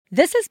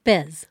This is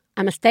Biz.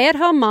 I'm a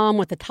stay-at-home mom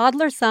with a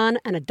toddler son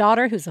and a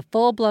daughter who's a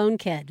full-blown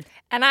kid.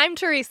 And I'm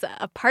Teresa,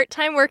 a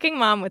part-time working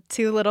mom with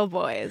 2 little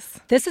boys.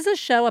 This is a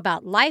show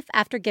about life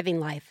after giving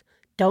life.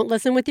 Don't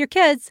listen with your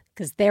kids,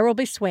 because there will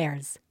be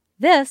swears.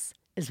 This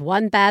is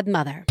One Bad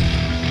Mother.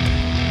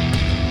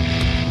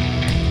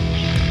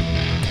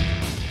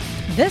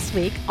 This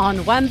week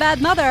on One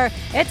Bad Mother,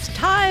 it's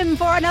time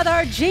for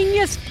another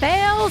Genius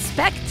Fail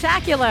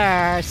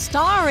Spectacular,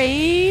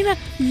 starring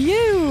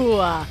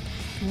you.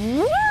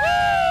 Woo!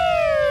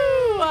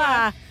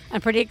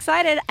 I'm pretty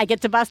excited. I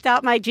get to bust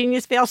out my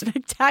Genius Fail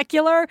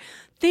Spectacular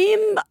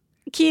theme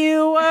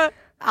cue.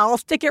 I'll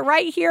stick it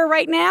right here,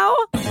 right now.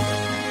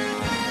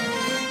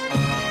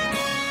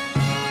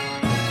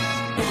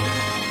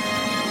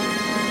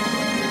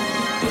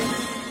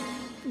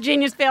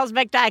 Genius Fail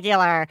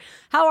Spectacular.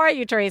 How are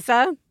you,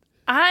 Teresa?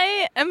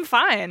 I am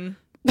fine.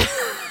 Good.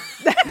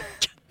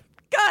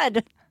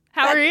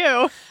 How are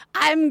you?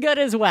 I'm good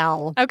as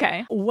well.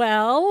 Okay.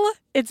 Well,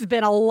 it's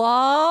been a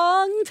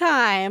long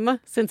time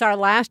since our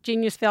last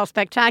Genius Fail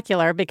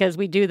Spectacular because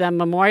we do them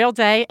Memorial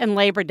Day and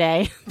Labor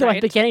Day, though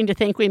I'm beginning to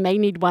think we may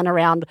need one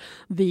around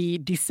the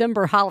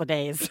December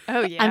holidays.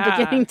 Oh, yeah. I'm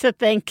beginning to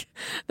think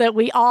that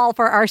we all,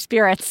 for our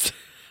spirits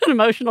and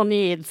emotional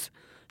needs,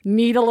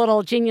 need a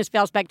little Genius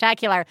Fail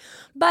Spectacular.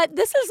 But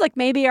this is like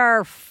maybe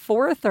our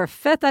 4th or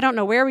 5th. I don't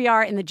know where we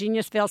are in the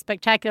Genius Fail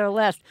Spectacular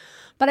list.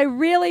 But I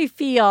really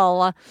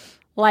feel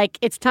like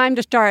it's time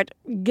to start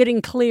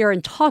getting clear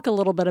and talk a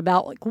little bit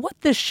about like what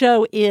this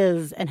show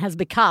is and has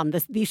become,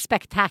 these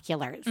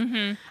spectaculars.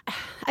 Mm-hmm.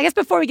 I guess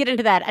before we get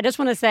into that, I just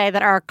want to say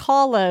that our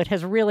call load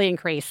has really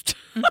increased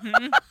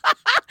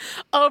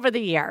over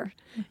the year.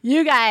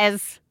 You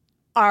guys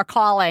are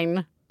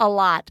calling a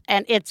lot,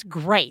 and it's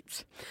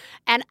great.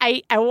 And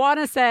I want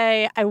to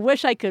say I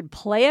wish I could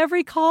play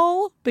every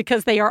call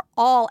because they are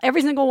all,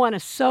 every single one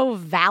is so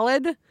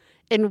valid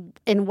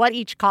in what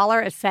each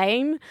caller is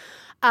saying.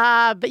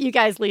 But you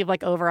guys leave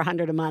like over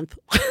 100 a month.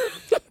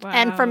 Wow.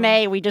 And for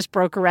May, we just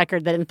broke a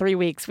record that in 3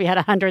 weeks we had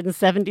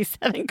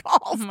 177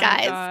 calls,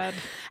 guys. God.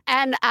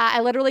 And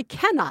I literally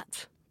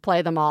cannot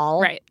play them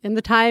all in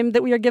the time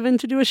that we are given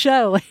to do a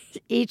show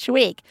each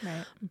week.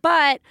 Right.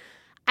 But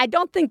I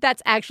don't think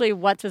that's actually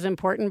what's as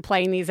important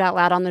playing these out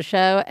loud on the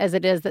show as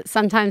it is that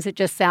sometimes it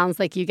just sounds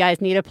like you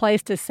guys need a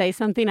place to say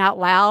something out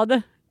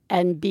loud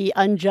and be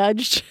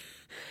unjudged.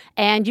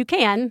 And you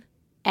can,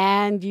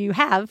 and you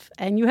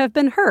have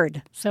been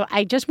heard. So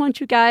I just want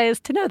you guys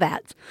to know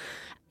that.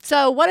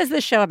 So what is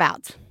this show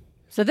about?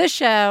 So this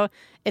show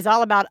is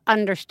all about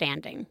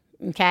understanding,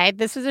 okay?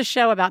 This is a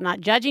show about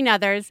not judging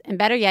others and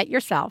better yet,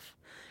 yourself.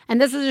 And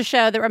this is a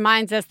show that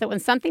reminds us that when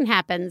something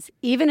happens,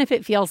 even if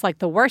it feels like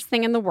the worst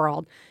thing in the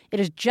world, it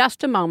is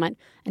just a moment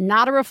and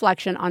not a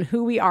reflection on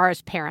who we are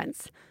as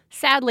parents.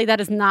 Sadly, that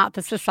is not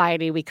the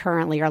society we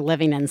currently are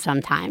living in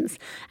sometimes.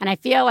 And I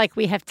feel like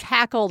we have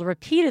tackled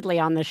repeatedly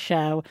on this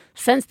show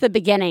since the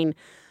beginning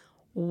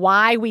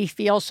why we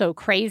feel so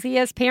crazy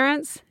as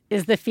parents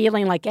is the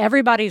feeling like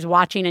everybody's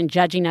watching and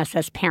judging us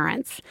as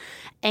parents.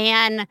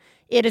 And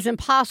it is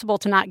impossible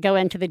to not go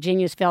into the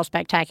Genius Fail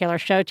Spectacular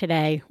show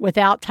today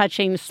without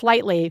touching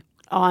slightly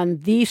on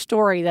the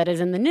story that is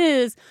in the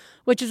news,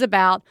 which is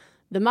about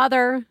the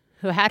mother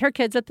who had her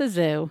kids at the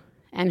zoo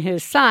and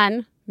whose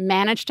son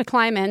managed to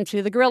climb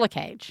into the gorilla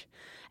cage,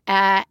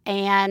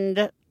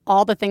 and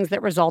all the things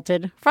that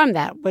resulted from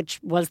that, which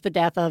was the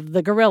death of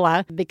the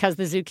gorilla because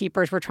the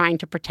zookeepers were trying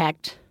to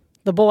protect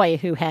the boy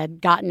who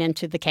had gotten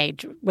into the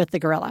cage with the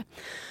gorilla.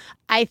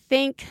 I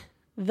think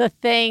the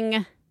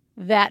thing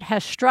that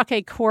has struck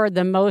a chord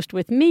the most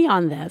with me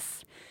on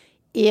this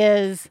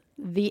is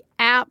the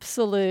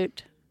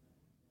absolute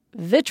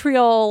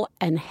vitriol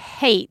and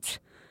hate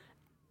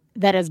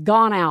that has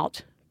gone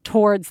out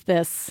towards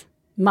this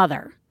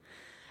mother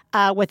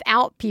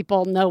without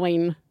people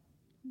knowing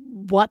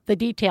what the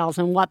details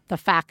and what the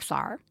facts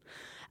are.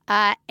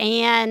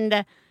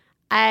 And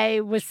I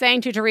was saying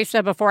to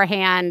Teresa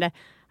beforehand,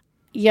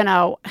 you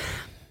know,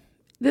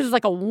 this is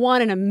like a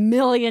 1 in a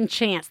million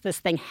chance this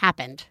thing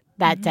happened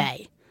that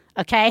day.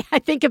 Okay? I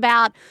think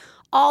about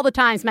all the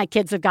times my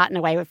kids have gotten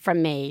away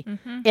from me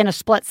in a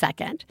split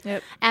second.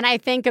 Yep. And I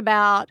think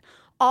about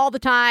all the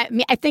time,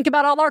 I think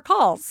about all our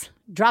calls,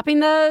 dropping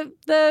the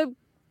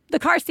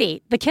car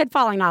seat, the kid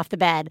falling off the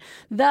bed,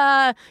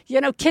 the,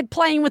 kid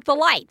playing with the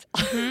light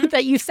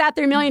that you sat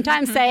there a million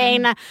times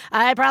saying,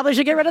 I probably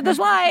should get rid of this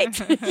light.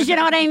 You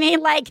know what I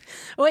mean?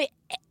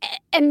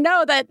 And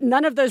know that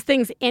none of those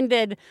things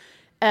ended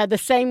the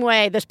same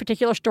way this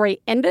particular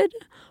story ended.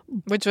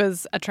 Which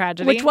was a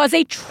tragedy. Which was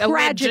a tragedy. A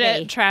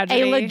legit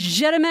tragedy. A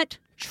legitimate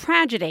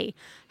tragedy.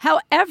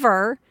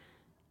 However,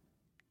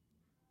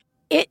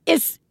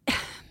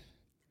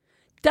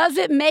 does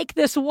it make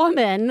this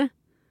woman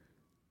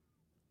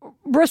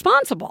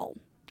responsible,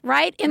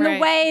 right? In the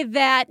way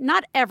that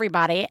not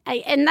everybody,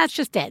 and that's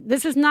just it.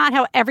 This is not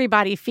how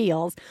everybody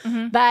feels.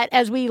 But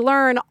as we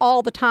learn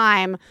all the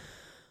time,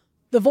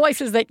 the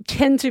voices that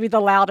tend to be the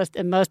loudest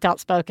and most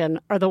outspoken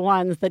are the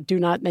ones that do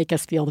not make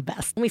us feel the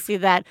best. We see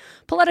that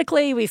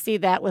politically. We see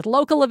that with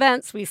local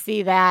events. We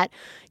see that,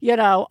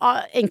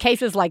 in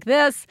cases like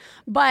this.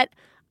 But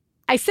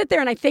I sit there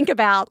and I think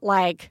about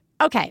like,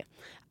 okay,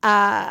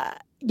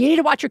 you need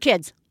to watch your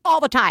kids all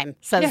the time,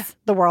 says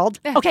the world.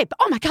 Yeah. Okay, but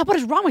oh my God, what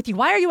is wrong with you?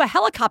 Why are you a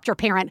helicopter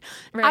parent?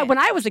 Right. When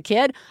I was a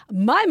kid,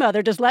 my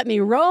mother just let me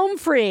roam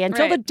free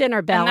until the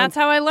dinner bell. And that's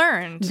how I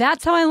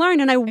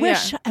learned. And I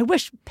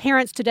wish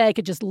parents today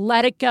could just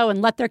let it go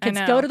and let their kids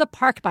go to the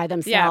park by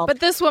themselves. Yeah, but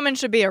this woman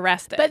should be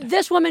arrested. But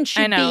this woman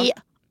should be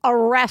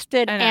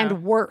arrested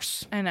and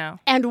worse. I know.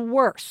 And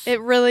worse.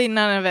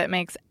 None of it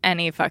makes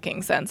any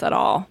fucking sense at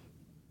all.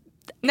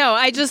 No,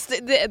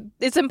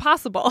 it's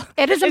impossible.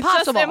 It is impossible.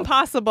 It's just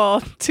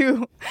impossible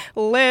to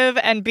live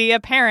and be a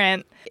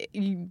parent.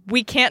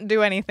 We can't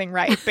do anything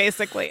right,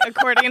 basically,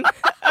 according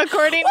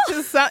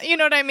to some, you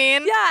know what I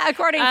mean? Yeah,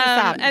 according to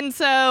some. And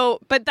so,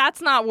 but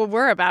that's not what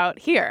we're about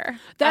here.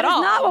 That is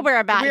not what we're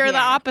about here. We're the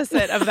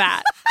opposite of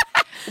that.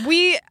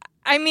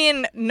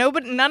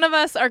 None of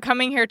us are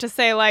coming here to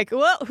say, like,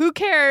 well, who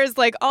cares?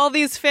 Like, all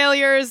these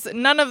failures,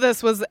 none of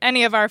this was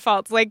any of our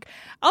faults. Like,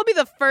 I'll be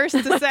the first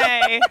to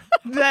say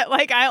that,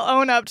 like, I'll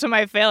own up to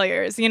my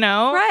failures,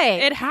 Right.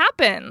 It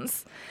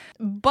happens.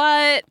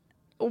 But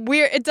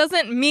it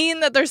doesn't mean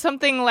that there's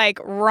something, like,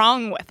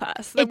 wrong with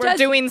us, that we're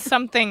doing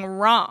something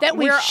wrong. That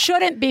we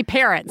shouldn't be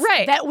parents.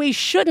 Right. That we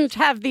shouldn't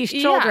have these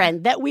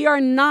children. That we are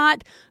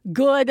not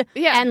good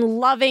and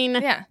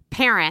loving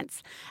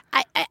parents.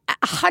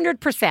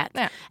 100%.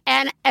 Yeah.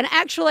 And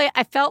actually,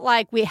 I felt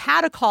like we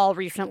had a call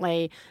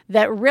recently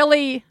that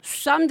really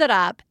summed it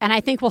up, and I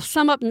think will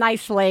sum up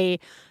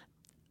nicely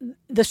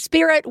the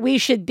spirit we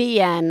should be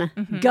in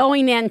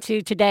going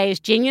into today's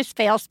Genius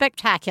Fail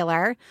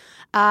Spectacular.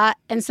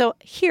 And so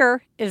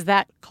here is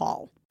that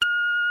call.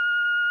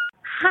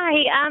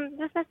 Hi,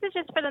 this message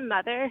is for the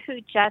mother who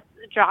just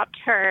dropped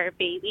her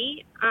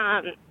baby.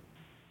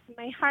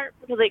 My heart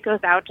really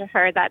goes out to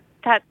her. That's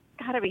got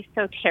to be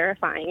so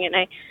terrifying. And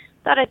I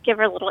thought I'd give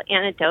her a little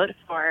anecdote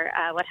for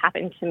what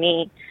happened to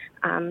me.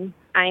 I'm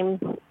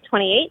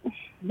 28,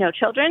 no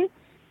children,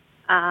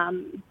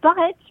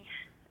 but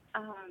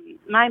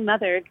my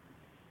mother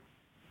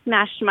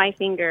smashed my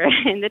finger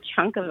in the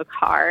trunk of a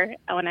car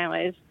when I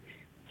was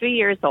 3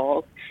 years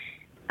old.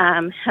 I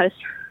was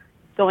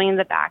going in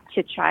the back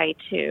to try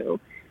to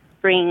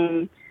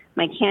bring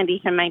my candy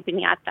from my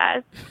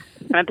piñata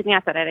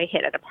that I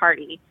hit at a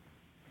party.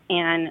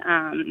 And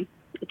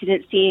I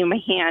didn't see my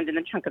hand in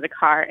the trunk of the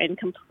car and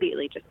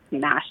completely just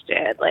smashed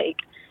it, like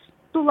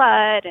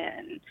blood,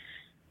 and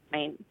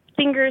my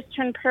fingers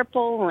turned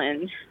purple,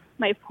 and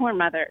my poor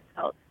mother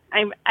felt,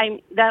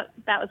 that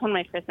was one of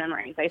my first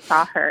memories. I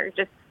saw her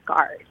just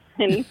scarred.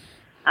 And,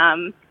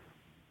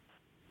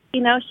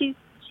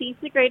 she's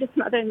the greatest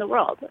mother in the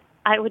world.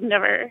 I would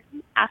never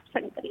ask for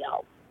anybody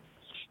else.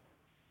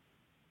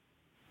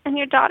 And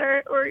your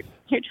daughter or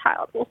your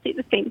child will see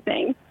the same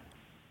thing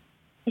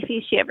if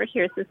she ever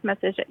hears this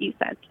message that you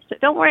sent. So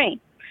don't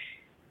worry.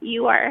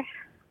 You're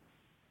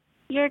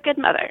a good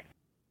mother.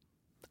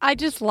 I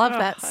just love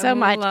that so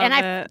much.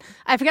 And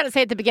I forgot to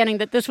say at the beginning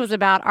that this was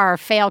about our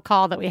fail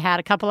call that we had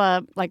a couple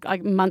of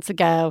like months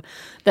ago.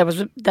 That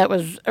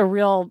was a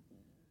real.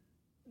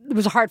 It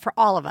was hard for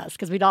all of us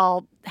because we'd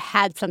all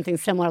had something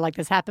similar like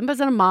this happen. But as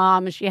a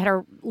mom, she had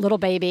her little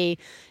baby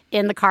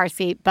in the car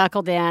seat,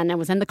 buckled in, and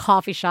was in the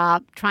coffee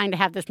shop trying to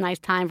have this nice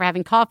time for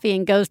having coffee,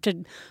 and goes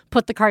to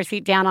put the car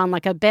seat down on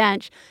like a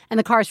bench, and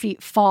the car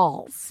seat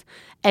falls,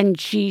 and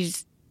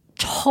she's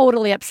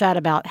totally upset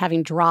about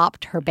having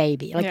dropped her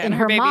baby. Like in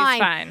her mind,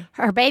 fine.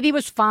 Her baby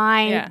was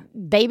fine. Yeah.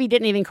 Baby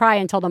didn't even cry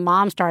until the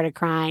mom started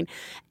crying.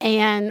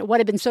 And what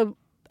had been so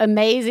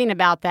amazing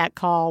about that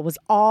call was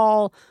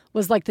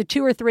like the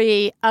 2 or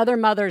 3 other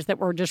mothers that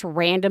were just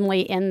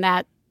randomly in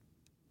that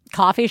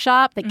coffee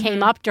shop that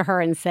came up to her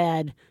and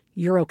said,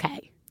 "You're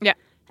okay." Yeah.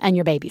 And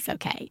your baby's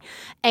okay.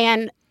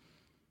 And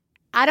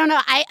I don't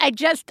know.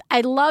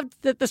 I loved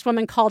that this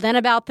woman called in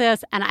about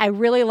this, and I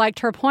really liked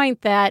her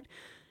point that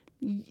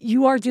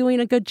you are doing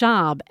a good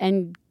job,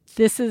 and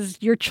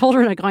your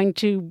children are going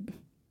to,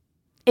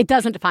 it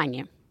doesn't define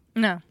you.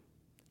 No.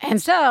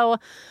 And so,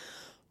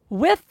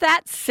 with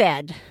that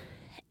said,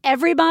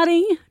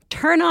 everybody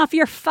turn off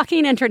your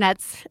fucking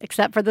internets,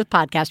 except for the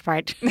podcast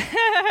part.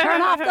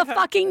 Turn off the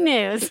fucking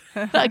news,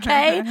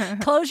 okay?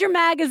 Close your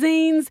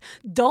magazines.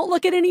 Don't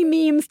look at any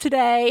memes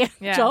today.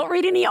 Yeah. Don't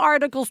read any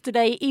articles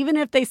today, even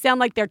if they sound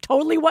like they're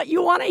totally what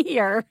you want to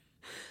hear.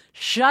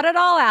 Shut it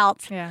all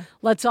out. Yeah.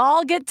 Let's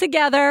all get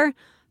together,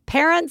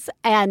 parents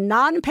and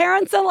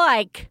non-parents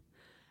alike,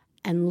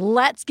 and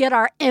let's get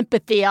our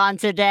empathy on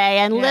today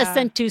and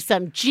listen to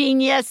some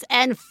genius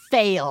and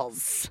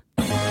fails.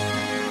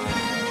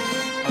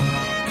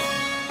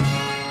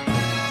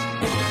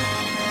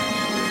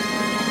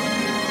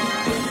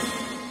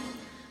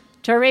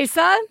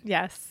 Teresa?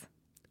 Yes.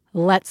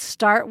 Let's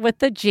start with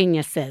the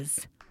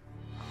geniuses.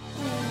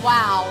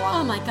 Wow.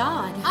 Oh my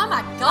God. Oh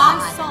my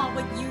God. I saw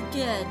what you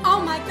did. Oh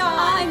my God.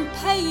 I'm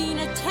paying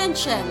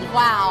attention.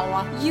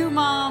 Wow. You,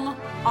 Mom,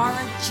 are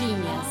a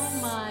genius. Oh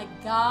my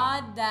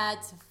God,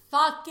 that's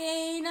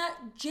fucking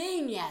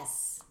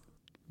genius.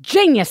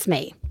 Genius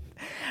me.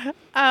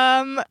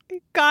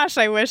 Gosh,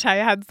 I wish I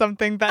had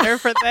something better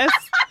for this.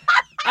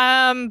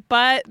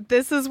 But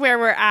this is where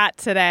we're at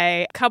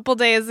today. A couple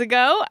days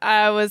ago,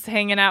 I was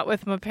hanging out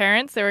with my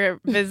parents. They were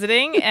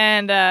visiting,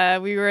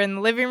 and we were in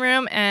the living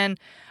room, and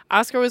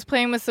Oscar was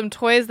playing with some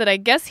toys that I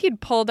guess he'd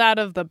pulled out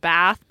of the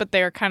bath, but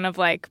they were kind of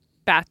like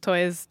bath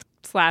toys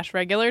 /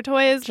 regular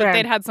toys, Sure. but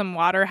they'd had some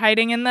water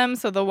hiding in them,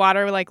 so the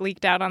water like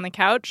leaked out on the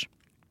couch.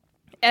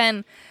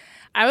 And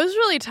I was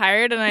really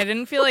tired, and I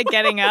didn't feel like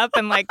getting up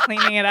and like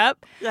cleaning it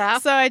up. Yeah.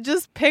 So I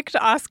just picked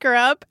Oscar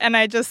up, and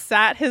I just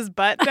sat his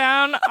butt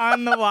down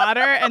on the water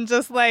and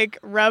just like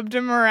rubbed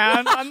him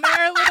around on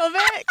there a little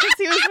bit because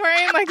he was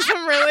wearing like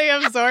some really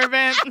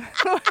absorbent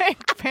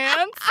like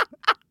pants.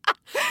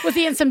 Was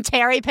he in some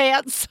terry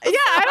pants? Yeah,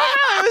 I don't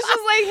know. It was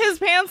just like his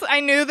pants.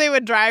 I knew they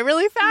would dry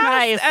really fast.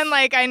 Nice. And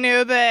like I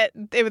knew that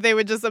they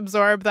would just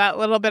absorb that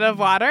little bit of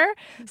water.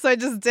 So I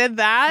just did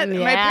that. Yeah.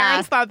 My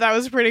parents thought that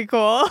was pretty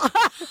cool.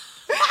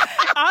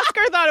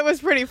 Oscar thought it was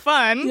pretty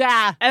fun.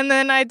 Yeah. And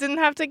then I didn't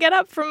have to get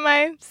up from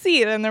my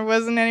seat, and there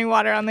wasn't any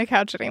water on the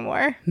couch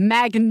anymore.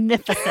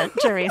 Magnificent,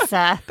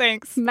 Teresa.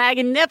 Thanks.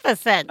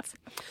 Magnificent.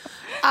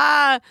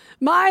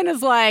 Mine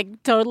is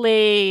like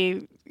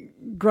totally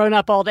grown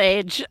up old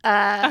age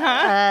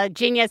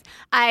genius.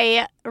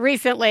 I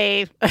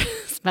recently, as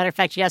a matter of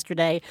fact,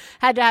 yesterday,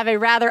 had to have a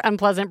rather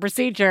unpleasant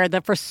procedure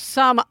that for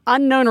some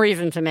unknown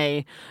reason to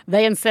me,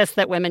 they insist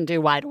that women do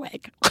wide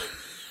awake.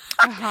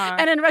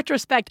 And in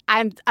retrospect,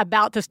 I'm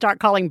about to start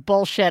calling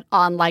bullshit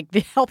on like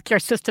the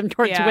healthcare system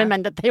towards Yeah.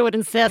 women that they would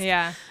insist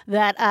Yeah.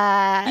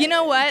 that You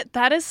know what?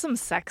 That is some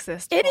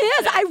sexist. it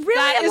is. I really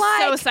That is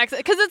like. so sexist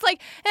because it's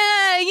like,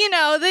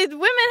 the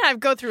women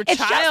go through It's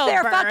just their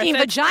childbirth. fucking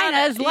It's not-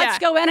 vaginas. Let's yeah.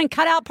 go in and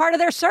cut out part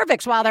of their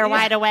cervix while they're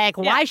wide awake.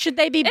 Yeah. Why should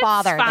they be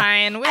bothered? It's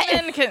fine.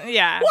 Women can,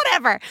 yeah.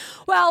 Whatever.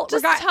 Well,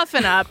 Just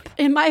toughen up.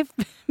 in my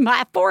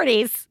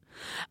 40s,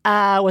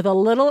 with a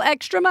little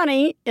extra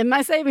money in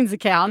my savings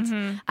account,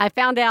 Mm-hmm. I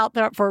found out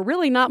that for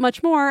really not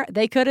much more,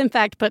 they could in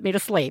fact put me to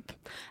sleep.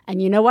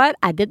 And you know what?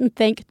 I didn't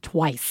think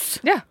twice.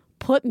 Yeah.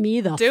 Put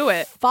me the Do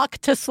it. fuck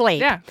to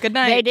sleep. Yeah. Good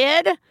night. They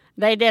did.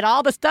 They did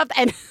all the stuff.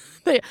 And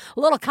the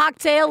little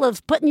cocktail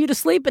of putting you to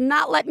sleep and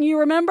not letting you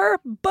remember.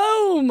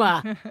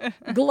 Boom.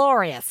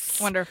 Glorious.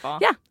 Wonderful.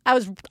 Yeah. I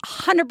was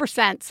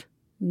 100%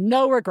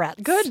 no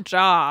regrets. Good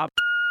job.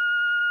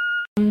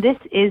 This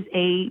is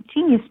a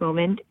genius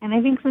moment, and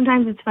I think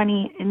sometimes it's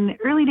funny. In the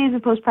early days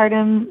of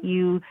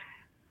postpartum,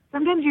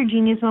 sometimes your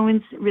genius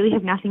moments really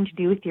have nothing to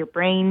do with your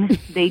brain.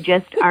 They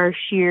just are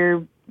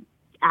sheer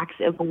acts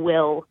of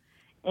will.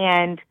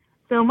 And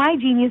so my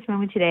genius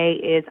moment today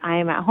is I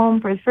am at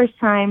home for the first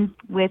time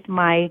with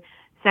my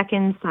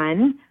second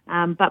son,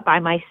 but by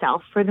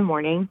myself for the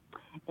morning.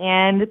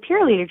 And the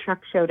Purolator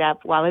truck showed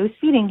up while I was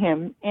feeding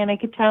him, and I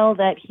could tell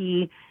that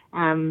he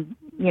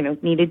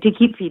needed to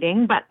keep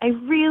feeding, but I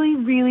really,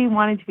 really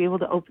wanted to be able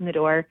to open the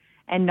door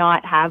and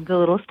not have the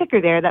little sticker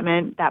there that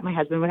meant that my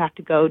husband would have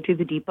to go to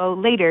the depot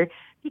later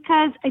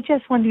because I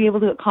just wanted to be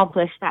able to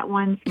accomplish that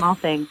one small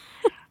thing.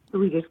 So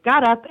we just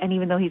got up, and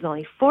even though he's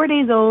only 4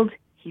 days old,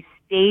 he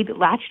stayed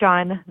latched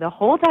on the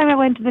whole time I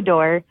went to the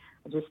door.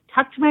 I just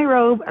tucked my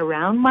robe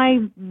around my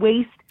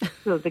waist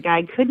so the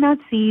guy could not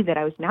see that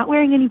I was not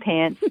wearing any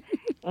pants,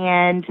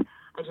 and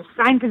I just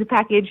signed for the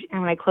package, and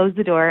when I closed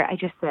the door, I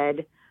just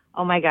said,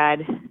 "Oh my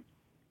God,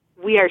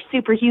 we are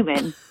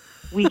superhuman.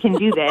 We can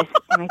do this."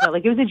 And I felt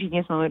like it was a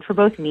genius moment for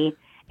both me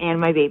and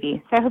my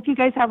baby. So I hope you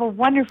guys have a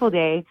wonderful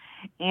day,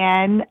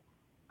 and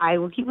I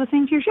will keep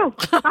listening to your show.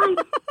 Bye.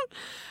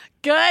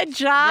 Good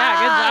job.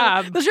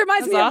 Yeah, good job. This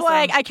reminds That's me of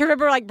awesome. I can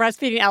remember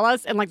breastfeeding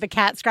Ellis and the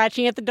cat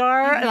scratching at the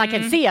door, and I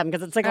can see him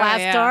because it's a glass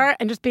yeah. door,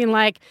 and just being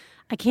like,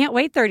 I can't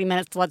wait 30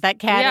 minutes to let that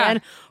cat Yeah.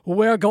 in.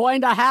 We're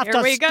going to have Here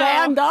to we go.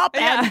 stand up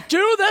Yeah. and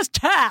do this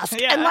task.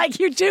 Yeah. And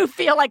you do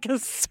feel like a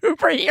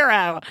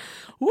superhero.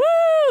 Woo!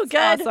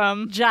 Good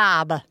awesome.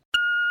 job.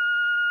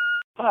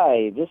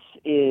 Hi, this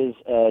is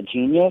a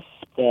genius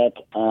that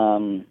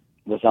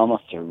was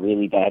almost a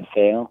really bad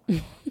fail.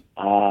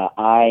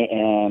 I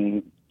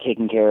am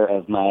taking care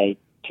of my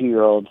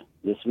 2-year-old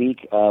this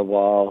week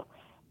while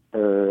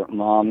her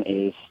mom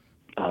is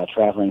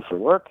traveling for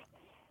work.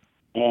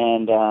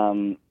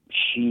 And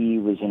she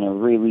was in a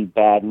really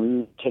bad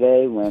mood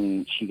today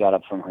when she got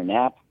up from her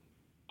nap.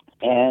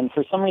 And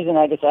for some reason,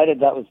 I decided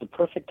that was the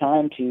perfect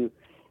time to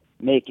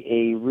make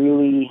a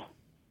really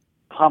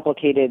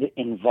complicated,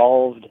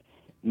 involved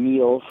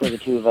meal for the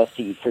two of us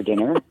to eat for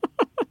dinner.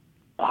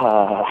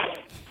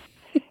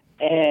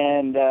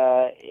 And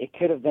it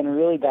could have been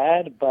really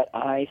bad, but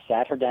I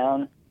sat her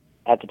down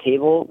at the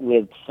table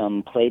with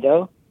some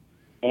Play-Doh,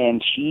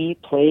 and she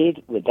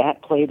played with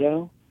that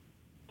Play-Doh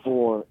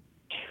for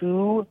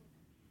 2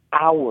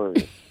 hours,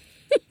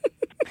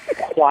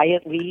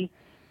 quietly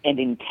and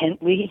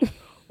intently,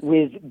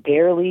 with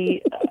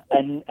barely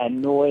a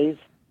noise,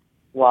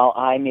 while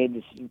I made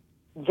this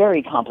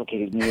very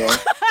complicated meal,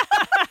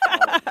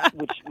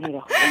 which made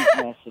a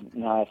whole mess and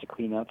now I have to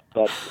clean up.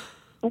 But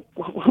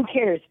who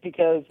cares?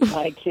 Because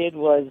my kid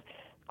was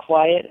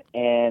quiet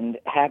and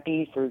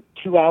happy for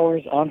 2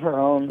 hours on her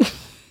own.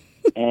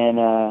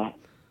 And,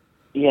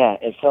 yeah,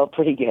 it felt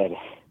pretty good.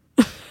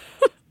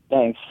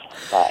 Thanks.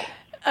 Bye.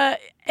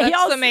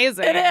 That's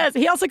amazing. It is.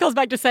 He also goes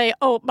back to say,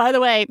 oh, by the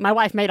way, my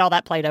wife made all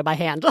that Play-Doh by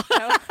hand.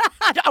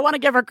 I want to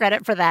give her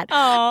credit for that. Oh,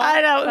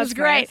 I know. It was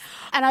great. Nice.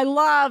 And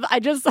I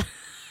just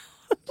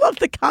love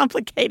the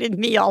complicated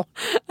meal.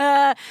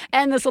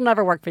 And this will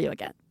never work for you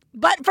again.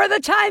 But for the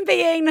time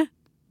being,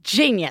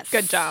 genius.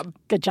 Good job.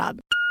 Good job.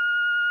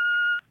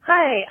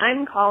 Hi,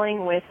 I'm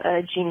calling with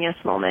a genius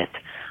moment.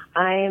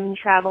 I'm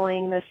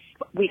traveling this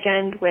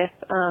weekend with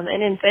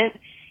an infant,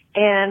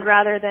 and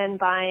rather than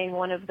buying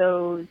one of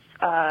those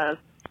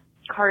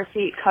car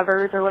seat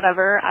covers or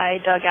whatever, I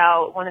dug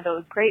out one of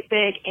those great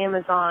big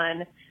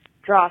Amazon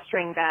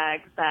drawstring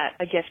bags that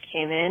a gift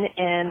came in,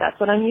 and that's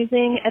what I'm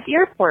using at the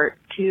airport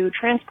to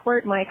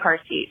transport my car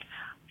seat.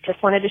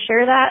 Just wanted to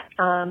share that.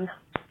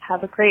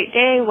 Have a great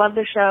day. Love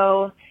the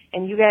show.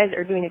 And you guys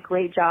are doing a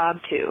great job,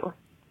 too.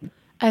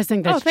 I just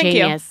think that's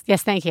genius.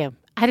 Yes, thank you.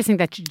 I just think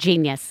that's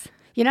genius.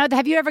 You know,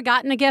 have you ever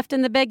gotten a gift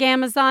in the big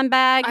Amazon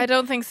bag? I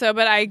don't think so,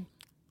 but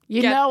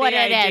You know what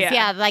it is.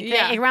 Yeah, like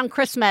around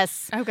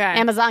Christmas,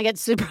 Amazon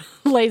gets super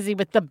lazy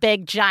with the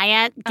big,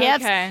 giant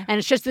gifts. Okay. And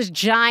it's just this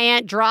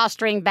giant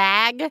drawstring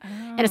bag.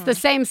 And it's the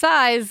same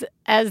size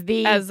as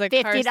the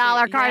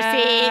 $50 car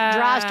seat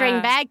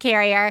drawstring bag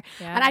carrier.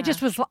 Yeah. And I had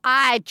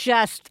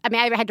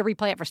to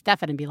replay it for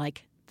Stefan and be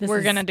like,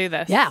 we're going to do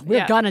this. Yeah,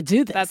 we're going to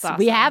do this. That's awesome.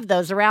 We have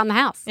those around the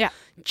house. Yeah.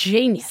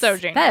 Genius. So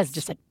genius. That is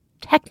just a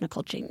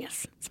technical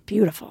genius. It's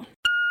beautiful.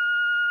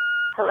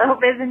 Hello,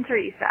 Biz and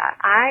Teresa.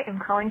 I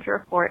am calling to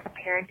report a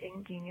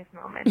parenting genius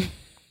moment.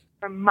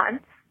 For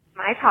months,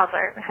 my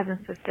toddler has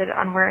insisted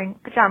on wearing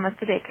pajamas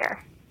to daycare.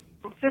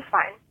 It's just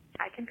fine.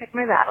 I can pick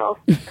my battles.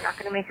 I'm not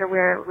going to make her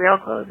wear real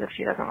clothes if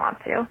she doesn't want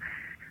to.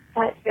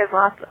 But she has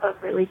lots of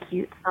really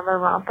cute summer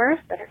rompers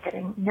that are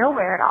getting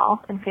nowhere at all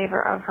in favor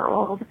of her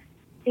old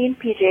themed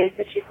PJs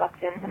that she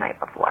slept in the night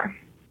before.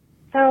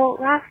 So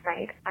last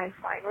night, I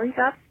finally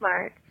got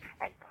smart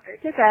and put her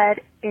to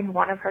bed in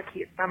one of her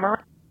cute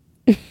summer.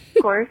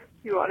 Of course,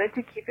 she wanted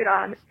to keep it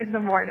on in the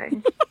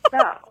morning. So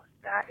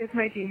that is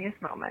my genius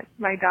moment.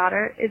 My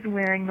daughter is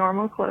wearing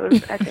normal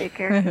clothes at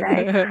daycare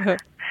today.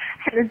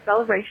 And in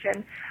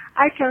celebration,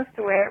 I chose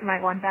to wear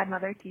my One Bad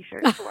Mother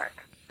t-shirt to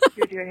work.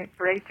 You're doing a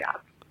great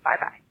job.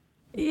 Bye-bye.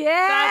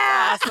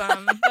 Yeah. That's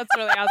awesome. That's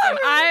really awesome.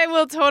 I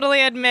will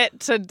totally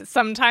admit to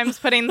sometimes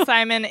putting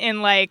Simon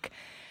in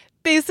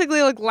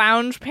basically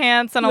lounge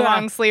pants and a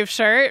long sleeve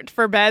shirt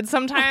for bed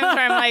sometimes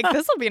where I'm like,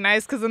 this will be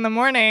nice because in the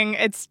morning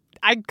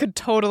I could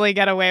totally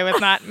get away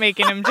with not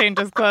making him change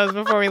his clothes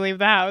before we leave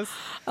the house.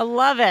 I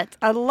love it.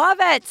 I love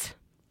it.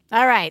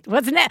 All right.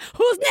 What's next?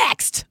 Who's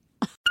next?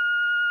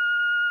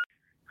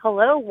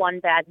 Hello, One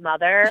Bad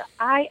Mother.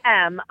 I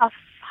am a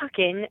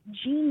fucking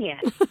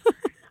genius.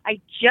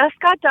 I just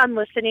got done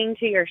listening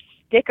to your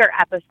sticker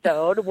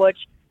episode, which,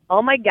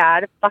 oh my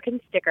God, fucking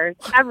stickers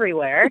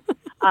everywhere.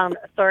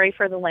 Sorry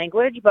for the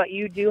language, but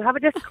you do have a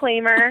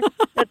disclaimer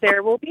that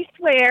there will be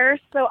swears,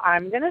 so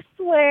I'm going to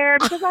swear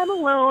because I'm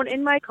alone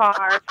in my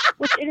car,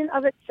 which in and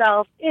of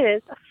itself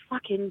is a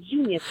fucking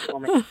genius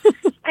moment.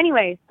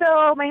 Anyway,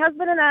 so my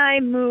husband and I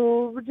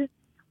moved.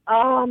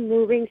 Oh,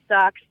 moving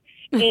sucks.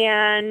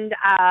 And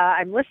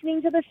I'm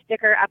listening to the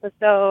sticker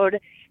episode,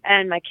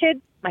 and my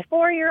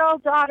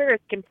 4-year-old daughter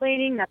is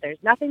complaining that there's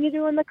nothing to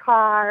do in the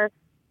car.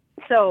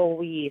 So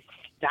we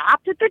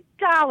stopped at the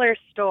dollar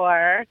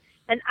store,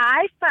 and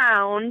I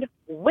found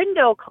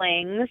window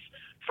clings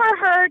for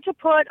her to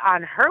put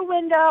on her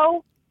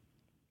window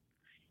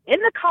in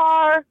the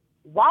car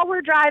while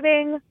we're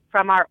driving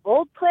from our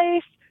old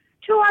place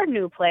to our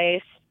new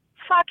place.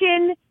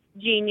 Fucking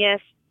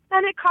genius.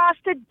 And it cost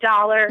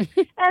 $1,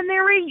 and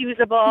they're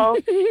reusable.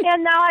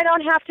 And now I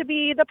don't have to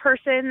be the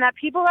person that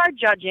people are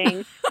judging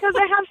because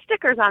I have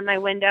stickers on my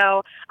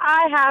window.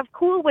 I have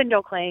cool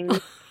window clings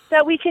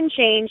that we can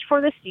change for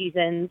the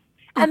seasons,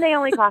 and they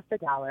only cost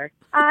 $1.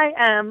 I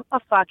am a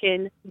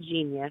fucking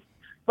genius.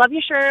 Love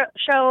your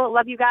show.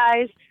 Love you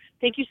guys.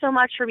 Thank you so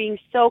much for being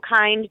so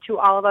kind to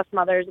all of us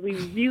mothers. We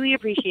really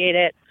appreciate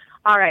it.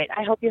 All right.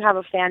 I hope you have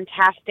a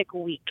fantastic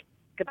week.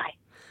 Goodbye.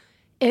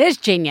 It is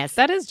genius.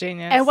 That is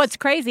genius. And what's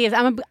crazy is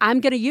I'm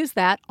going to use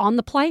that on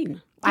the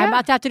plane. Yeah. I'm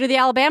about to have to do the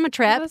Alabama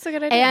trip. That's a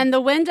good idea. And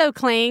the window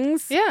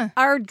clings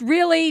are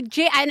really...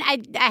 And I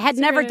had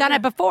never done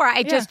it before.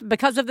 I just,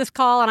 because of this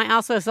call, and I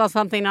also saw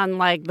something on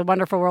the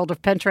wonderful world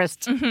of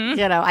Pinterest,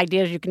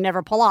 ideas you can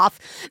never pull off.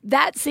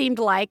 That seemed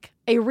like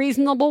a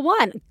reasonable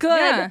one.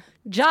 Good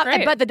job.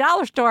 But the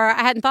dollar store,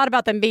 I hadn't thought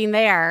about them being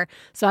there.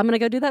 So I'm going to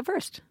go do that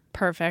first.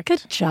 Perfect.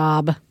 Good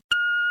job.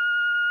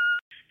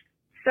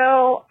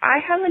 So I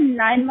have a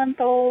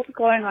 9-month-old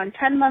going on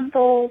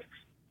 10-month-old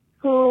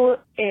who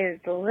is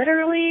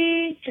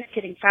literally just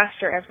getting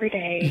faster every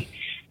day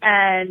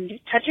and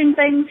touching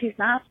things he's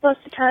not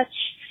supposed to touch.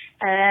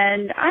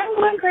 And I'm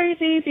going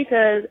crazy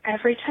because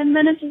every 10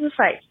 minutes is a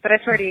fight. But I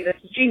swear to you, this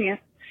is genius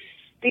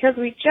because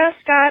we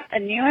just got a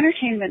new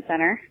entertainment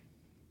center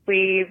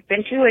we've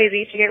been too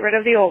lazy to get rid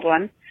of the old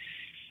one.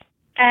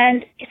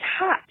 And it's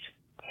hot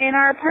in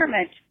our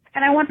apartment.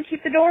 And I want to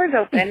keep the doors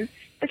open.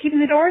 But keeping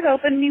the doors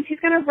open means he's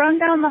going to run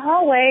down the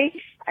hallway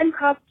and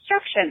cause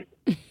destruction.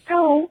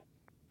 So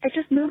I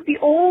just moved the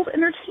old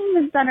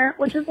entertainment center,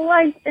 which is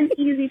light and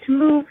easy to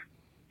move,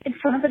 in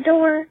front of the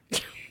door.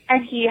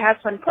 And he has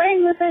fun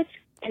playing with it.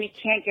 And he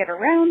can't get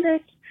around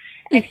it.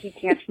 And he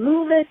can't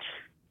move it.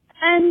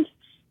 And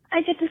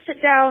I get to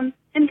sit down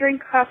and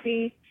drink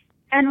coffee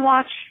and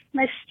watch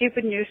my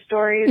stupid news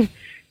stories.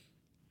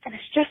 And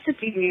it's just a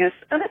genius.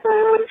 And that's all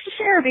I wanted to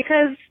share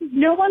because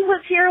no one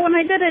was here when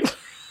I did it.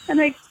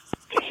 And I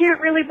can't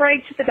really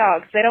brag to the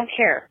dogs. They don't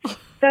care.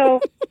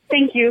 So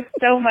thank you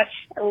so much.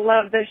 I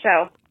love the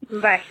show.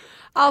 Bye.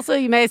 Also,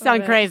 you may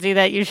sound crazy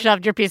that you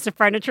shoved your piece of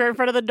furniture in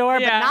front of the door,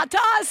 but not to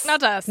us. Not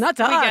to us. Not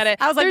to us. We get it.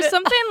 I was like, there's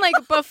something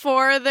like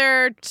before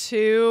they're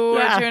 2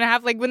 or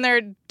 2.5, like when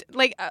they're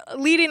like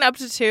leading up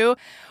to 2,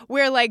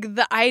 where like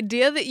the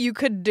idea that you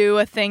could do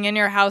a thing in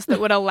your house that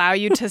would allow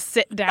you to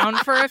sit down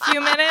for a few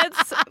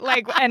minutes,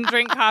 like and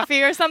drink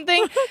coffee or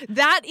something,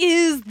 that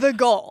is the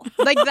goal.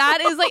 Like that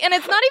is like, and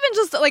it's not even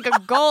just like a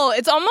goal.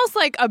 It's almost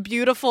like a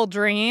beautiful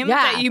dream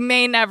that you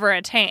may never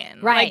attain.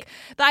 Right. Like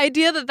the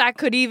idea that that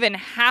could even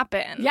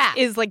happen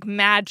is like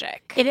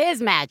magic. It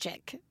is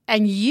magic.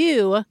 And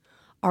you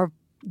are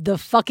the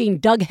fucking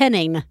Doug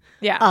Henning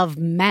of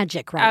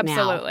magic right now.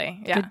 Absolutely.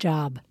 Yeah. Good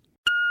job.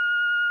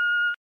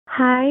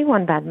 Hi,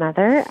 One Bad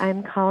Mother.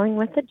 I'm calling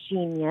with a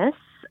genius.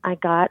 I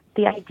got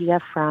the idea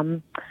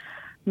from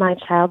my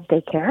child's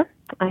daycare.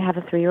 I have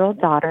a 3-year-old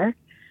daughter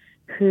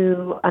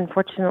who,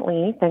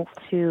 unfortunately, thanks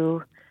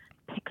to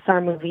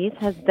Pixar movies,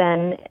 has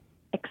been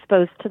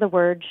exposed to the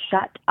word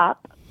shut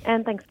up,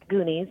 and thanks to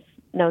Goonies,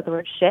 knows the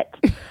word shit.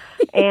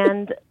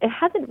 And it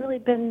hasn't really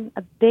been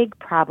a big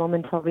problem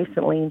until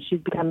recently, and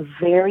she's become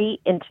very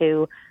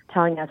into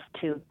telling us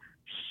to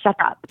shut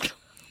up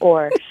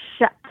or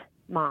shut,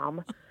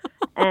 Mom.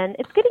 And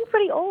it's getting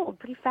pretty old,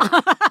 pretty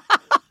fast.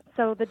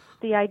 So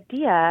the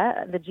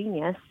idea, the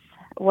genius,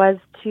 was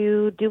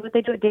to do what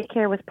they do at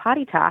daycare with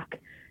potty talk,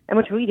 and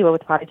which we do it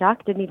with potty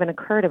talk. It didn't even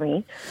occur to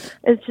me.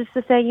 It's just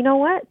to say, you know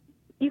what?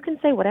 You can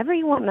say whatever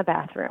you want in the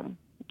bathroom.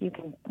 You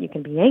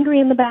can be angry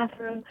in the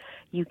bathroom.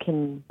 You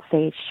can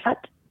say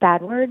shut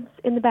bad words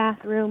in the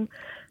bathroom,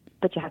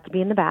 but you have to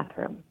be in the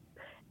bathroom.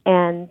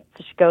 And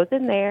so she goes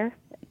in there,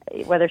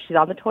 whether she's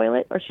on the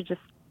toilet or she's just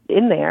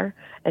in there,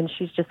 and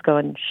she's just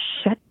going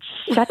shut,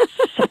 shut,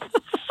 shut,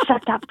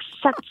 shut up,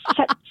 shut,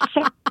 shut,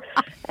 shut,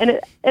 and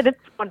it's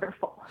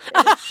wonderful.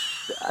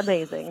 It's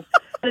amazing.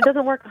 And it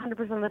doesn't work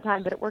 100% of the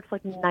time, but it works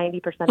like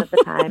 90% of the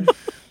time,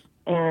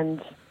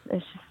 and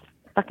it's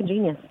just fucking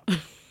genius.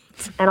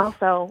 And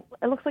also,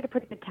 it looks like a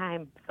pretty good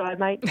time, so I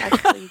might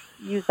actually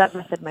use that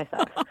method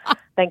myself.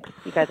 Thanks.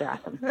 You guys are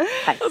awesome. Bye.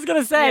 I was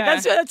going to say,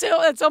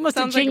 that's almost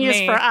Sounds a genius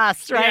like for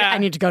us, right? Yeah. I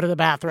need to go to the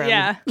bathroom.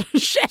 Yeah.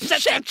 Shut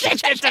up.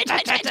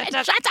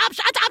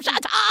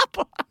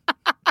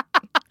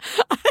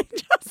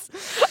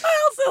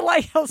 I also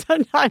like how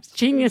sometimes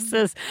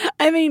geniuses,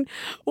 I mean,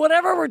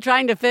 whatever we're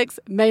trying to fix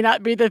may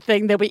not be the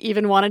thing that we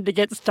even wanted to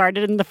get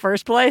started in the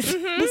first place.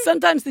 But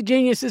sometimes the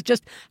genius is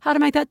just how to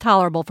make that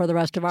tolerable for the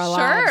rest of our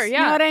lives. Yeah.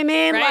 You know what I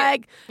mean? Right.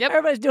 Like,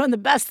 everybody's doing the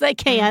best they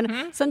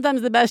can.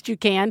 Sometimes the best you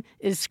can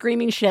is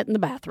screaming shit in the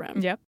bathroom.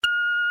 Yep.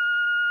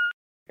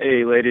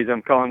 Hey, ladies,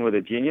 I'm calling with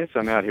a genius.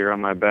 I'm out here on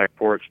my back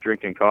porch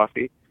drinking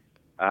coffee.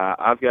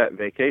 I've got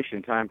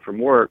vacation time from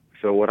work,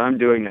 so what I'm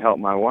doing to help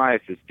my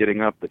wife is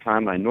getting up the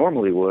time I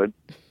normally would,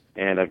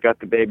 and I've got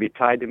the baby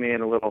tied to me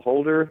in a little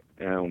holder,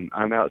 and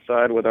I'm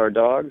outside with our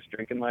dogs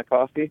drinking my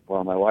coffee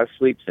while my wife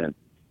sleeps in.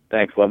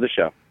 Thanks. Love the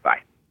show.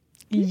 Bye.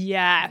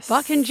 Yes.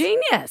 Fucking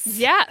genius.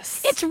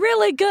 Yes. It's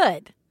really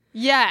good.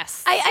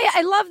 Yes.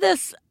 I love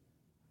this.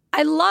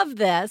 I love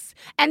this.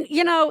 And,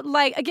 you know,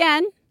 like,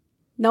 again,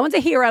 no one's a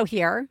hero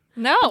here.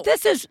 No. But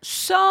this is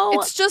so...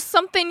 It's just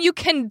something you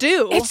can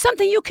do. It's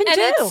something you can do. And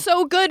it's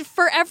so good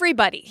for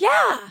everybody.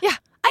 Yeah. Yeah.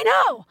 I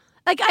know.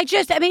 Like,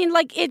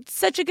 it's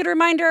such a good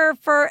reminder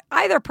for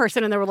either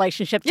person in the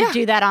relationship to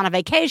do that on a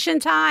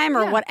vacation time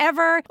or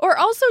whatever. Or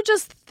also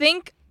just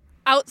think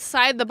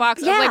outside the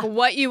box of like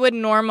what you would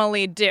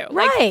normally do.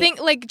 Right.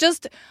 Like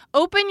just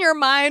open your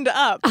mind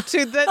up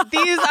to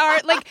these are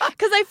like,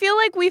 because I feel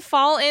like we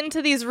fall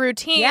into these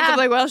routines of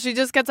like, well, she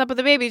just gets up with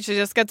the baby. She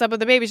just gets up with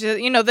the baby.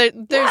 She, you know, there's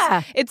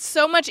it's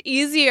so much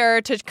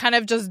easier to kind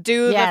of just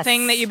do the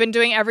thing that you've been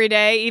doing every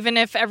day, even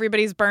if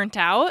everybody's burnt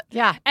out.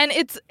 Yeah. And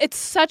it's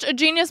such a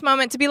genius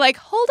moment to be like,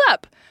 hold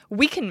up.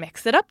 We can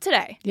mix it up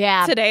today.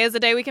 Yeah. Today is the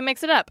day we can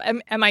mix it up.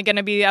 Am I going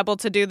to be able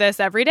to do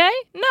this every day?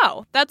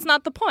 No, that's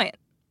not the point.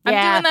 I'm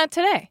doing that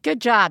today.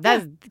 Good job.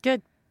 That's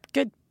good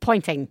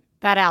pointing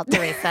that out,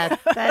 Teresa.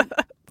 That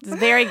is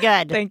very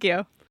good. Thank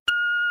you.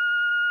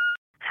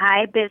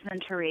 Hi, Biz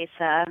and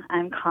Teresa.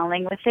 I'm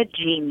calling with a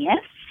genius.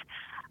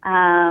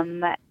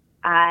 I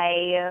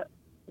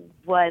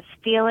was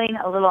feeling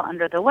a little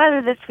under the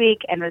weather this week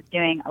and was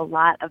doing a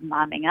lot of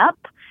momming up,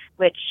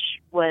 which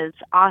was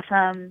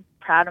awesome,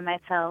 proud of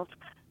myself.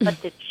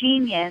 But the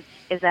genius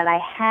is that I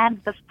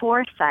had the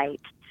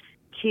foresight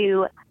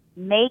to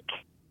make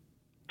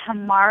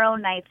tomorrow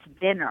night's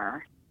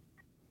dinner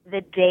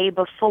the day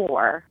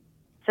before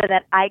so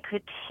that I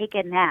could take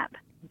a nap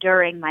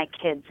during my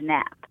kids'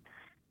 nap.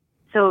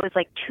 So it was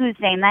like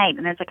Tuesday night,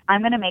 and it's like,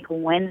 I'm going to make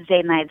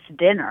Wednesday night's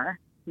dinner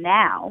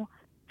now.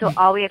 So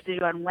all we have to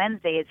do on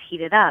Wednesday is heat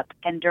it up.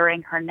 And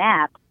during her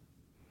nap,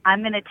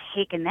 I'm going to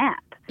take a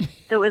nap.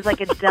 So it was like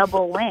a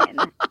double win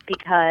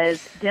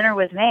because dinner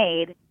was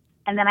made,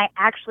 and then I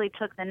actually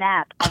took the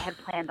nap I had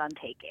planned on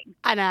taking.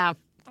 I know.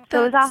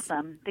 So it was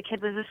awesome. The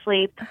kid was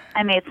asleep.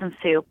 I made some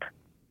soup.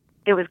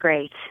 It was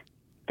great.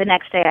 The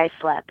next day I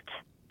slept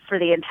for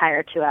the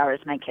entire 2 hours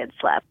my kids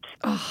slept.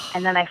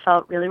 And then I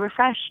felt really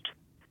refreshed.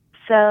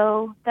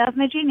 So that was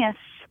my genius.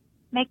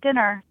 Make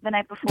dinner the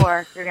night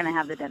before you're going to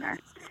have the dinner.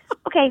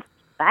 Okay,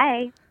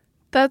 bye.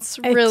 That's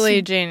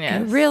really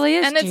genius. It really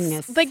is and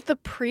genius. It's like the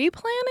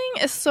pre-planning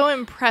is so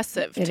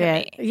impressive to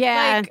me.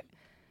 Yeah. Like,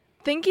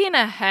 thinking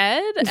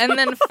ahead and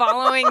then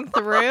following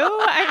through.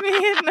 I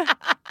mean,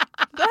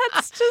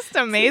 that's just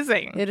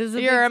amazing. It is.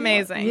 You're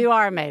amazing. You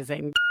are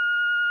amazing.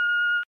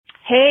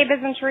 Hey, Biz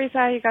and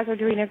Teresa, you guys are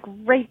doing a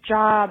great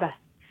job.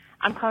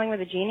 I'm calling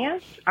with a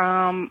genius.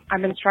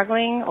 I've been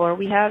struggling, or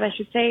we have, I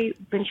should say,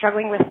 been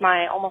struggling with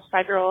my almost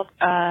 5-year-old,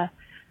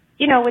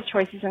 with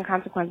choices and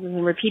consequences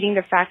and repeating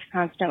the fact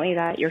constantly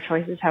that your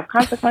choices have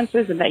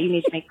consequences and that you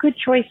need to make good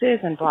choices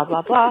and blah,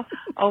 blah, blah.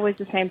 Always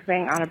the same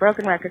thing on a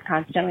broken record,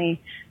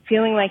 constantly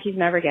feeling like he's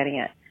never getting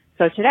it.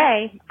 So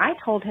today, I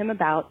told him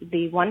about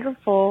the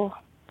wonderful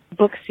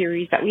book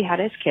series that we had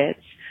as kids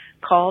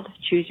called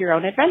Choose Your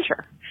Own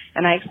Adventure.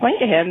 And I explained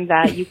to him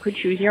that you could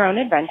choose your own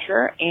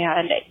adventure,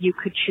 and you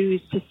could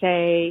choose to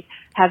say,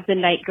 have the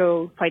knight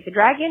go fight the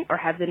dragon, or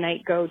have the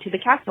knight go to the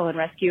castle and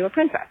rescue a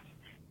princess.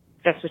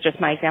 This was just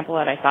my example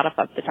that I thought of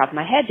the top of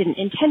my head. Didn't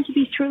intend to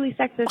be truly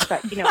sexist,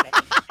 but you know what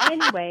I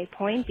mean. Anyway,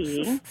 point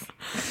being,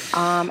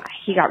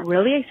 he got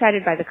really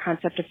excited by the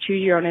concept of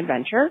choose your own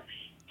adventure,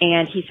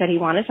 and he said he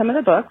wanted some of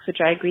the books, which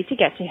I agreed to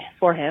get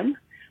for him.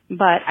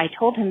 But I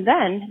told him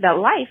then that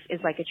life is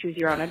like a choose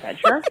your own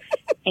adventure,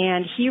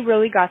 and he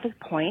really got the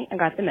point and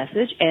got the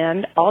message.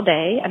 And all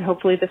day, and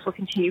hopefully this will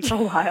continue for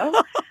a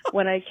while,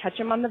 when I catch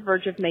him on the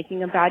verge of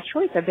making a bad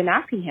choice, I've been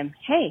asking him,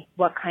 hey,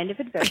 what kind of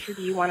adventure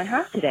do you want to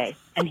have today?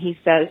 And he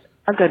says,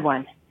 a good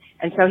one.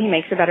 And so he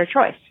makes a better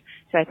choice.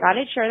 So I thought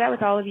I'd share that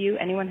with all of you,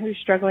 anyone who's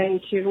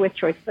struggling with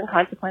choices and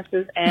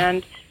consequences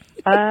and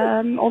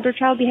older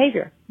child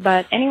behavior.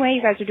 But anyway,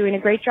 you guys are doing a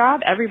great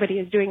job. Everybody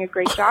is doing a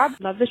great job.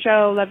 Love the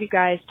show. Love you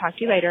guys. Talk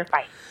to you later.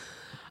 Bye.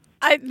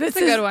 This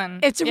is a good one.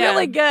 It's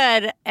really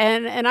good.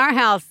 And in our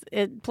house,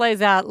 it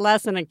plays out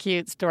less in a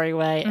cute story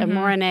way and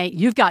more in a,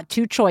 you've got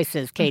two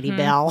choices, Katie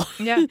Bell.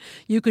 Yeah.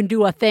 You can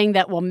do a thing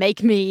that will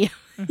make me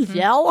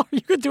yell, or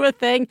you could do a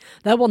thing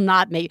that will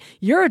not make.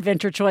 Your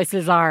adventure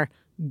choices are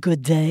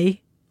good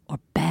day or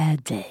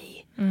bad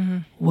day.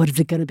 What is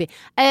it going to be?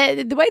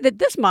 The way that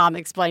this mom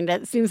explained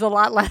it seems a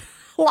lot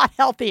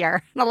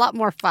healthier and a lot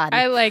more fun.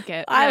 I like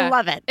it. I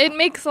love it. It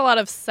makes a lot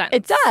of sense.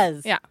 It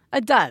does. Yeah.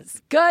 It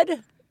does.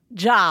 Good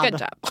job. Good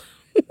job.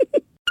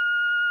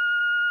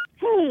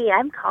 Hey,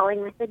 I'm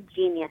calling with a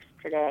genius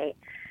today.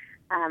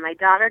 My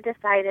daughter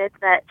decided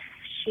that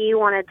she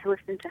wanted to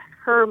listen to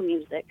her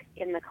music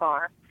in the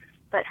car,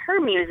 but her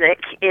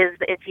music is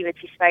the Itsy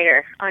Bitsy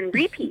Spider on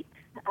repeat,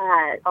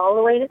 all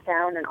the way to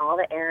town and all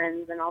the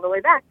errands and all the way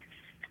back.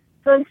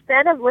 So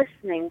instead of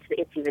listening to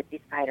the Itsy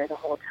Bitsy Spider the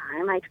whole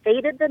time, I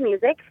faded the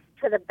music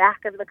to the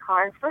back of the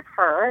car for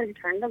her and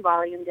turned the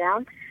volume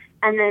down.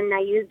 And then I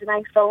used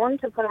my phone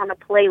to put on a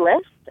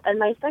playlist. And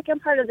my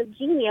second part of the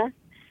genius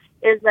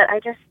is that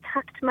I just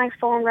tucked my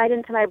phone right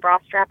into my bra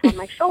strap on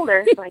my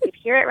shoulder so I could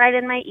hear it right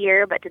in my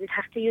ear, but didn't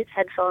have to use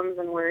headphones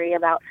and worry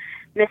about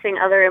missing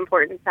other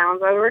important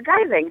sounds while we were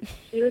driving.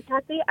 She was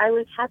happy, I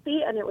was happy,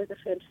 and it was a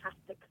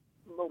fantastic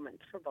moment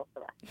for both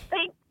of us.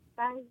 Thanks.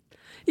 Bye.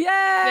 Yay!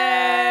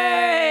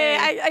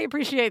 I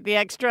appreciate the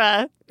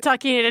extra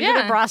tucking it into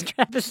the bra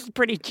strap. This is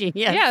pretty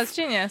genius. Yeah, it's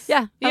genius.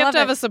 Yeah, you have to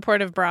have a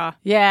supportive bra.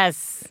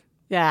 Yes.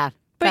 Yeah.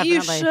 But definitely.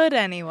 you should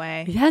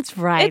anyway. That's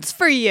right. It's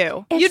for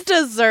you. You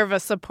deserve a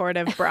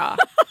supportive bra.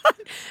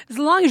 As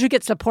long as you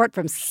get support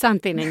from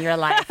something in your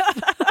life.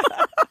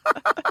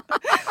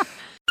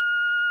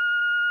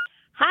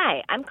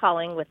 Hi, I'm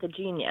calling with a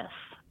genius.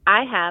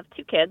 I have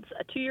 2 kids,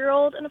 a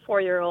 2-year-old and a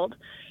 4-year-old,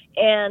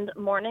 and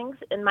mornings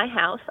in my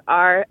house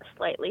are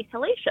slightly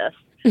hellacious.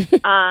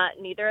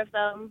 Neither of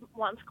them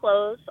wants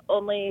clothes.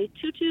 Only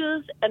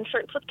tutus and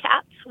shirts with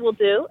cats will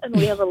do, and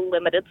we have a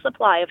limited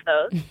supply of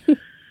those.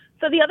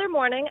 So the other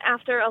morning,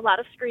 after a lot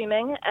of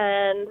screaming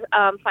and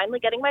finally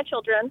getting my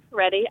children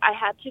ready, I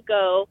had to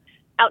go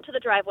out to the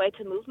driveway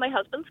to move my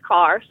husband's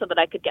car so that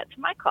I could get to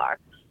my car.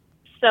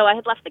 So I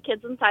had left the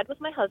kids inside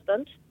with my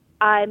husband.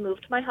 I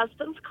moved my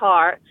husband's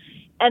car,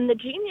 and the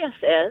genius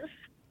is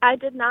I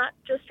did not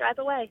just drive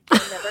away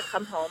and never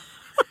come home.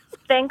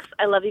 Thanks.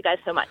 I love you guys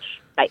so much.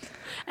 Bye.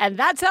 And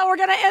that's how we're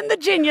going to end the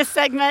Genius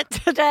segment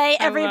today,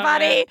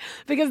 everybody,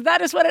 because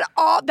that is what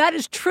that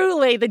is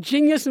truly the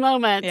genius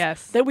moment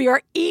that we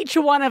are each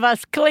one of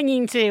us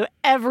clinging to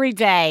every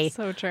day.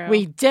 So true.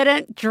 We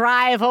didn't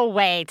drive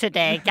away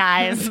today,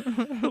 guys.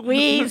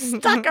 We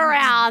stuck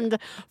around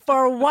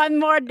for one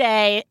more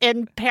day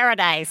in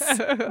paradise.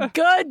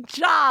 Good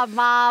job,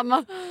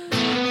 Mom.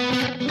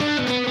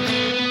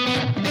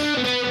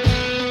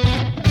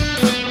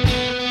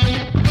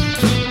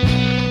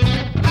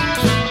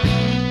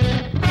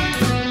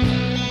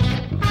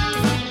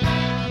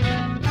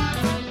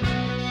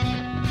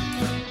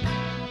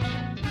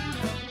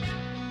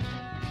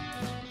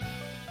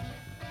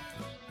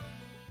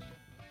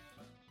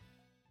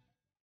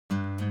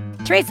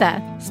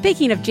 Teresa,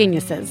 speaking of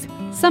geniuses,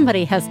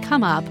 somebody has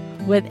come up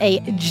with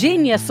a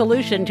genius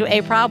solution to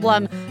a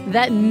problem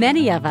that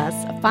many of us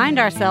find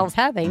ourselves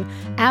having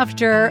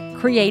after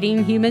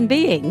creating human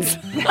beings.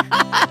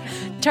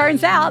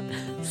 Turns out,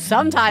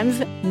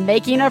 sometimes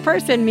making a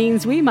person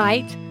means we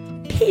might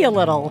pee a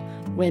little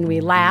when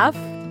we laugh,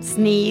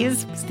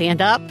 sneeze,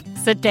 stand up,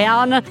 sit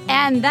down,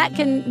 and that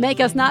can make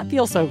us not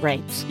feel so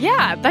great.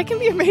 Yeah, that can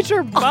be a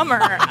major bummer.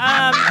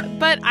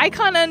 But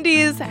Icon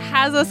Undies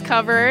has us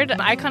covered.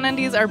 Icon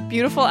Undies are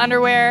beautiful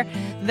underwear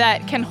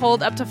that can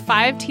hold up to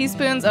 5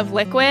 teaspoons of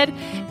liquid.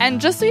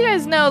 And just so you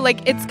guys know,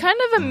 like, it's kind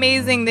of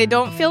amazing. They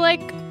don't feel like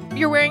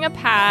you're wearing a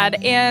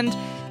pad, and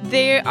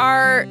they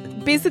are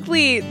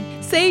basically,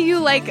 say you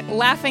like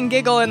laugh and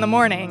giggle in the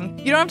morning.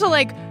 You don't have to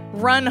like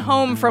run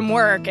home from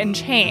work and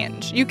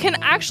change. You can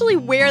actually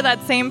wear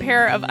that same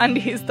pair of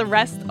undies the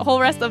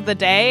whole rest of the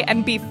day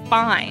and be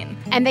fine.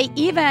 And they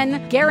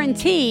even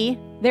guarantee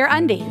their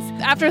undies.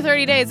 After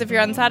 30 days, if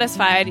you're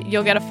unsatisfied,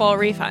 you'll get a full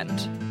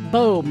refund.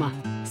 Boom.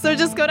 So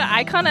just go to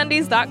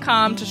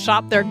iconundies.com to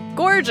shop their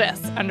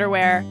gorgeous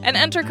underwear and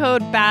enter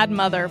code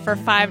BADMOTHER for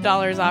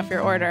 $5 off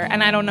your order.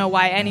 And I don't know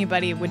why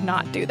anybody would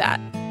not do that.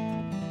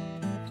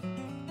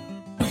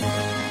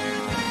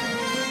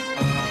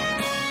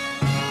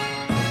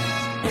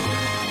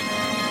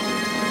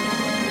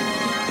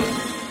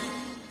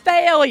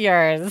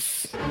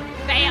 Failures.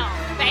 Fail.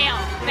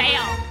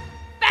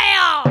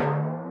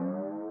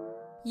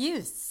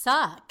 You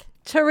suck.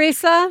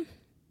 Teresa,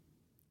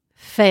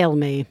 fail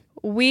me.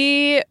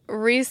 We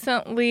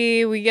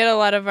get a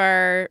lot of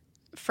our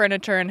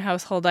furniture and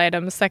household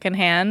items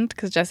secondhand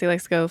because Jessie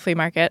likes to go to the flea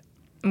market.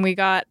 And we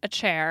got a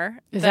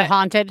chair. Is it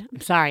haunted?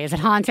 I'm sorry, is it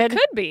haunted? Could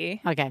be.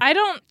 Okay. I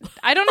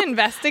don't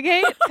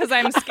investigate because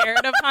I'm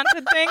scared of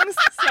haunted things,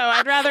 so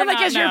I'd rather not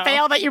Because know. you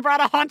failed that you brought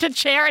a haunted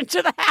chair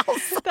into the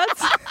house.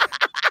 That's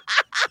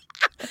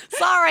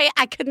sorry,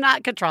 I could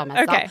not control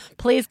myself. Okay.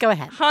 Please go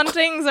ahead.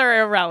 Hauntings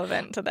are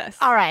irrelevant to this.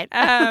 All right.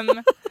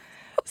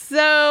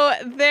 So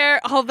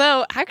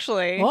although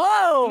actually,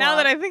 whoa! Now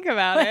that I think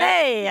about it,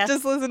 hey,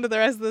 just listen to the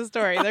rest of the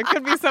story. There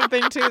could be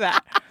something to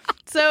that.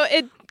 So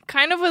it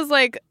kind of was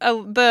like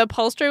the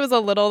upholstery was a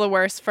little the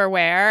worse for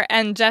wear,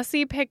 and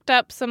Jessie picked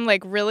up some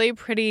like really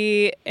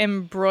pretty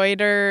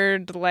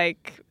embroidered,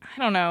 like,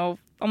 I don't know,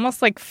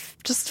 almost like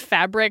just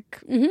fabric,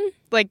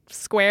 like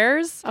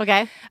squares.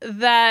 Okay.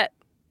 That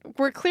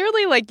were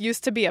clearly like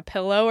used to be a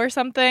pillow or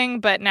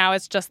something, but now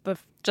it's just the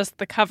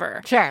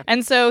cover. Sure.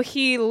 And so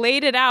he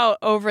laid it out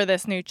over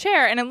this new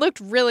chair, and it looked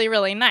really,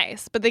 really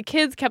nice. But the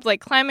kids kept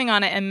like climbing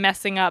on it and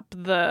messing up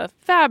the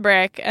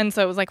fabric, and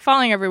so it was like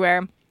falling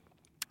everywhere.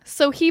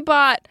 So he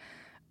bought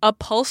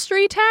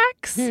upholstery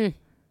tacks.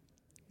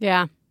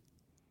 Yeah.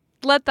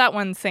 Let that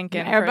one sink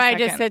in. Everybody for a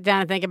second. just sit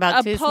down and think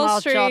about two small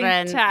Upholstery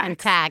children tacks. and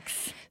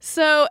tacks.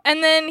 So,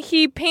 and then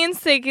he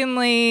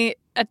painstakingly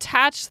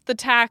attached the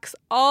tacks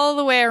all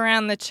the way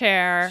around the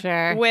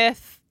chair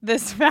with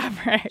this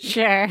fabric.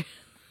 Sure.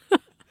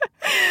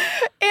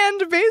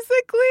 And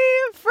basically,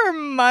 for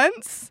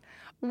months,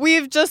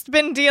 we've just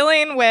been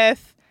dealing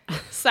with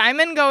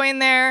Simon going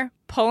there,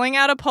 pulling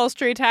out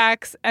upholstery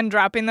tacks and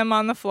dropping them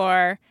on the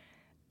floor.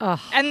 Ugh.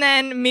 And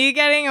then me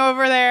getting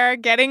over there,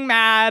 getting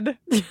mad,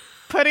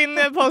 putting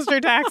the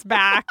upholstery tacks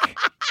back.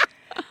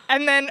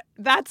 And then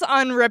that's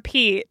on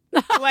repeat,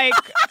 like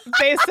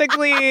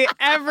basically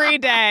every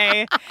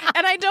day.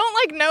 And I don't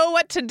like know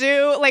what to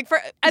do. Like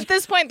at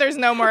this point, there's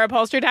no more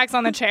upholstery tacks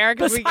on the chair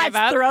because we gave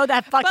up. Throw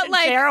that fucking but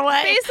like, chair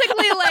away.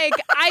 Basically, like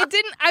I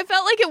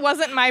felt like it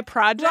wasn't my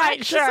project.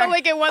 Right, sure. So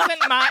like it wasn't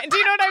my. Do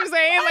you know what I'm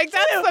saying? Like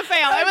that's the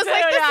fail. I was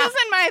like, this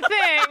isn't my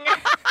thing.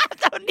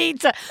 I don't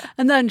need to.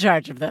 I'm not in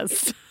charge of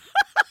this. So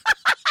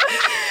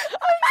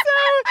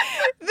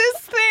this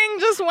thing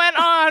just went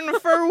on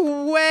for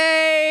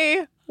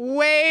way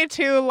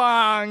too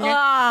long.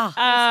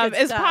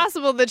 It's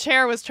possible the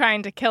chair was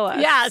trying to kill us.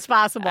 Yeah, it's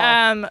possible.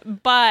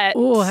 But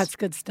ooh, that's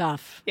good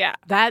stuff. Yeah,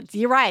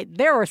 you're right.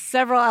 There were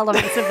several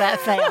elements of that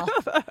fail.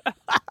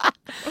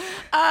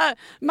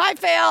 My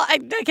fail. I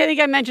think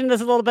I mentioned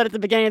this a little bit at the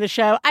beginning of the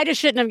show. I just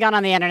shouldn't have gone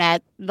on the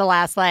internet the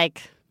last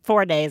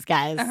 4 days,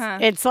 guys. Uh-huh.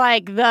 It's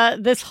like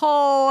this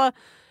whole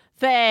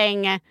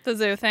thing, the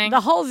zoo thing,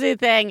 the whole zoo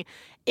thing.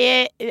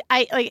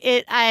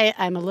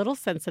 I'm a little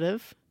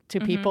sensitive to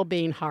people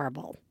being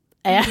horrible.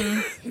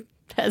 And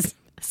as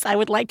Yes, I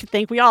would like to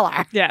think we all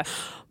are. Yes.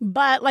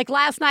 But like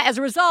last night, as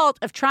a result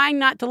of trying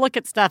not to look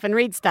at stuff and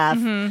read stuff,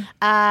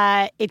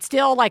 it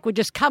still like would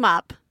just come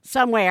up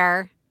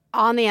somewhere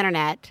on the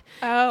internet.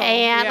 Oh,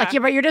 and like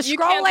you're just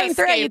scrolling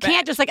through it. You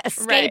can't just like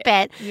escape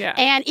it. Yeah.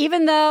 And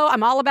even though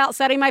I'm all about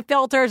setting my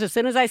filters, as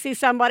soon as I see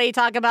somebody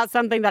talk about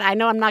something that I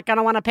know I'm not going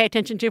to want to pay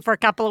attention to for a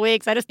couple of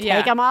weeks, I just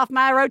take them off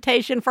my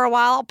rotation for a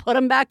while, put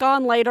them back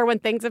on later when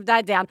things have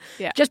died down,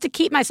 just to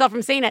keep myself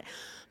from seeing it.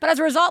 But as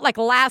a result, like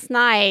last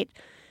night,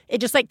 it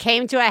just like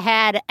came to a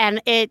head,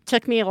 and it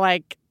took me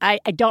like, I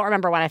don't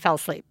remember when I fell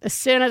asleep. As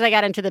soon as I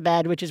got into the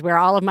bed, which is where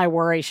all of my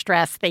worry,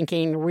 stress,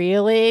 thinking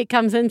really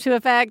comes into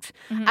effect,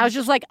 I was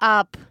just like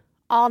up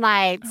all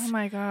night. Oh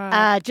my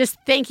God. Just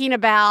thinking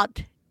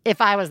about if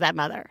I was that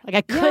mother. Like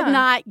I could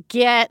not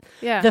get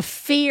the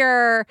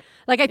fear.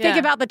 Like I think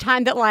about the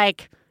time that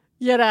like,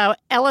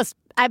 Ellis,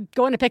 I'm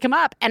going to pick him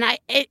up and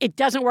it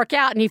doesn't work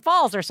out and he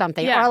falls or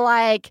something. Yeah. Or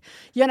like,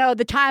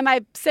 the time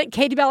I sent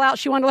Katie Bell out,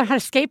 she wanted to learn how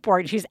to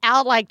skateboard. And she's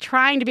out like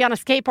trying to be on a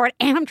skateboard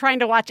and I'm trying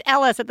to watch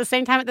Ellis at the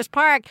same time at this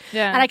park.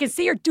 Yeah. And I can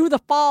see her do the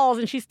falls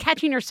and she's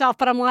catching herself.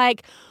 But I'm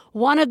like,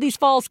 one of these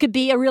falls could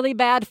be a really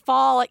bad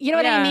fall. You know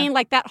what I mean?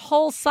 Like that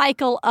whole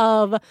cycle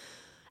of,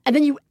 and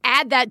then you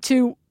add that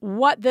to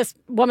what this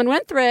woman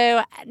went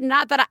through.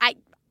 Not that I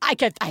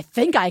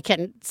think I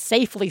can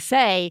safely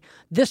say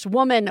this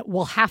woman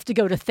will have to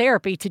go to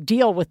therapy to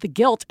deal with the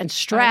guilt and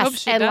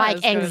stress and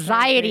like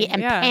anxiety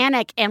and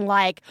panic and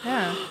like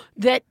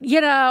that,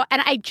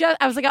 and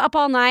I was like up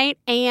all night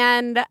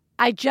and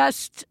I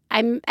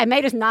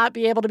may just not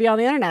be able to be on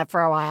the internet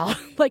for a while.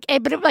 But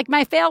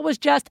my fail was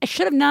just, I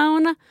should have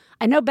known.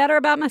 I know better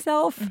about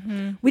myself.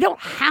 We don't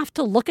have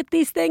to look at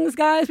these things,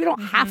 guys. We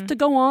don't have to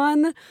go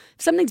on. If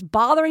something's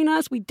bothering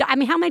us, how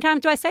many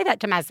times do I say that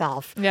to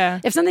myself? Yeah.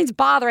 If something's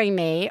bothering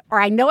me or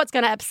I know it's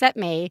going to upset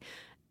me,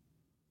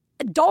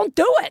 don't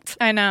do it.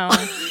 I know.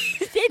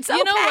 It's okay.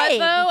 You know what,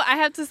 though? I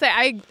have to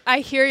say, I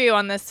hear you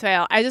on this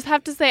fail. I just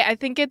have to say, I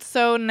think it's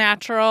so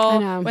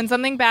natural when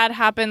something bad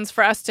happens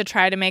for us to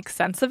try to make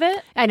sense of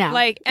it. I know.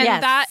 And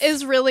that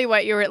is really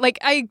what you were,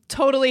 I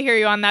totally hear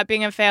you on that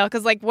being a fail.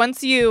 Because,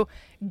 once you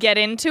get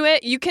into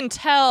it, you can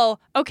tell,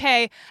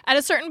 okay, at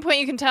a certain point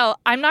you can tell,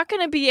 I'm not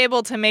going to be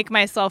able to make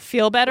myself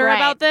feel better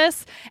about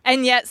this,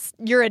 and yet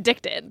you're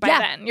addicted by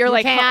then. You're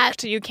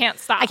hooked. You can't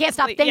stop. I can't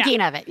stop thinking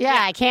of it.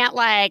 I can't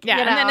and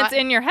then it's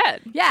in your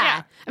head.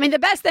 Yeah. I mean, the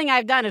best thing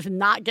I've done is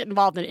not get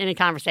involved in any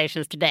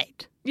conversations to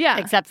date. Yeah.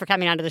 Except for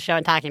coming onto the show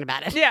and talking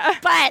about it. Yeah.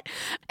 But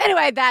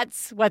anyway,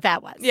 that's what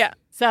that was. Yeah.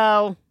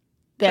 So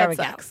there that we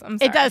sucks. go. I'm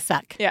sorry. It does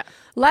suck. Yeah.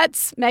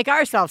 Let's make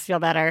ourselves feel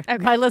better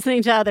by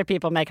listening to other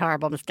people make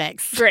horrible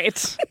mistakes.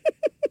 Great.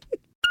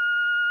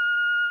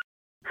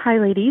 Hi,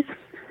 ladies.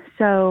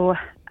 So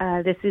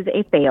this is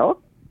a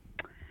fail.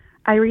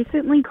 I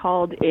recently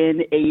called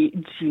in a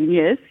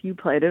genius. You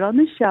played it on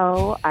the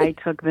show. I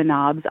took the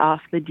knobs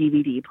off the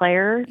DVD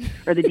player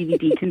or the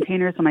DVD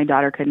container so my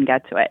daughter couldn't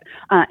get to it.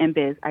 And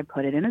Biz, I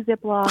put it in a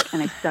Ziploc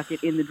and I stuck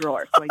it in the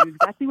drawer so I knew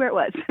exactly where it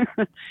was.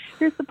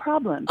 Here's the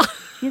problem.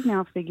 She's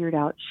now figured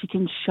out she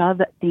can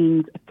shove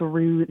things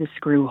through the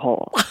screw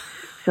hole.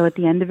 So at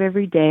the end of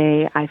every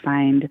day, I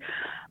find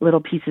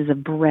little pieces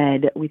of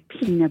bread with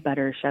peanut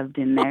butter shoved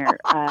in there.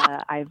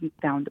 I've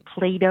found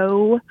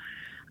Play-Doh.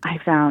 I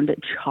found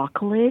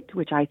chocolate,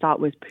 which I thought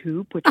was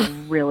poop, which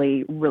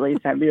really, really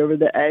sent me over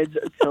the edge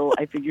until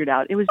I figured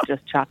out it was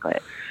just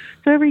chocolate.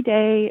 So every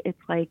day,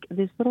 it's like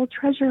this little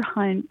treasure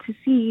hunt to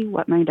see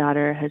what my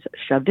daughter has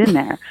shoved in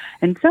there.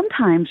 And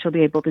sometimes she'll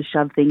be able to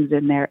shove things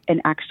in there and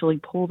actually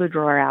pull the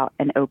drawer out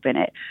and open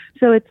it.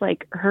 So it's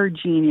like her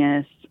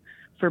genius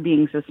for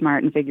being so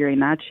smart and figuring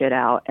that shit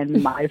out,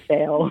 and my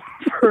fail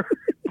for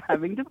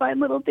having to find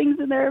little things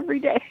in there every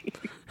day.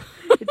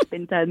 It's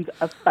been tons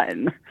of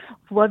fun.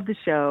 Love the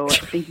show.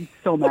 Thank you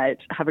so much.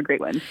 Have a great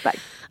one. Bye.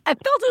 I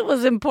felt it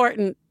was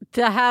important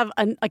to have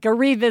a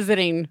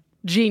revisiting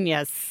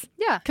genius.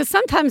 Yeah. Because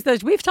sometimes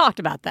we've talked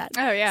about that.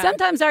 Oh, yeah.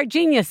 Sometimes our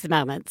genius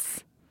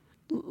moments,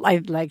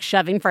 like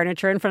shoving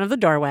furniture in front of the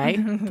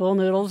doorway, pull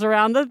noodles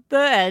around the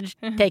edge,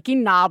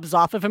 taking knobs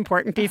off of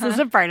important pieces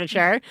of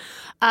furniture,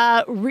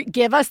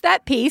 give us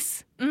that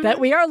piece that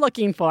we are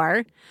looking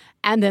for,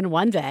 and then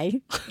one day,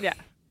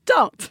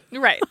 don't.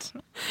 Right.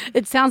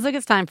 It sounds like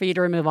it's time for you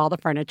to remove all the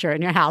furniture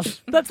in your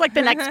house. That's like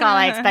the next call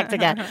I expect to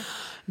get.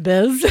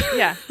 Biz?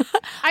 Yeah.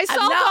 I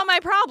solved all my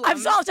problems I've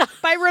solved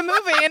by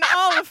removing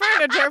all the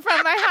furniture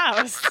from my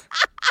house.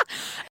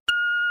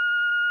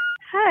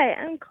 Hi,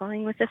 I'm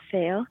calling with a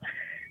fail.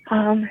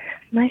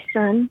 My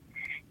son,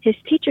 his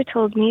teacher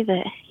told me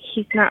that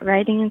he's not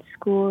writing in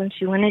school and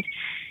she wanted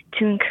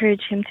to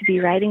encourage him to be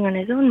writing on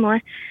his own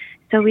more.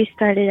 So we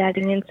started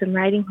adding in some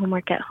writing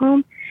homework at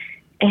home,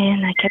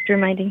 and I kept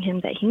reminding him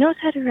that he knows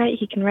how to write,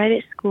 he can write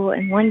at school,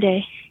 and one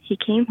day he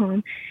came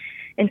home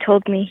and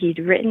told me he'd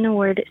written a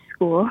word at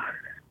school.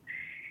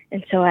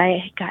 And so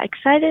I got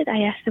excited.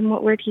 I asked him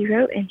what word he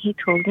wrote, and he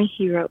told me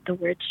he wrote the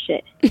word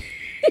shit.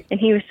 And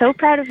he was so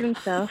proud of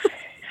himself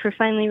for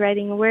finally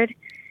writing a word.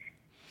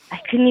 I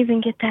couldn't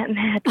even get that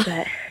mad,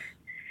 but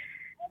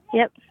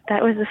Yep,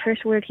 that was the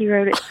first word he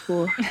wrote at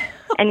school.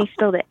 And he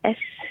spelled it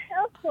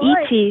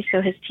S-E-T,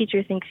 so his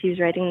teacher thinks he was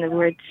writing the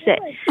word sit.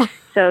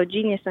 So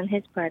genius on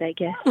his part, I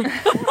guess.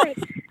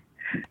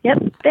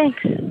 Yep,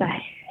 thanks.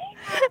 Bye.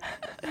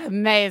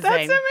 Amazing.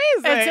 That's amazing.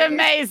 It's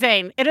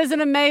amazing. It is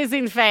an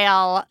amazing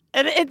fail.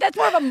 That's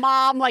more of a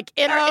mom, like,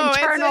 internal it's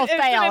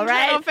fail, an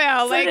right? internal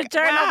fail. It's Like, an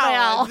internal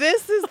wow, fail.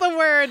 this is the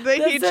word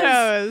that he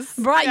chose.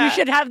 Right, Yeah. you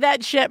should have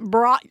that shit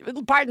brought,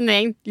 pardon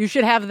me, you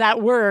should have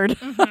that word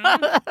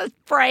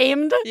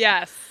framed.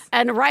 Yes.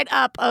 And right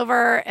up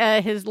over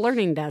his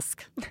learning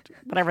desk,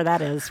 whatever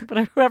that is.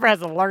 Whoever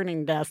has a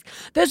learning desk.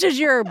 This is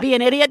your be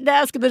an idiot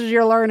desk, this is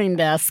your learning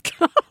desk.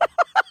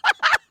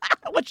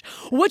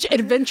 Which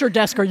adventure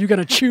desk are you going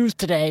to choose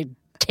today,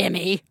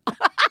 Timmy?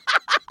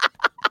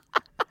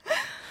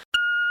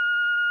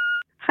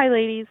 Hi,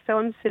 ladies. So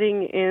I'm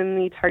sitting in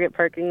the Target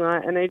parking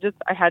lot, and I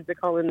had to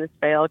call in this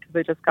fail because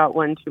I just got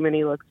one too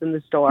many looks in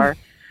the store.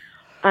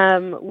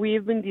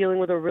 We've been dealing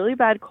with a really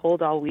bad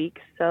cold all week,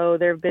 so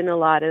there have been a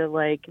lot of,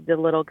 like, the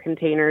little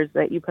containers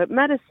that you put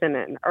medicine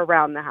in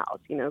around the house,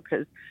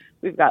 because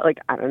we've got,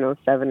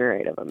 7 or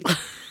 8 of them.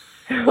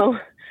 So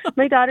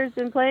my daughter's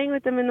been playing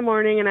with them in the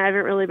morning, and I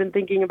haven't really been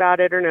thinking about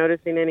it or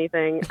noticing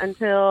anything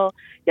until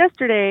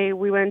yesterday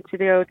we went to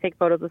go take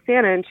photos of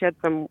Santa, and she had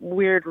some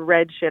weird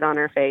red shit on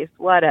her face.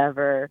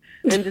 Whatever.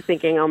 I'm just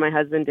thinking, oh, my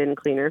husband didn't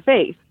clean her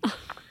face.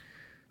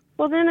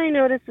 Well, then I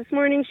noticed this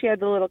morning she had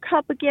the little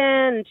cup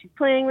again, and she's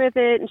playing with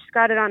it, and she's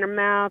got it on her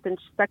mouth, and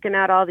she's sucking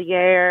out all the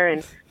air.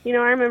 And, I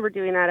remember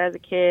doing that as a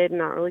kid and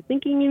not really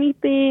thinking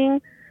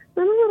anything.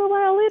 Then a little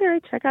while later, I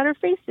check out her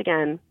face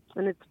again,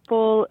 and it's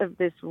full of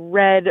this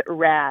red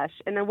rash.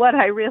 And then what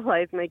I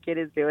realized my kid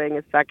is doing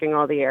is sucking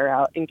all the air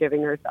out and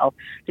giving herself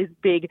this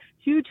big,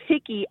 huge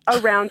hickey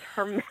around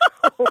her mouth.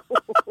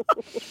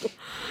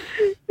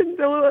 And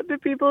so the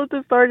people at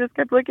the store just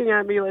kept looking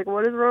at me like,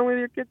 what is wrong with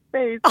your kid's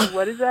face?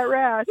 What is that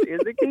rash?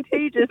 Is it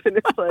contagious? And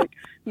it's like,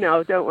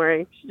 no, don't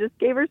worry. She just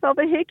gave herself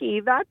a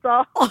hickey. That's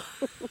all.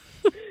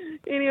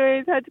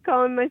 Anyways, had to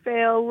call in my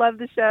fail. Love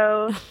the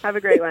show. Have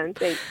a great one.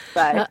 Thanks.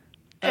 Bye.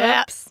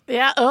 Oops.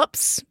 Yeah,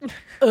 oops.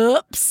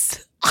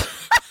 Oops.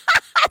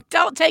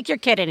 Don't take your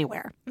kid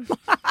anywhere.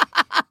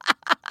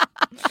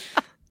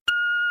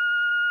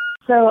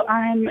 So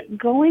I'm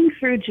going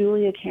through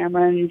Julia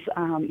Cameron's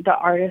The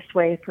Artist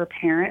Way for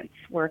Parents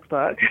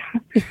workbook,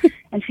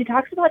 and she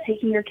talks about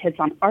taking your kids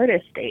on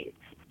artist dates.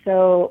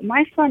 So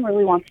my son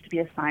really wants to be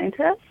a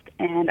scientist,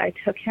 and I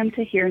took him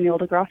to hear Neil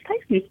deGrasse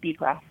Tyson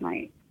speak last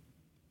night.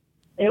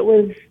 It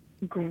was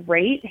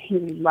great. He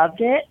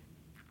loved it.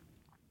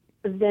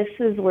 This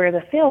is where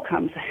the fail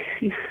comes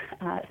in.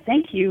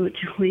 Thank you,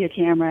 Julia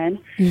Cameron.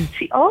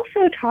 She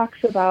also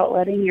talks about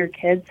letting your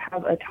kids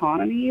have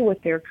autonomy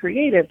with their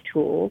creative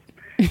tools.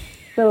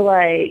 So,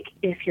 like,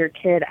 if your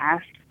kid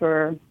asks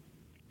for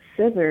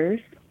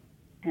scissors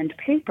and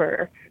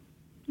paper,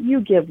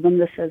 you give them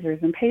the scissors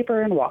and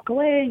paper and walk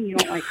away, and you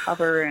don't,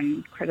 hover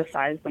and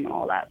criticize them and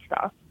all that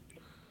stuff.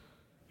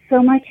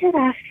 So my kid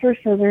asked for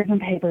scissors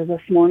and paper this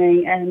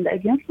morning, and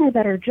against my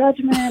better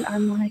judgment,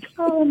 I'm like,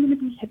 oh, I'm going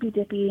to be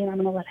hippy-dippy, and I'm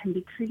going to let him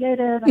be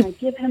creative, and I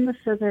give him the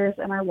scissors,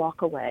 and I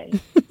walk away.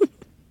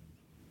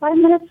 5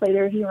 minutes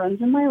later, he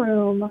runs in my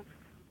room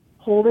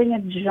holding a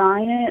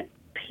giant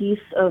piece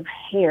of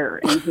hair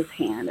in his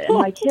hand, and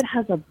my kid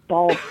has a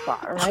bald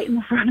spot right in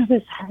the front of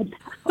his head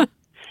now.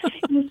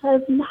 He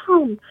says,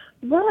 Mom,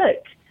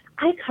 look,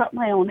 I cut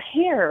my own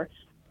hair.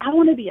 I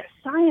want to be a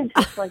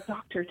scientist like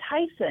Dr.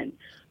 Tyson.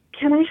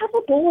 Can I have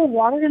a bowl of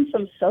water and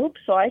some soap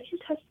so I can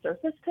test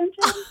surface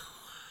tension?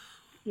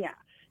 Yeah.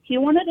 He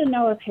wanted to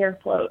know if hair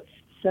floats,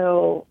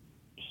 so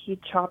he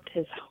chopped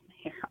his own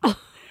hair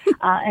off.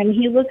 And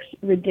he looks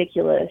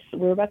ridiculous.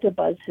 We're about to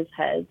buzz his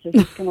head, so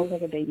he's going to look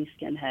like a baby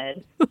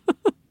skinhead.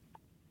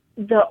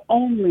 The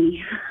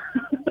only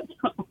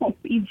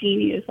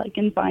genius I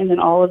can find in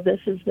all of this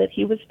is that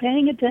he was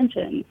paying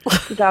attention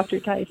to Dr.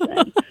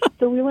 Tyson.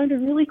 So we learned a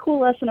really cool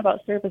lesson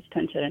about surface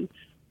tension.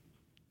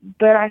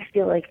 But I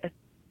feel like a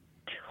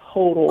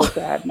total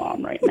bad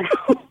mom right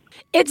now.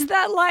 It's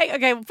that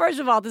okay, first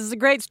of all, this is a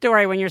great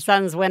story when your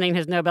son's winning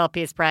his Nobel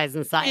Peace Prize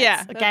in science.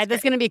 Yeah, okay, this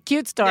is going to be a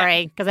cute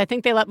story because I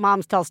think they let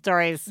moms tell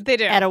stories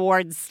at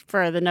awards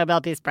for the Nobel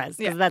Peace Prize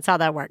because that's how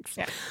that works.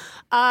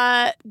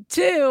 Yeah.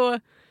 2,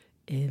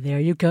 there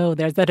you go.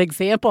 There's that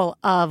example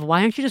of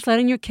why aren't you just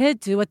letting your kid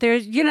do what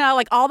there's,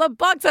 all the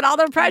books and all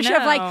the pressure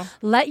of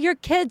let your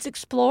kids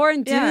explore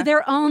and do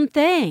their own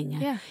thing.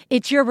 Yeah.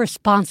 It's your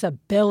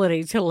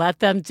responsibility to let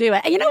them do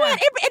it. And you know what?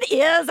 It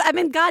is. I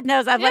mean, God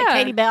knows I've like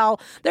Katie Bell.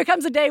 There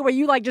comes a day where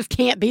you just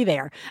can't be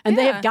there and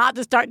they have got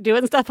to start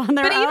doing stuff on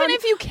their own. But even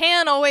if you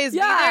can always be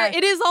there,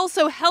 it is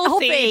also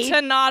healthy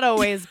to not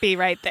always be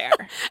right there.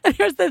 And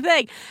here's the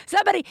thing.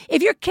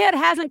 If your kid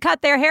hasn't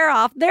cut their hair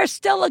off, they're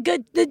still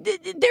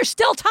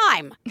still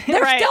time.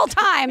 There's Right. still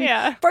time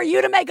Yeah. for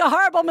you to make a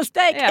horrible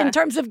mistake Yeah. in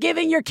terms of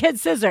giving your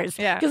kids scissors.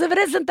 Yeah. Because if it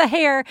isn't the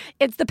hair,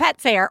 it's the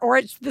pet's hair, or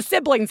it's the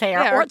sibling's hair,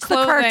 Yeah, or or it's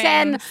clothing. the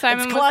curtain.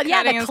 Simon it's was cutting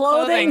the his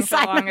clothing. clothing for the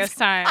Simon's- longest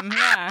time.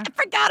 Yeah.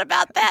 I forgot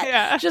about that.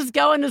 Yeah. Just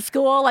going to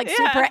school like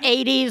super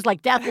 80s,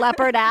 like Def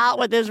Leppard out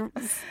with his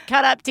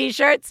cut up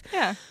T-shirts.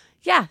 Yeah.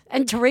 Yeah.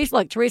 And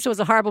Teresa was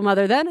a horrible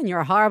mother then, and you're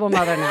a horrible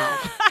mother now.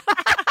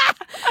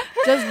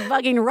 Just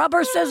fucking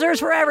rubber scissors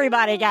for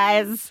everybody,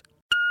 guys.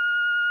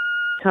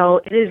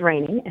 So it is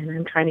raining, and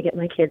I'm trying to get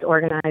my kids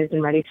organized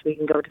and ready so we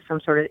can go to some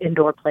sort of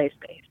indoor play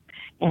space.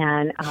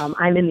 And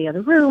I'm in the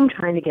other room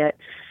trying to get,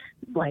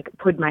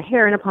 put my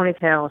hair in a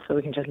ponytail so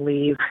we can just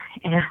leave.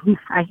 And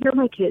I hear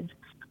my kids,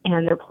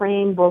 and they're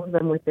playing, both of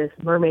them, with this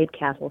mermaid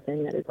castle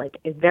thing that is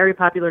a very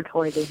popular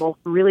toy they both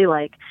really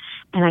like.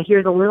 And I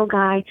hear the little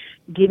guy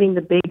giving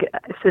the big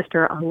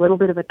sister a little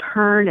bit of a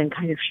turn and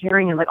kind of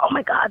sharing, and oh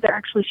my God, they're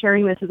actually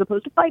sharing this as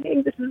opposed to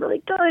fighting. This is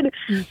really good.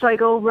 So I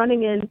go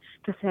running in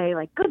to say,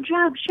 good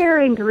job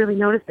sharing, to really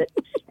notice it.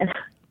 And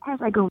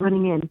as I go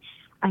running in,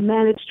 I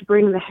managed to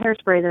bring the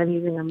hairspray that I'm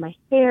using on my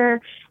hair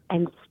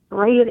and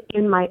spray it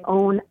in my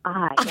own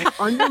eye,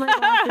 under my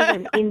glasses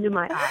and into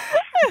my eye.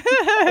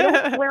 I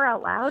don't swear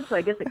out loud, so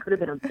I guess it could have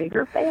been a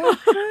bigger fail,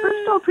 but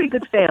it's still a pretty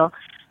good fail.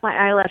 My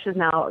eyelashes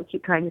now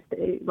keep trying to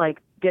stay,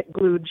 get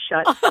glued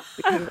shut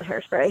because of the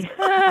hairspray.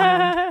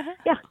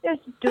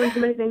 Just doing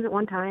too many things at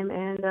one time,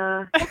 and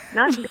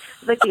not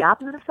the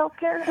opposite of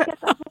self-care, I guess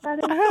that's what that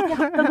is.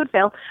 Yeah, it's a good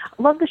fail.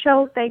 Love the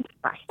show. Thanks.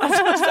 Bye.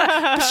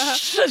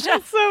 That's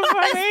so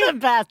funny. That's the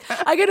best.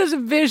 I can just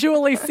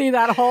visually see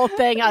that whole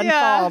thing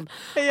unfold.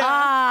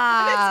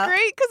 Yeah. And it's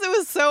great because it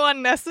was so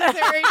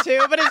unnecessary too,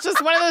 but it's just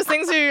one of those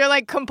things where you're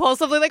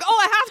compulsively oh,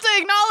 I have to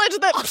acknowledge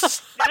that,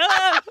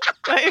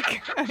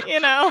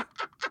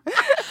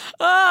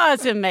 Oh,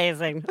 it's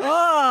amazing.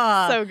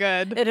 Oh, so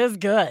good. It is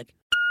good.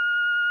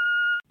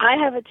 I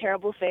have a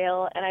terrible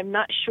fail, and I'm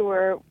not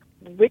sure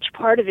which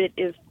part of it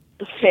is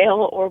the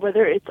fail or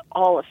whether it's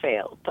all a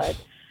fail. But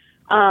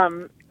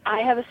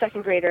I have a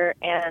second grader,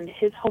 and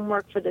his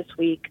homework for this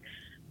week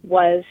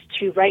was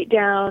to write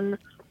down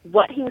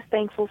what he was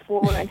thankful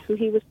for and who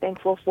he was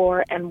thankful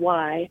for and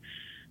why,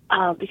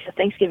 because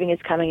Thanksgiving is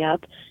coming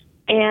up.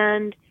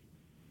 And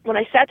when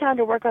I sat down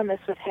to work on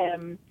this with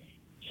him,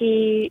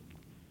 he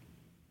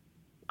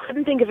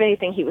couldn't think of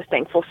anything he was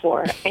thankful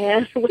for.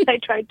 And when I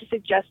tried to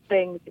suggest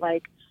things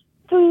like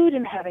food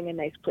and having a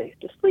nice place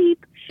to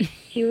sleep,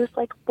 he was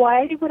like,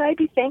 why would I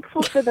be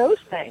thankful for those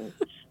things?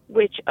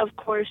 Which, of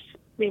course,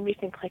 made me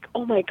think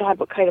oh my God,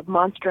 what kind of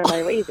monster am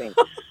I raising?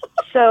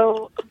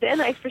 So then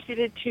I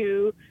proceeded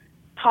to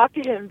talk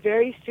to him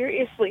very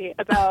seriously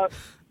about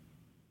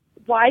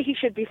why he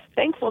should be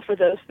thankful for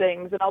those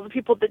things and all the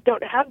people that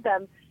don't have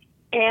them.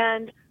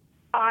 And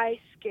I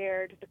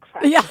scared the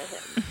crap out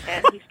of him.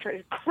 And he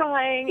started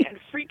crying and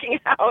freaking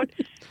out.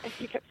 And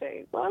he kept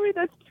saying, Mommy,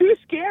 that's too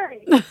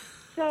scary.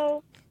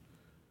 So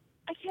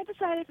I can't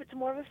decide if it's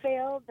more of a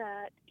fail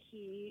that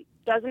he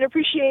doesn't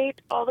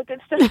appreciate all the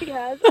good stuff he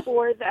has,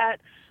 or that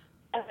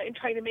in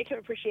trying to make him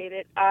appreciate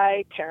it,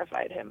 I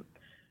terrified him.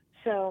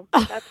 So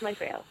that's my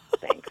fail.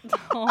 Thanks.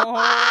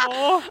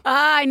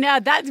 I know.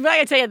 That's what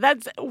I tell you.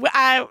 That's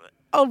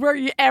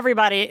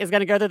everybody is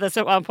going to go through this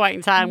at one point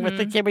in time with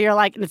the kid where you're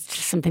it's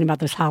just something about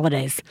those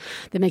holidays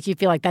that make you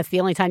feel like that's the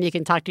only time you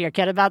can talk to your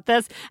kid about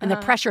this. And the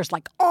pressure's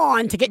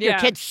on to get your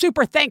kid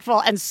super thankful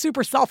and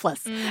super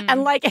selfless.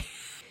 And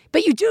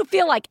but you do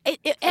feel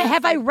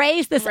have I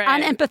raised this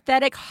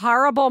unempathetic,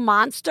 horrible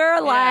monster?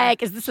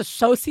 Is this a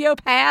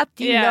sociopath?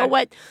 Do you know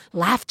what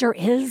laughter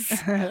is?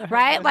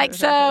 Right?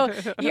 So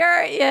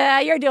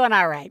you're doing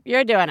all right.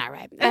 You're doing all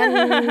right.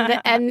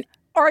 And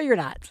or you're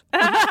not.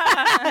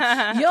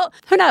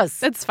 Who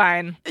knows? It's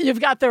fine.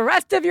 You've got the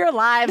rest of your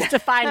lives to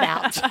find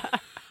out.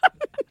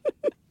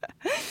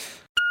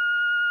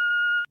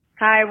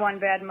 Hi, One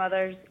Bad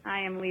Mothers.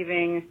 I am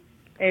leaving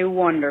a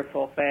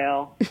wonderful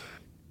fail.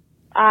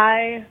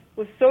 I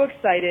was so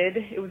excited.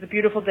 It was a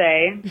beautiful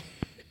day.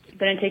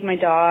 Then I take my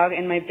dog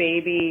and my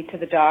baby to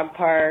the dog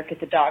park, get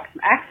the dog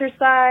some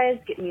exercise,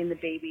 get me and the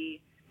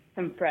baby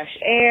some fresh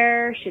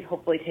air. She'd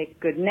hopefully take a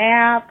good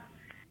nap.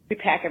 We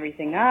pack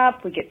everything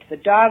up. We get to the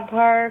dog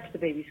park. The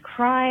baby's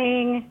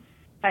crying.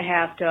 I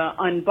have to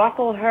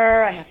unbuckle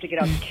her. I have to get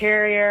out the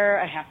carrier.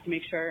 I have to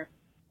make sure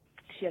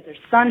she has her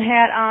sun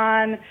hat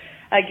on.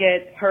 I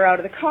get her out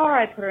of the car.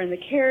 I put her in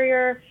the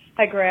carrier.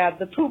 I grab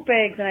the poop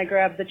bags, and I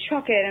grab the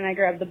chucket, and I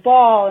grab the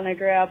ball, and I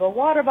grab a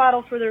water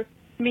bottle for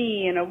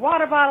me and a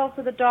water bottle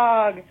for the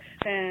dog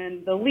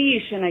and the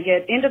leash, and I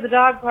get into the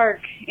dog park,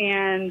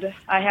 and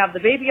I have the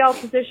baby all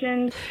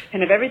positioned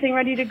and have everything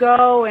ready to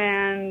go,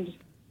 and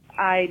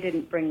I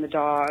didn't bring the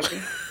dog.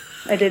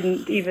 I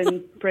didn't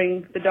even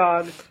bring the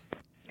dog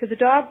to the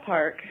dog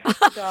park.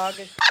 The dog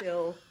is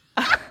still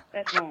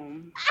at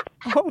home,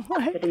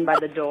 sitting by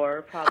the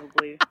door,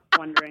 probably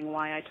wondering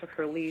why I took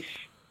her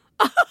leash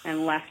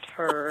and left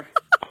her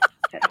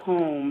at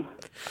home.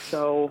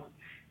 So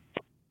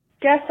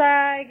guess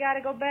I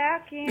gotta go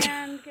back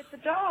and get the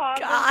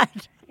dog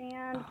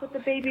and put the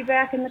baby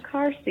back in the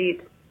car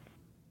seat.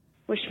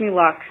 Wish me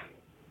luck.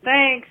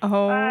 Thanks.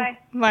 Oh Bye.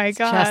 my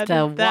God. just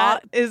a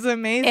that is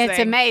amazing. It's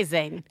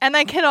amazing. And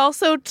I can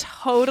also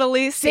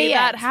totally see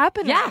that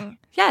happening. Yeah.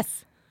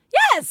 Yes.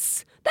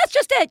 Yes. That's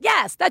just it.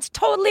 Yes. That's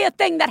totally a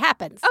thing that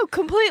happens. Oh,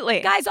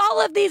 completely. Guys,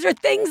 all of these are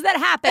things that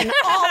happen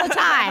all the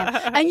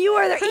time. And you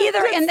are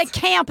either in the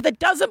camp that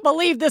doesn't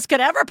believe this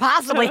could ever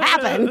possibly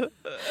happen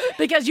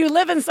because you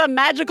live in some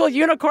magical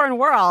unicorn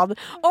world,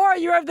 or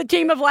you're of the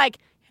team of like,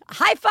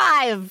 high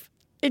five.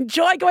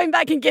 Enjoy going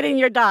back and getting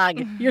your dog.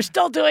 You're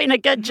still doing a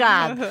good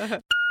job.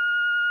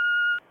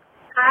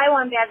 Hi,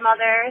 One Bad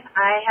Mother.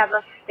 I have a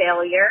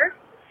failure.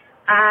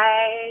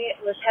 I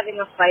was having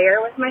a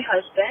fire with my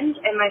husband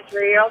and my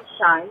 3-year-old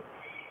son,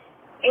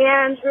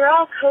 and we were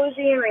all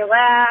cozy and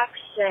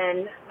relaxed,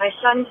 and my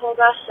son told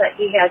us that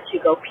he had to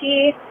go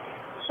pee,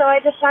 so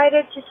I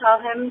decided to tell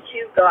him to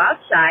go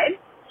outside.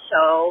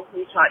 So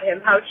we taught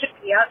him how to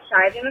pee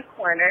outside in a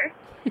corner.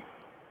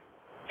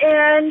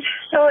 And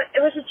so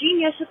it was a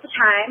genius at the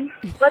time,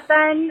 but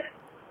then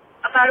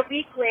about a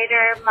week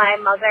later, my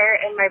mother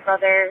and my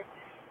brother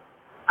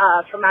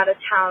from out of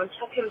town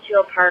took him to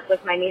a park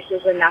with my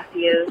nieces and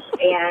nephews,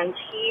 and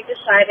he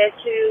decided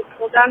to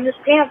pull down his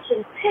pants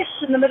and piss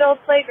in the middle of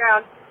the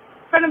playground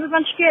in front of a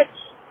bunch of kids.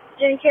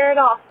 Didn't care at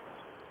all.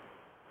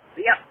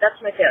 Yep, that's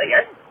my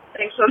failure.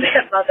 Thanks, One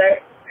Bad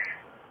Mother.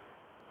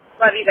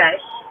 Love you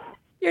guys.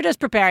 You're just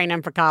preparing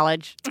him for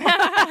college.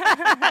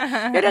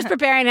 You're just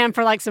preparing him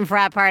for like some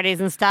frat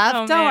parties and stuff.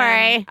 Oh, Don't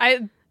man. worry.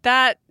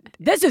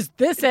 This is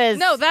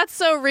No, that's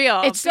so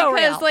real. It's so real.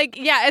 Because, like,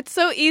 yeah, it's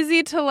so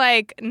easy to,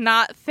 like,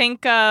 not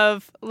think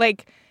of,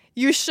 like,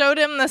 you showed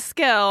him the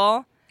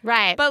skill.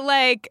 Right. But,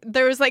 like,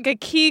 there was, like, a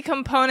key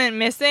component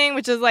missing,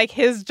 which is, like,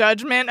 his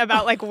judgment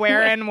about, like,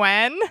 where and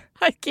when.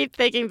 I keep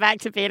thinking back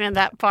to being in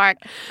that park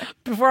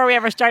before we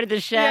ever started the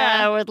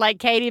show with, like,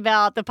 Katie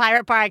Bell at the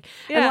Pirate Park.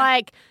 And,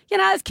 like, you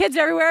know, there's kids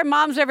everywhere,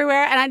 moms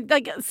everywhere. And,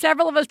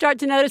 several of us start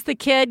to notice the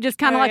kid just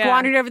kind of,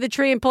 wandering over the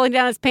tree and pulling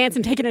down his pants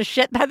and taking a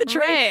shit by the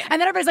tree. Right.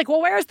 And then everybody's like,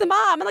 well, where's the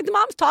mom? And, like, the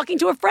mom's talking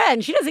to a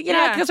friend. She doesn't, you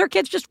know, because her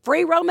kid's just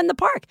free roaming the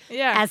park.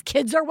 Yeah. As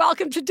kids are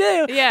welcome to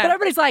do. Yeah. But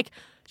everybody's like,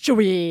 should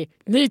we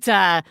need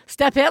to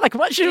step in? Like,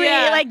 what should we,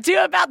 like,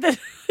 do about this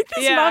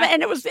moment?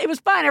 And it was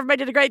fine. Everybody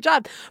did a great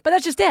job. But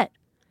that's just it.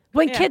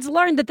 When kids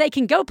learn that they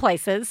can go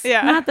places,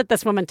 not that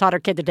this woman taught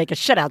her kid to take a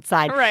shit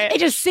outside. Right. It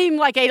just seemed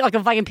like a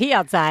fucking pee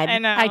outside. I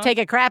know. I take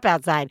a crap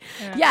outside.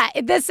 Yeah,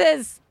 this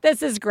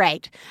is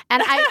great.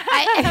 And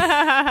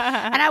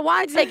I and I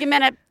wanted to take a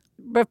minute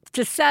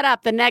to set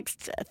up the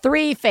next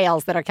 3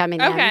 fails that are coming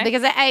in,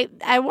 because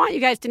I want you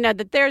guys to know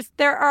that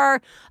there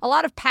are a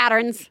lot of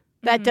patterns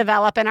that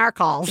develop in our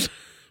calls.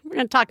 We're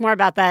going to talk more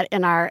about that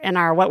in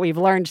our what we've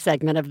learned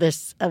segment of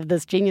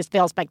this Genius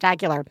Fail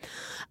Spectacular.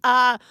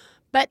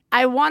 But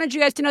I wanted you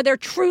guys to know there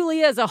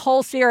truly is a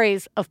whole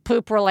series of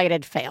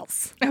poop-related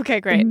fails. Okay,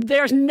 great.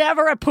 There's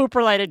never a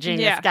poop-related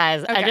genius,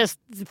 guys. Okay. I just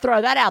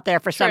throw that out there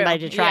for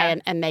somebody to try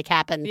and make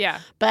happen. Yeah.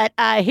 But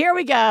here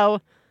we go.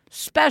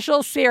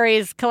 Special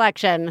series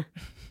collection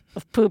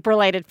of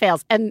poop-related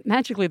fails. And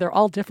magically, they're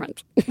all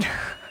different.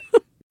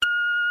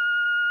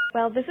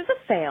 Well, this is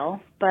a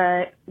fail,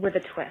 but with a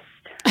twist.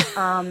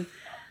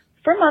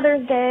 For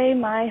Mother's Day,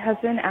 my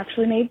husband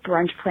actually made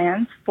brunch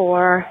plans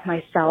for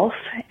myself,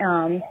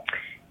 him,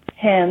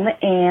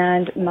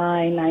 and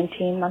my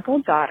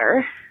 19-month-old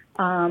daughter.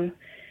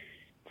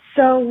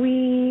 So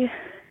we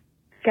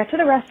get to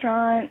the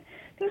restaurant.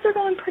 Things are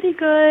going pretty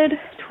good.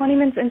 20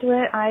 minutes into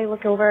it, I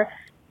look over.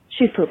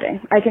 She's pooping.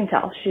 I can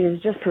tell.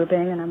 She's just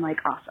pooping, and I'm like,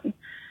 awesome.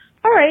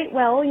 All right,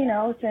 well, you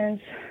know,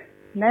 since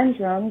men's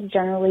rooms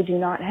generally do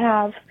not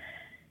have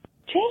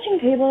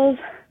changing tables,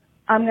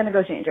 I'm going to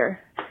go change her.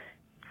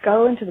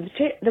 Go into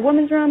the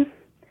women's room,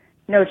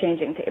 no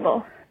changing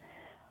table.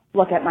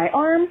 Look at my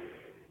arm,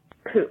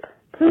 poop.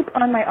 Poop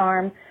on my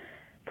arm,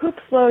 poop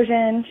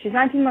explosion. She's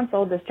 19 months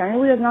old. This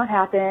generally does not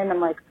happen.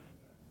 I'm like,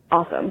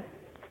 awesome.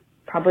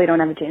 Probably don't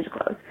have to change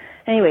clothes.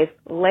 Anyways,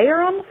 lay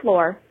her on the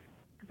floor,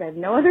 because I have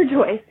no other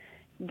choice.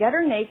 Get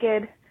her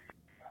naked,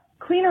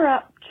 clean her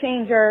up,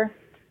 change her,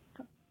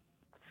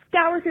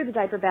 scour through the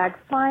diaper bag,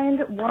 find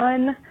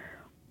one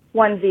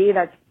onesie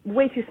that's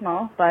way too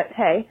small, but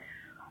hey,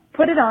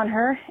 put it on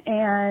her,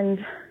 and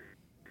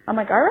I'm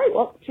like, all right,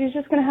 well, she's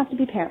just going to have to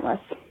be pantless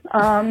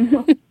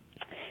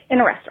in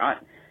a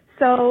restaurant.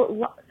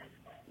 So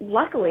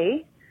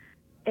luckily,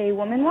 a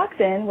woman walks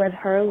in with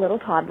her little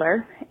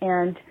toddler,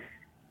 and,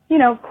 you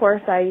know, of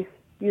course, I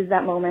use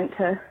that moment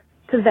to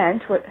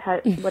vent what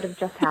have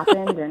just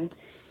happened and,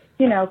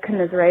 you know,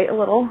 commiserate a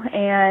little.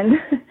 And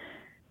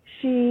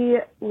she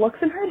looks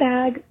in her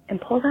bag and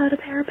pulls out a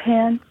pair of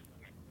pants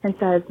and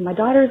says, my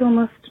daughter's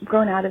almost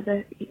grown out of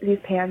these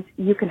pants.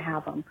 You can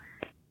have them.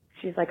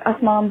 She's like,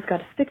 us moms got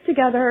to stick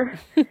together.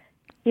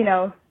 You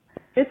know,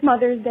 it's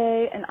Mother's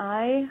Day, and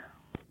I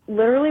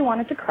literally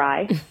wanted to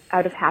cry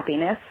out of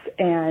happiness,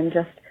 and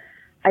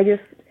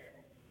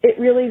it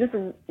really just,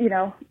 you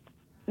know,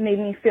 made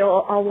me feel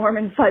all warm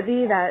and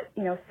fuzzy that,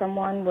 you know,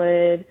 someone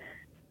would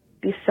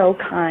be so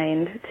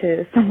kind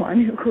to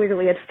someone who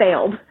clearly had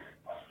failed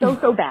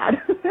so bad,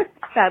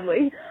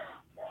 sadly.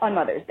 on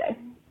Mother's Day.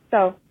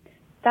 So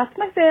that's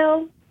my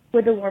fail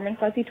with a warm and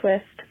fuzzy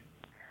twist.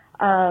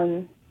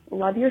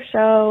 Love your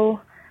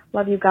show.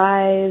 Love you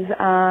guys.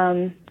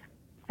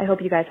 I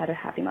hope you guys had a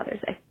happy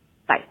Mother's Day.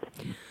 Bye.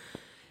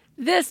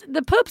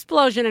 The poop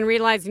explosion and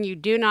realizing you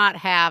do not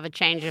have a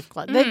change of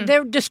clothes.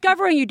 They're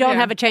discovering you don't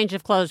have a change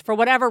of clothes for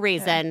whatever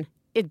reason.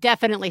 It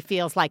definitely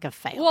feels like a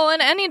fail. Well,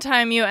 and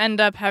anytime you end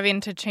up having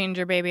to change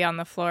your baby on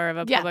the floor of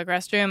a public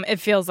restroom,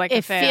 it feels like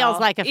a fail. It feels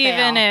like a fail.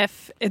 Even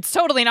if it's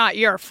totally not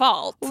your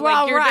fault. Well,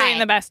 like, you're doing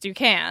the best you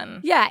can.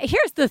 Yeah,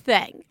 here's the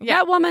thing.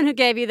 That woman who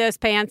gave you those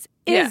pants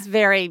is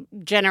very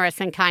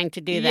generous and kind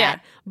to do that. Yeah.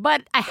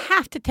 But I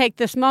have to take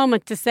this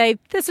moment to say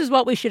this is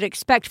what we should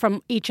expect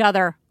from each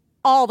other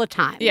all the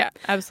time. Yeah,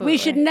 absolutely. We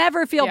should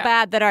never feel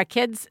bad that our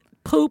kids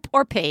poop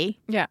or pee.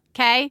 Yeah.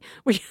 Okay?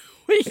 We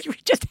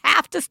just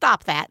have to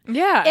stop that.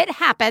 Yeah. It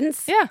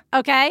happens. Yeah.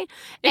 Okay?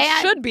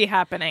 It should be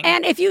happening.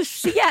 And if you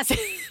see, yes,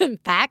 in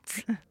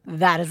fact,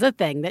 that is a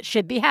thing that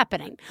should be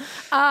happening.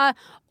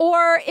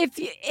 Or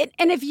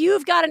if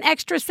you've got an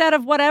extra set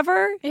of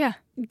whatever. Yeah.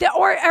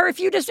 Or if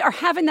you just are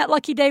having that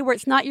lucky day where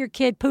it's not your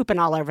kid pooping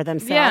all over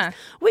themselves. Yeah.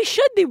 We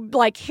should be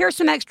like, here's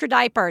some extra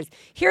diapers.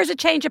 Here's a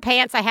change of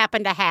pants I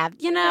happen to have.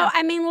 You know,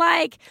 I mean,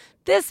 like,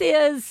 this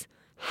is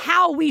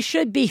how we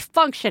should be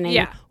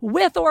functioning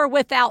with or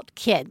without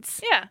kids.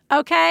 Yeah.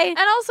 Okay? And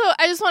also,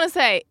 I just want to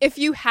say, if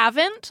you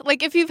haven't,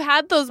 like, if you've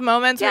had those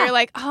moments where you're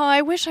like, oh,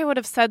 I wish I would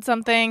have said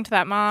something to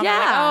that mom. Yeah. Or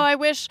like, oh, I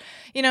wish,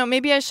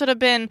 maybe I should have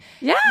been.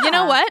 Yeah. You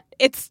know what?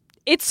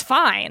 It's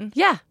fine.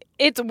 Yeah.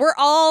 We're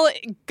all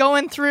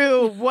going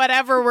through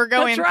whatever we're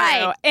going That's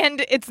right. through.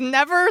 And it's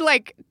never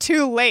like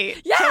too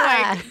late to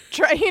like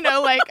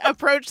try,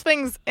 approach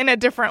things in a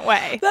different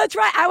way. That's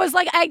right. I was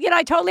like,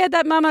 I totally had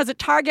that moment. I was at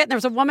Target and there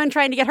was a woman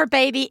trying to get her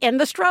baby in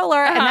the stroller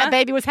and that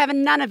baby was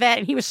having none of it.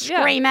 And he was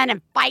screaming and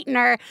fighting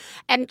her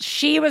and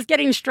she was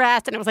getting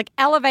stressed and it was like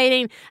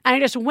elevating. And I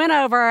just went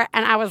over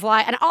and I was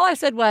like, and all I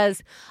said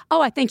was,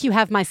 oh, I think you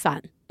have my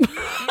son.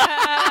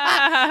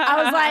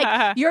 I was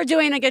like, you're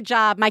doing a good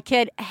job. My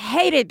kid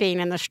hated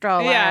being in the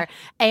stroller.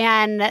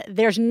 And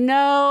there's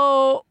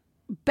no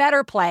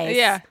better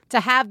place to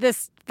have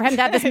this, for him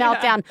to have this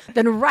meltdown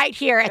than right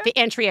here at the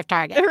entry of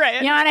Target. Right.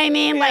 You know what I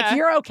mean? Like,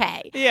 you're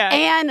okay.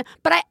 Yeah.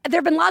 But there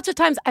have been lots of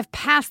times I've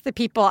passed the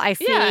people I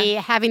see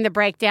having the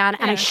breakdown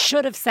and I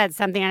should have said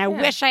something and I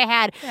wish I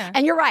had.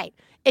 And you're right.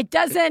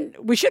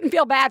 We shouldn't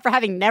feel bad for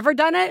having never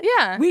done it.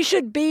 Yeah. We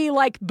should be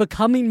like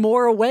becoming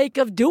more awake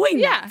of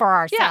doing that for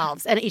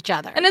ourselves and each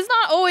other. And it's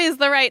not always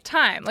the right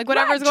time. Like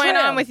whatever's going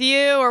on with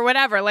you or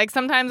whatever. Like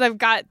sometimes I've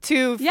got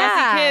two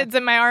fussy kids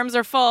and my arms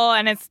are full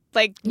and it's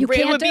like it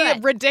would be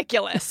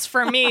ridiculous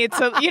for me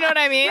to, you know what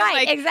I mean?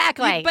 Right, like,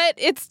 exactly. But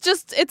it's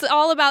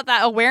all about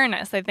that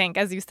awareness, I think,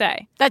 as you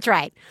say. That's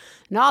right.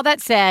 And all that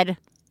said,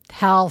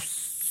 how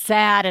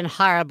sad and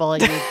horrible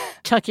you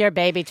took your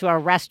baby to a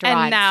restaurant.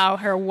 And now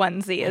her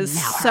onesie is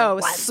so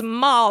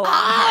small on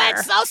her.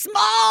 It's so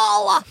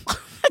small.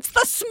 It's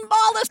the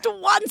smallest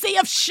onesie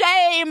of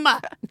shame.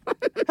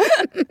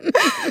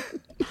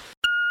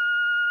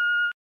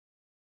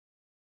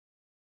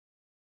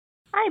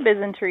 Hi, Biz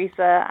and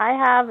Teresa. I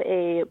have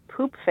a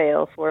poop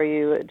fail for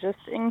you, just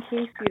in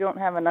case you don't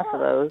have enough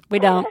of those. We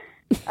don't.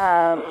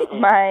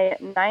 My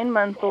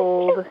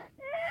 9-month-old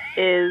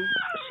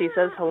she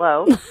says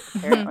hello,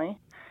 apparently.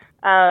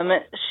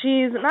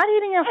 She's not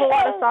eating a whole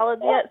lot of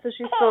solids yet, so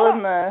she's still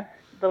in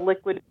the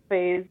liquid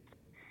phase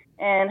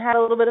and had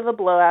a little bit of a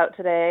blowout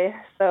today.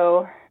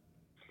 So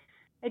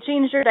I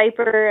changed her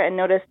diaper and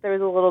noticed there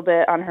was a little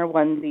bit on her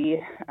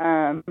onesie,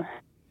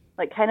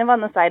 like kind of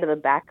on the side of the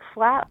back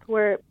flap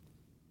where it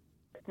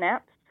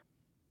snaps.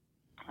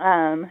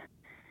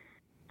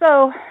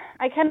 So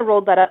I kind of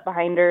rolled that up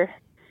behind her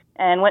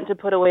and went to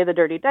put away the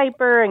dirty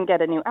diaper and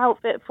get a new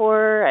outfit for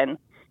her. And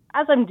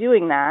as I'm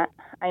doing that,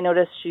 I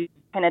noticed she's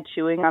kind of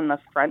chewing on the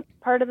front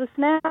part of the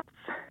snaps.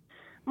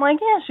 I'm like,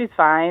 yeah, she's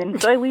fine.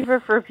 So I leave her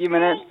for a few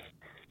minutes,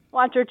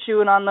 watch her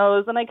chewing on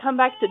those, and I come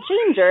back to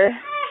change her.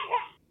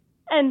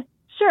 And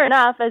sure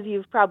enough, as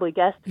you've probably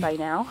guessed by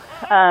now,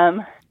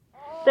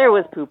 there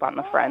was poop on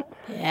the front.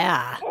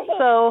 Yeah.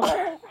 So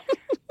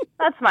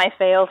that's my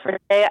fail for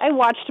today. I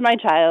watched my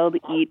child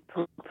eat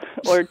poop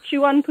or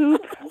chew on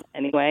poop.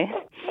 Anyway,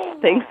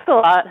 thanks a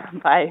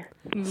lot. Bye.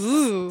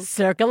 Ooh.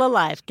 Circle of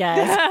life,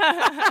 guys.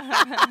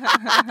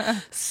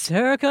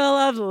 Circle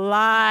of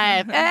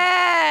life.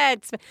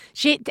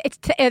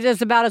 It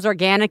is about as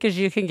organic as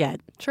you can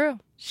get. True.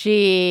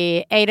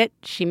 She ate it.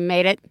 She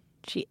made it.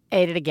 She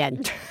ate it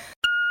again.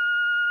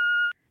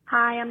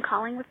 Hi, I'm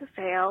calling with a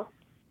fail.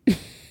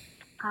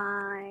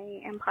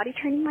 I am potty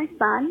training my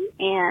son,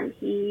 and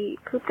he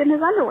pooped in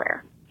his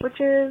underwear,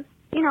 which is,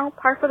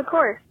 par for the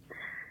course.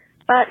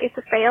 But it's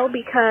a fail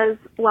because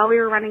while we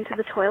were running to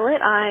the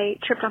toilet, I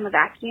tripped on the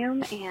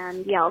vacuum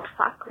and yelled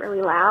 "fuck"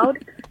 really loud.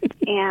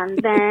 And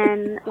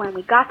then when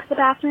we got to the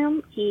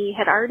bathroom, he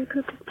had already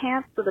pooped his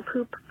pants, so the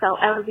poop fell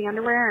out of the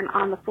underwear and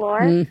on the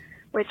floor,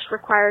 which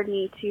required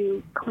me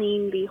to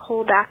clean the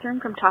whole bathroom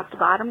from top to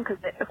bottom because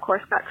it, of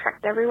course, got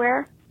tracked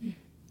everywhere.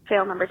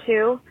 Fail number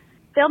 2.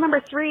 Fail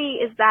number 3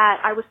 is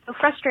that I was so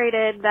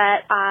frustrated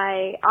that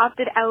I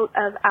opted out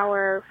of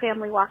our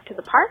family walk to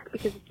the park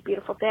because it's a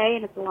beautiful day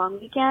and it's a long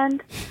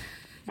weekend.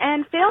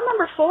 And fail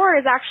number 4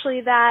 is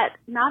actually that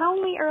not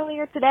only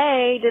earlier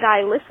today did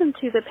I listen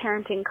to the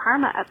Parenting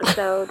Karma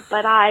episode,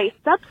 but I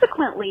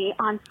subsequently,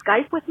 on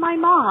Skype with my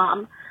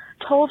mom,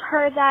 told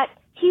her that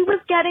he was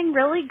getting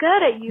really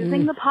good at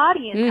using the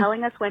potty and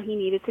telling us when he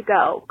needed to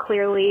go.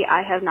 Clearly,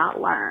 I have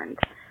not learned.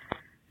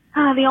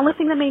 The only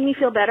thing that made me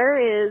feel better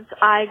is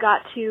I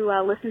got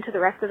to listen to the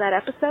rest of that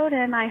episode,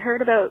 and I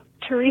heard about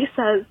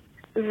Teresa's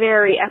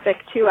very epic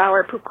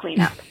 2-hour poop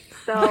cleanup.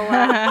 So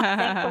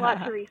thanks a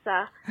lot,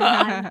 Teresa.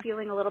 I'm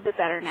feeling a little bit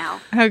better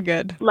now. Oh,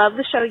 good. Love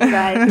the show, you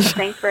guys.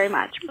 Thanks very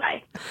much.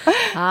 Bye.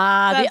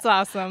 That's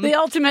awesome. The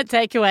ultimate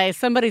takeaway,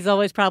 somebody's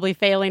always probably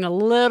failing a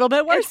little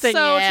bit worse than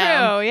so you.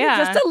 true,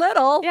 yeah. Just a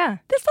little. Yeah.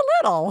 Just a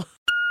little.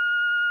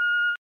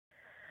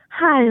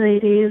 Hi,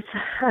 ladies.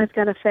 I've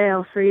got a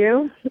fail for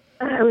you.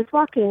 I was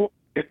walking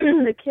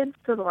the kids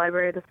to the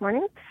library this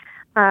morning.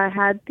 I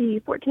had the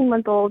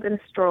 14-month-old in a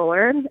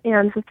stroller, and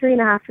the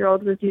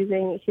 3.5-year-old was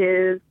using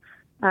his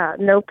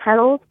no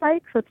pedals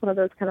bike, so it's one of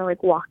those kind of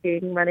like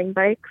walking, running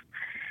bikes.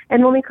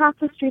 And when we cross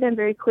the street, I'm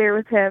very clear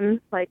with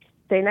him, like,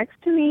 stay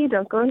next to me,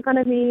 don't go in front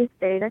of me,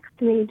 stay next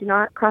to me, do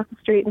not cross the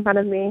street in front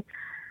of me.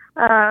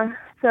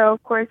 So,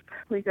 of course,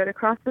 we go to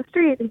cross the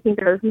street, and he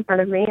goes in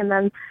front of me, and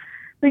then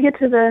we get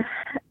to the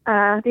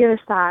other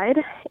side,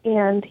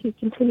 and he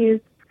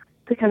continues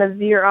to kind of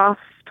veer off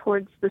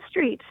towards the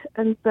street.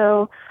 And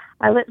so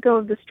I let go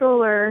of the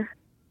stroller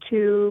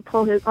to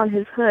pull on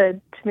his hood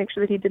to make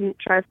sure that he didn't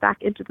drive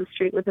back into the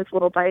street with his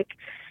little bike.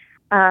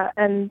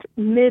 And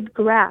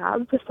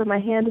mid-grab, so my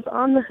hand is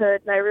on the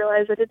hood, and I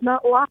realized I did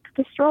not lock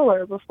the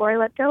stroller before I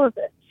let go of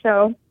it.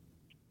 So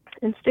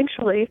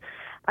instinctually,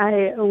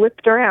 I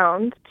whipped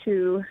around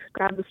to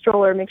grab the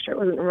stroller and make sure it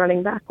wasn't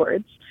running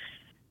backwards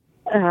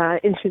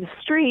into the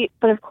street.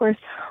 But of course,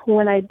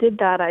 when I did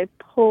that, I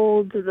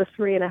pulled the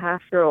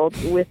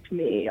 3.5-year-old with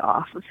me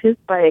off of his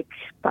bike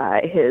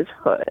by his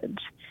hood.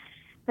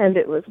 And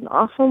it was an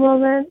awful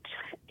moment,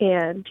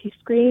 and he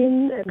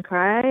screamed and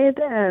cried,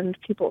 and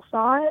people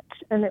saw it,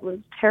 and it was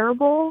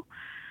terrible.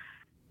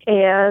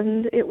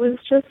 And it was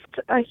just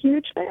a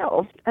huge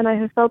fail. And I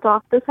have felt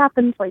off. This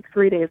happened like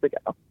 3 days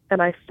ago,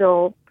 and I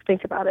still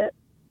think about it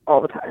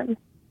all the time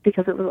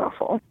because it was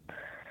awful.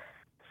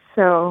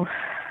 So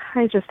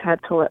I just had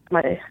to let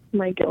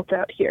my guilt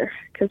out here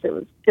because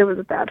it was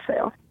a bad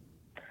fail.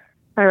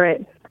 All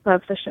right.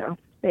 Love the show.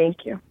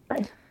 Thank you.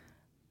 Bye.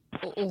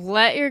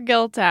 Let your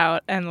guilt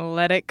out and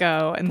let it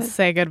go and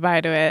say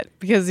goodbye to it,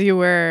 because you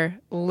were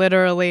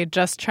literally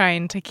just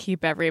trying to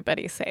keep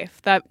everybody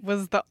safe. That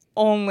was the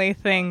only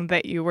thing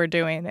that you were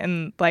doing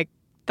in like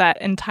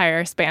that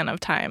entire span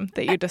of time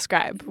that you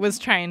described, was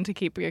trying to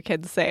keep your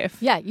kids safe.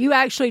 Yeah, you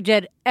actually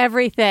did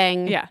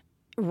everything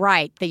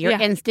right that your Yeah.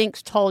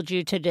 instincts told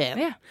you to do.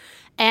 Yeah.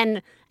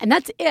 And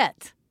that's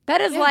it.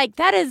 That is like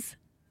that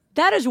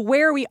is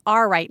where we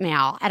are right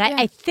now. And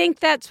I think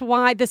that's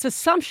why this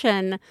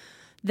assumption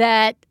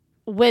that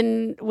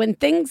when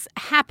things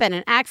happen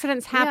and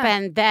accidents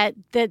happen, that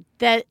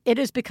it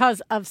is because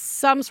of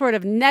some sort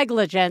of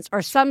negligence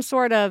or some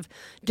sort of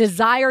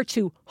desire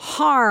to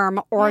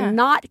harm or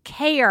not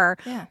care,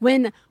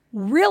 when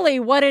really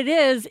what it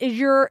is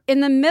you're in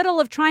the middle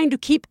of trying to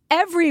keep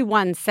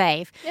everyone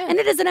safe. And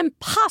it is an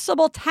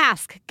impossible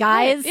task,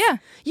 guys. Right. Yeah.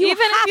 Even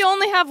if you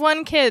only have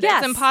one kid,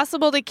 it's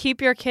impossible to keep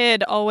your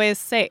kid always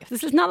safe.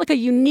 This is not like a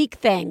unique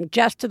thing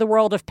just to the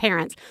world of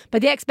parents,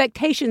 but the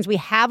expectations we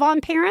have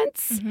on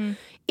parents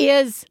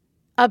is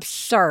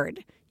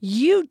absurd.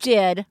 You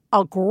did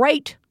a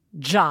great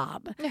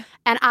job.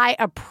 And I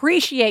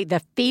appreciate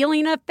the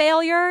feeling of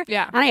failure.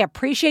 And I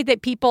appreciate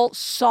that people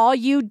saw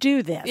you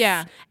do this.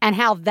 And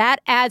how that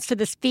adds to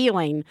this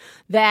feeling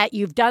that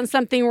you've done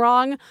something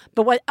wrong.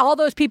 But what all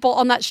those people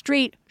on that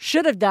street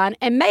should have done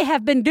and may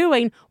have been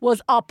doing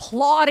was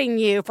applauding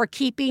you for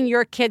keeping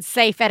your kids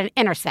safe at an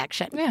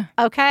intersection.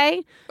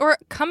 Okay? Or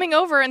coming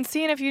over and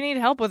seeing if you need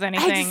help with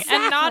anything.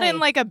 And not in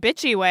like a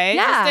bitchy way.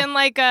 Yeah. Just in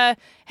like a,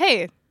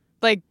 hey,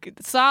 like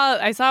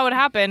I saw what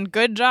happened.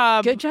 Good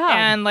job. Good job.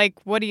 And like,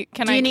 what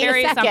can Do you I need a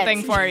carry second?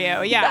 something for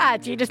you? Yeah.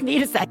 Do you just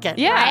need a second?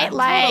 Yeah, right?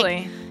 Like,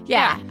 totally.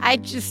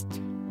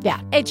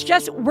 It's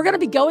just, we're going to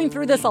be going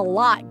through this a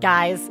lot,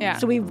 guys.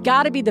 So we've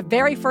got to be the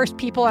very first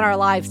people in our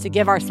lives to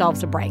give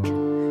ourselves a break.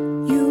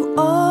 You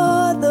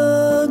are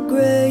the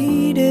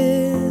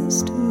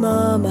greatest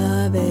mom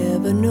I've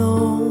ever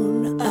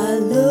known. I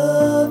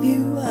love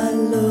you, I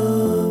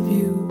love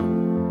you.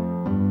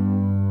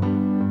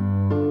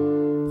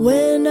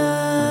 When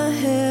I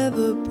have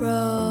a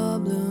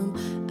problem,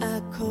 I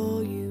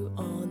call you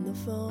on the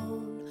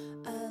phone.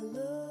 I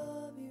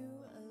love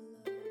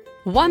you.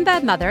 One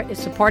Bad Mother is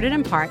supported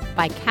in part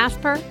by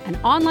Casper, an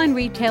online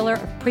retailer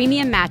of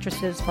premium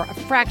mattresses for a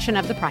fraction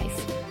of the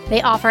price.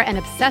 They offer an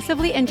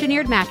obsessively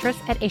engineered mattress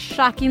at a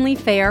shockingly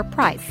fair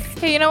price.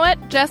 Hey, you know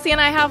what? Jesse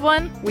and I have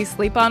one. We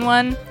sleep on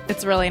one.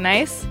 It's really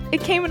nice. It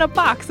came in a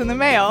box in the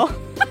mail.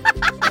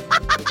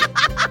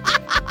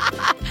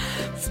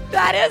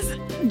 That is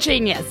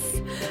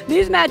genius.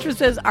 These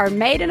mattresses are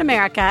made in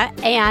America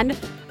and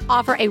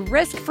offer a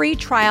risk-free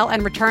trial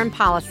and return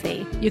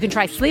policy. You can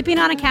try sleeping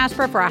on a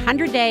Casper for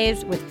 100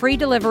 days with free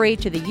delivery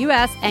to the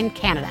U.S. and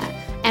Canada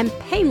and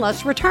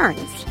painless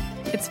returns.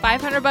 It's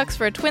 $500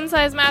 for a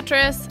twin-size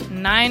mattress,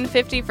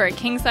 $950 for a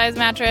king-size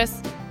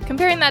mattress.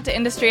 Comparing that to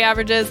industry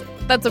averages,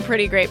 that's a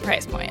pretty great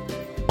price point.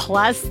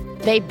 Plus,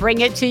 they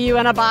bring it to you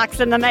in a box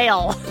in the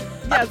mail.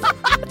 Yes,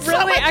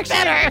 really,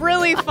 actually,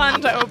 really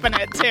fun to open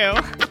it, too.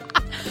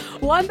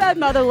 One Bad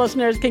Mother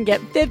listeners can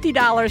get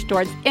 $50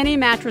 towards any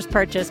mattress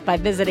purchase by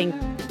visiting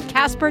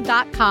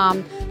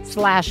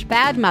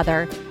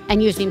casper.com/badmother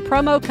and using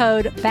promo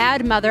code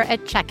BADMOTHER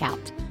at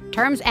checkout.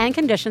 Terms and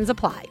conditions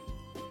apply.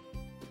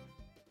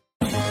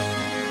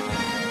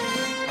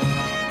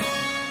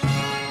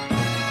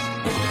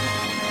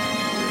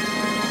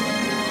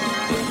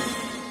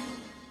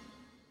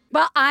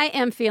 Well, I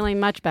am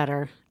feeling much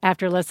better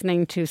after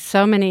listening to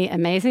so many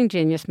amazing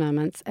genius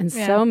moments and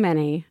so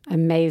many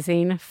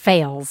amazing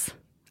fails.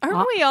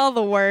 Aren't we all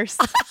the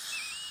worst?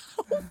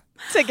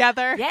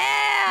 Together.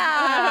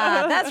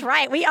 Yeah, that's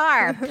right. We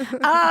are.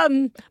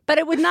 But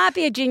it would not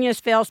be a Genius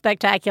Fail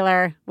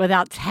Spectacular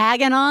without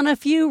tagging on a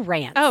few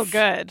rants. Oh,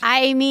 good.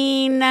 I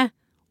mean,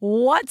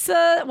 what's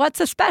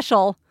a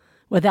special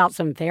without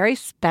some very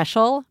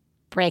special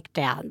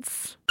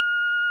breakdowns?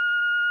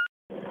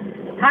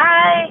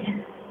 Hi.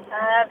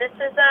 This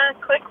is a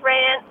quick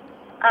rant.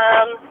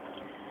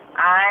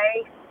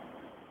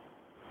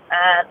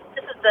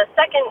 This is the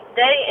second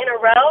day in a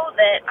row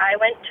that I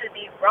went to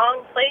the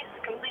wrong place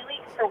completely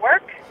for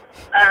work.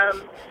 I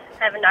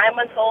have a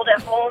 9-month-old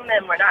at home,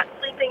 and we're not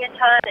sleeping a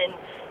ton, and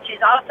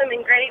she's awesome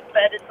and great,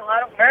 but it's a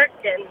lot of work,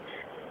 and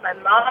my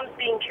mom's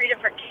being treated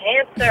for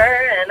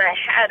cancer, and I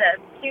had a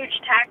huge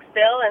tax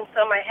bill, and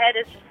so my head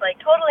is just like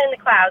totally in the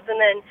clouds.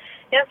 And then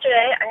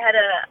yesterday I had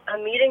a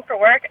meeting for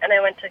work, and I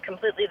went to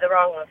completely the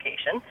wrong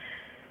location,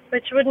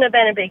 which wouldn't have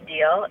been a big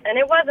deal. And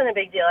it wasn't a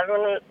big deal.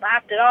 Everyone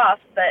laughed it off,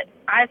 but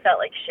I felt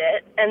like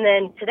shit. And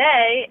then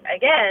today,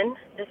 again,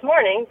 this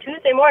morning,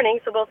 Tuesday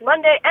morning, so both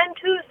Monday and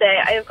Tuesday,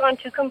 I have gone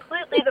to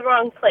completely the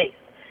wrong place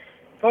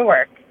for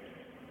work.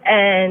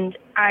 And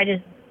I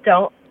just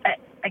don't, I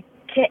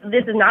can't,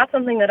 this is not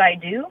something that I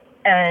do,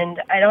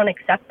 and I don't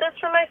accept this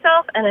for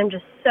myself, and I'm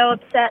just so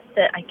upset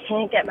that I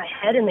can't get my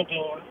head in the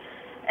game,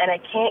 and I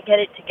can't get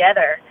it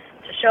together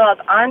to show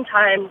up on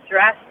time,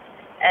 dressed,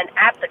 and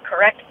at the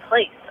correct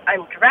place.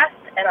 I'm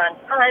dressed and on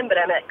time, but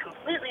I'm at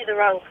completely the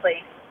wrong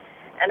place,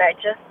 and I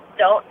just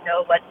don't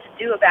know what to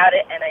do about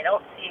it, and I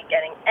don't see it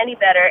getting any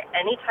better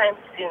anytime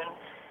soon.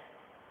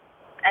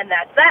 And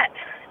that's that.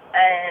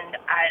 And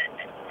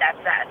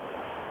that's that.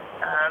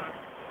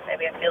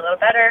 Maybe I feel a little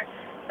better,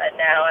 but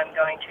now I'm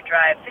going to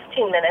drive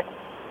 15 minutes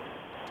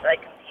so I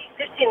can be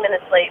 15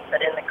 minutes late,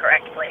 but in the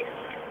correct place.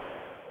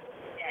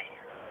 Okay.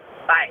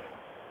 Bye.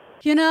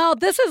 You know,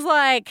 this is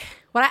like,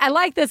 I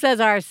like this as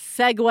our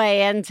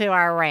segue into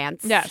our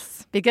rants.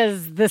 Yes.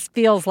 Because this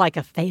feels like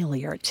a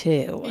failure,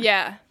 too.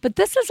 Yeah. But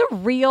this is a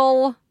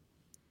real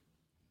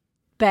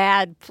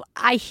bad,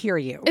 I hear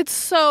you. It's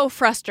so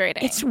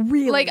frustrating. It's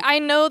really. Like, I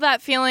know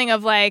that feeling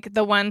of, like,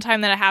 the one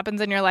time that it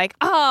happens and you're like,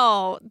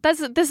 oh,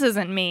 this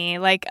isn't me.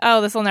 Like, oh,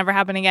 this will never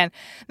happen again.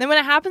 Then when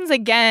it happens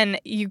again,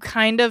 you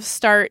kind of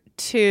start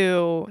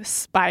to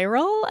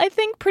spiral, I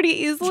think,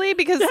 pretty easily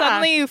because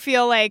suddenly you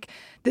feel like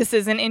this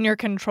isn't in your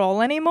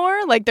control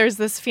anymore. Like, there's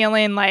this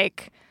feeling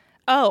like,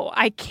 oh,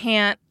 I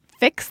can't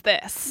fix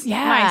this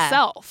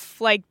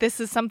myself. Like, this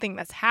is something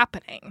that's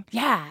happening.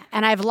 Yeah.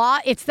 And I've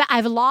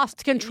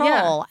lost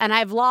control and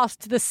I've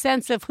lost the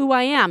sense of who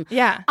I am.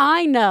 Yeah.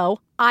 I know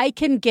I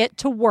can get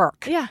to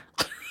work. Yeah.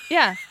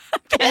 Yeah.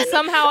 And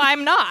somehow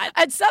I'm not.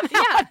 And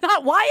somehow I'm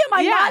not. Why am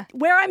I not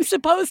where I'm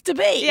supposed to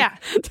be? Yeah.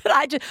 Did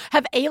I just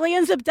have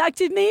aliens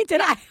abducted me?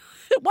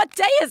 What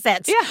day is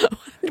it? Yeah.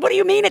 What do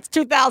you mean it's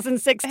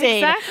 2016?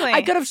 Exactly.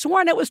 I could have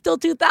sworn it was still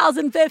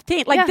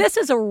 2015. Like, this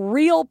is a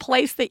real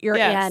place that you're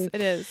in. Yes,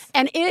 it is.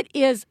 And here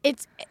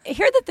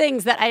are the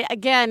things that I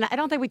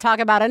don't think we talk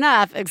about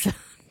enough,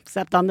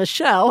 except on the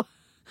show.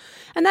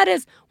 And that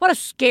is what a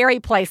scary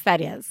place that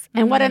is.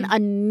 And what an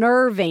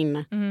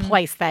unnerving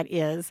place that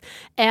is.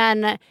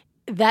 And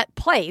that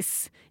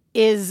place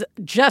is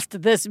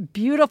just this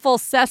beautiful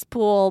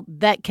cesspool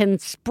that can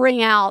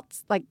spring out,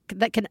 like,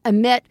 that can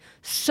emit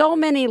so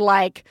many,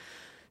 like,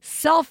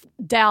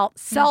 self-doubt,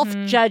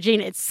 self-judging.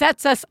 It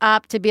sets us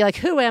up to be like,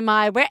 who am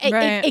I?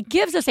 It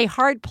gives us a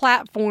hard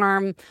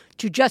platform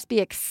to just be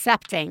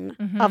accepting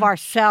of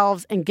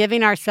ourselves and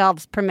giving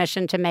ourselves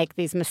permission to make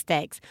these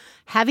mistakes.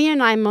 Having a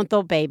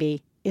 9-month-old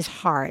baby is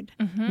hard.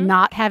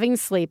 Not having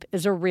sleep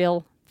is a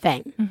real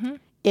thing.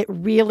 It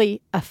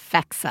really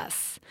affects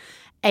us.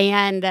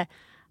 And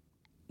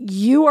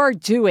you are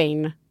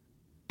doing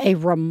a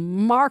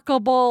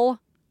remarkable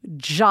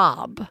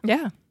job.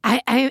 Yeah.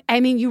 I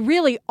mean, you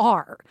really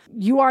are.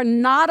 You are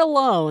not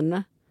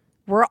alone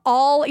we're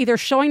all either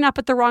showing up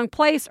at the wrong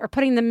place or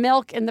putting the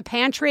milk in the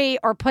pantry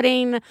or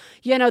putting,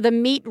 the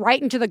meat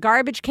right into the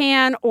garbage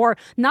can or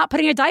not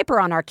putting a diaper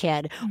on our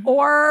kid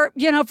or,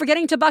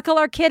 forgetting to buckle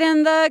our kid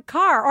in the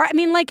car. Or,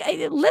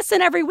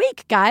 listen every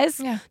week, guys.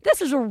 Yeah.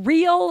 This is a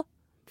real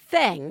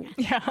thing.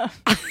 Yeah.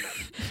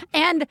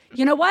 And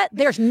you know what?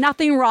 There's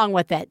nothing wrong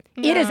with it.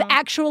 No. It is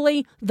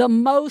actually the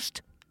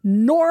most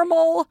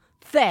normal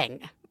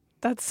thing.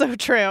 That's so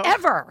true.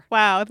 Ever.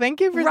 Wow.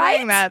 Thank you for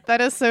saying that.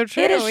 That is so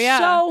true. It is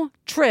so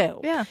true.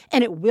 Yeah.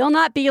 And it will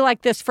not be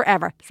like this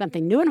forever.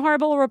 Something new and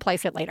horrible will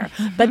replace it later.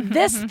 But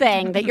this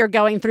thing that you're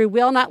going through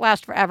will not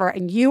last forever.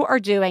 And you are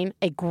doing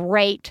a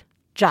great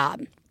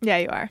job. Yeah,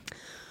 you are.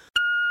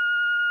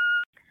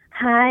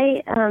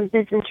 Hi,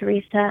 this is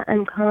Teresa.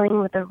 I'm calling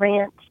with a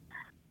rant.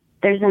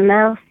 There's a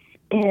mouse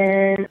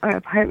in our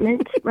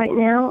apartment right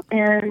now,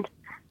 and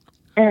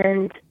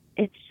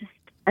it's just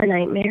a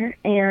nightmare.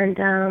 And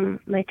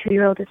my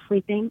 2-year-old is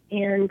sleeping,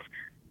 and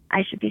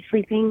I should be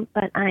sleeping,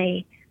 but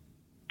I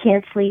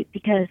can't sleep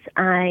because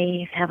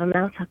I have a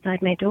mouse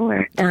outside my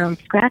door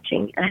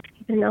scratching. I don't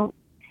even know.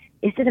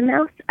 Is it a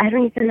mouse? I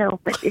don't even know.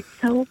 But it's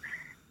so...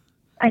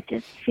 I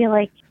just feel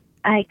like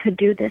I could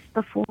do this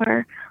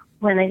before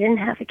when I didn't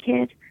have a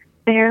kid,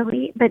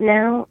 barely. But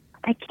now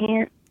I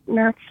can't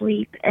not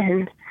sleep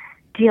and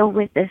deal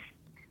with this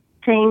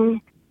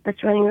thing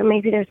that's running, or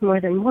maybe there's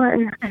more than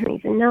one. I don't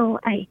even know.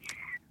 I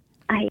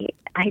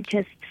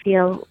just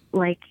feel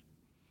like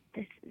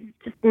this is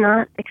just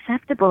not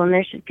acceptable, and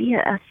there should be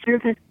a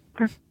service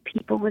for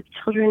people with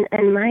children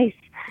and mice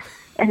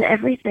and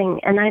everything.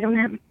 And I don't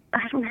have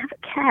a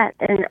cat,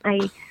 and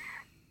I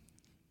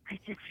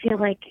just feel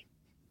like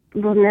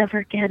we'll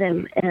never get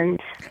him and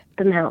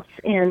the mouse.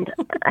 And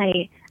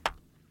I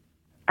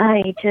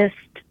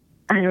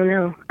don't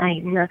know.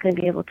 I'm not going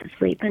to be able to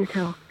sleep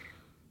until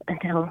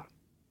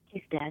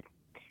he's dead.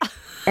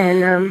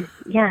 And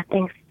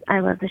thanks. I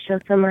love the show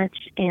so much,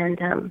 and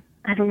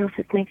I don't know if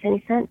this makes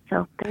any sense.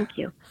 So thank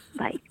you.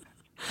 Bye.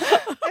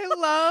 I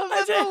love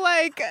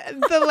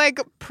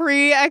the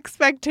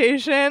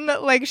pre-expectation.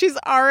 Like, she's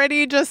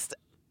already just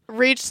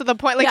reached to the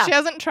point. Like, she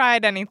hasn't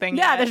tried anything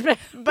yet.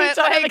 But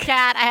I have a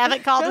cat. I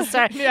haven't called the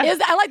service.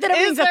 I like that it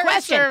means a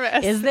question.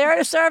 Service? Is there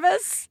a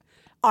service?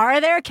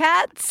 Are there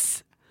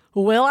cats?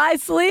 Will I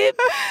sleep?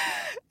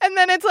 And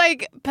then it's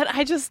like, but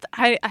I just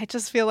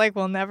feel like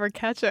we'll never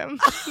catch him.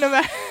 No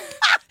matter.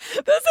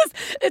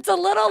 It's a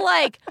little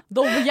like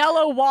the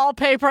yellow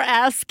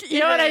wallpaper-esque. You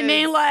know what I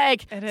mean?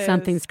 Like,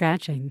 something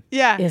scratching.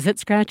 Yeah. Is it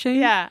scratching?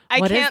 Yeah. I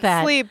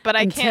can't sleep, but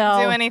I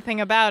can't do anything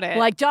about it.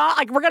 Like,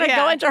 we're going to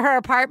go into her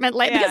apartment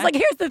later. Because,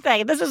 here's the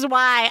thing. This is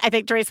why I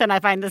think Teresa and I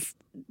find this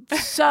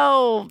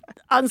so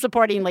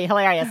unsupportingly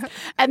hilarious.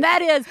 And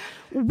that is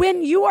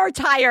when you are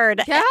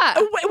tired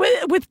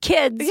with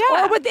kids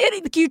or with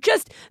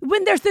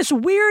when there's this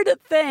weird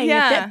thing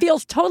that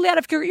feels totally out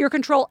of your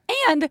control,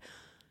 and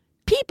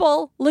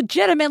people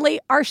legitimately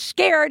are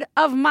scared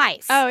of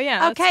mice. Oh, yeah.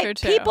 That's okay. true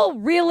too. People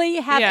really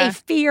have a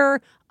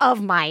fear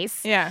of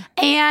mice. Yeah.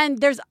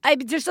 And there's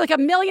like a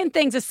million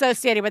things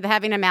associated with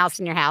having a mouse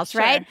in your house,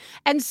 right?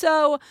 And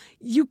so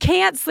you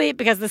can't sleep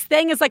because this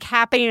thing is like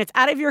happening. It's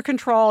out of your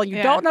control.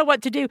 You don't know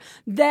what to do.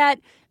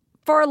 That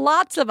for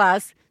lots of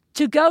us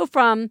to go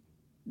from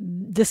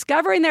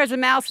discovering there's a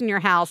mouse in your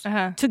house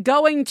to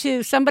going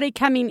to somebody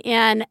coming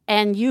in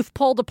and you've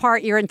pulled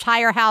apart your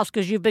entire house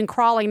because you've been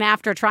crawling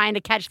after trying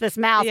to catch this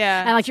mouse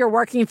and like you're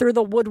working through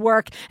the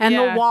woodwork and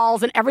the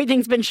walls and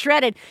everything's been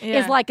shredded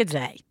is like a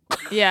day.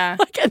 Yeah.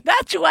 And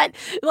that's what,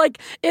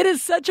 it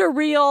is such a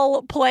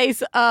real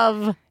place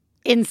of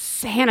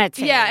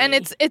insanity. Yeah, and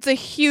it's a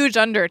huge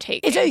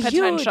undertaking. It's a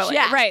potentially.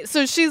 huge, right.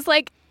 So she's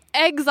like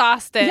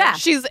exhausted. Yeah.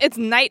 It's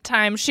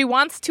nighttime. She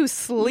wants to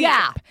sleep.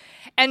 Yeah.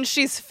 And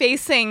she's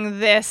facing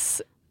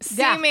this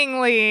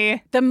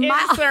seemingly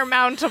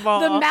insurmountable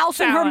The mouse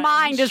in her challenge.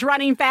 mind is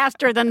running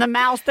faster than the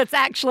mouse that's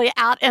actually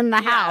out in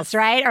the house,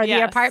 right? Or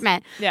the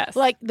apartment. Yes.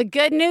 Like, the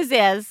good news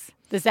is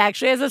this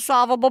actually is a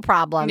solvable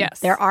problem. Yes.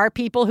 There are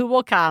people who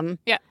will come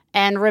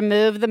and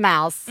remove the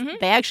mouse. Mm-hmm.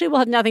 They actually will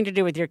have nothing to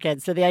do with your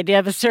kids. So the idea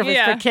of a service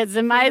for kids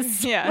and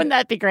mice, wouldn't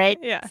that be great?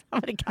 Yeah.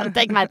 Somebody come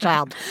take my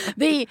child.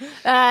 You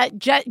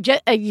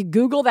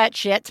Google that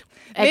shit.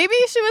 Maybe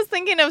she was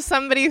thinking of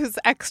somebody who's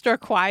extra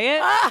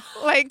quiet.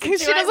 She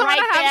doesn't want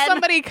to have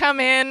somebody come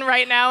in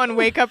right now and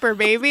wake up her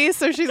baby.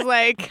 So she's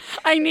like,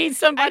 I need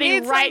somebody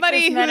who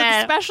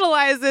minute.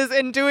 specializes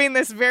in doing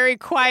this very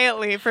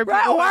quietly for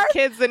people with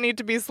kids that need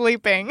to be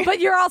sleeping. But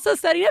you're also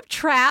setting up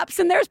traps,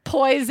 and there's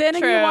poison,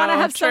 and you want to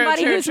have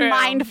somebody who's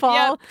mindful.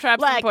 Yep,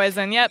 traps and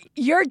poison. Yep.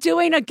 You're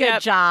doing a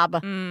good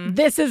job.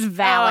 This is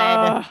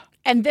valid.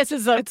 And this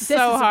is a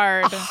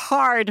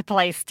hard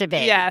place to be.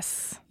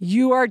 Yes.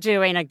 You are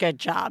doing a good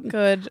job.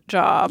 Good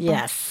job.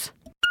 Yes.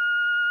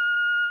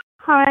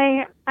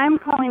 Hi, I'm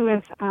calling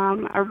with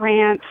a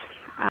rant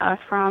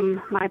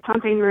from my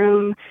pumping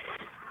room,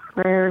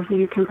 where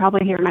you can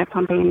probably hear my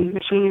pumping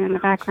machine in the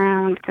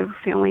background because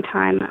it's the only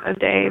time of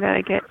day that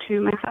I get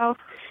to myself.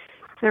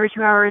 every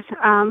 2 hours.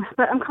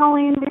 But I'm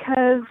calling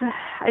because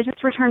I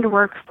just returned to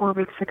work 4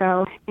 weeks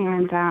ago,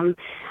 and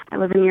I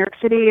live in New York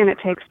City, and it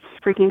takes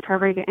freaking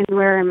forever to get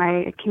anywhere, and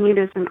my commute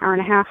is an hour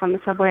and a half on the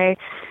subway,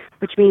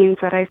 which means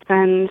that I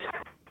spend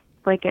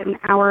like an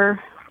hour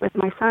with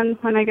my son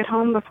when I get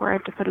home before I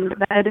have to put him to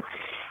bed.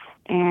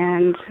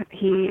 And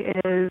he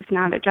is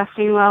not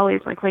adjusting well.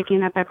 He's like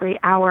waking up every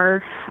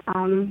hour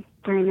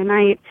during the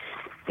night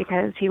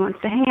because he wants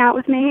to hang out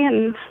with me,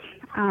 and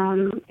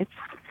I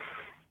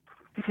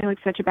feel like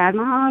such a bad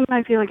mom.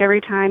 I feel like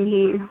every time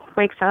he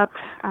wakes up,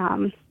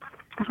 I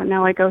don't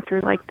know, I go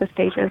through like the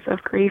stages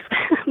of grief,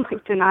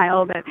 like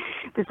denial that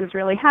this is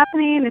really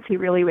happening. Is he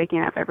really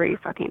waking up every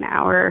fucking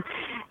hour?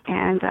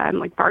 And I'm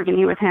like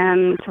bargaining with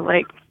him to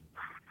like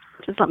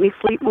just let me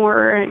sleep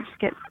more.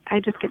 I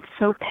just get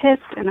so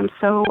pissed, and I'm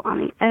so on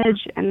the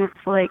edge. And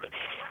it's like,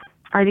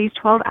 are these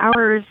 12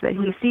 hours that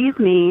he sees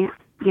me,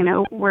 you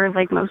know, where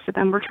like most of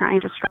them were trying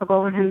to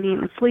struggle with him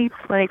being asleep,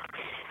 like,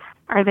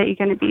 are they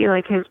going to be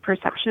like his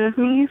perception of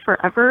me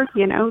forever?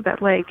 You know,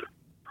 that like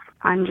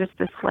I'm just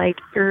this like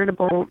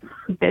irritable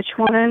bitch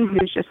woman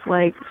who's just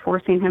like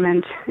forcing him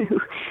into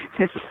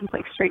this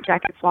like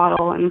straitjacket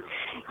swaddle and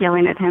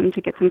yelling at him to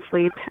get some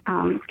sleep,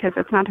 because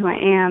that's not who I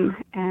am,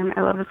 and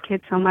I love this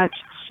kid so much.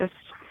 It's just,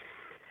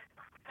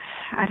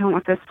 I don't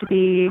want this to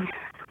be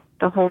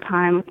the whole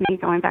time with me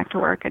going back to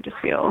work. I just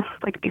feel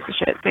like a piece of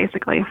shit,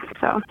 basically.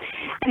 So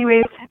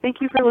anyways,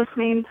 thank you for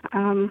listening.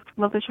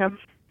 Love the show.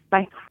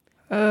 Bye.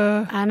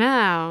 I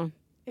know.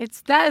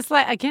 It's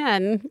like,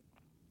 again,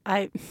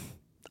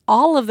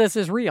 all of this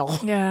is real.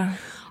 Yeah.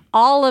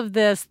 All of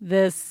this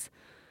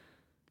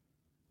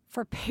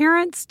for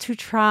parents to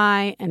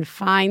try and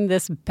find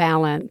this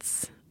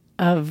balance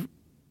of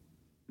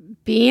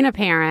being a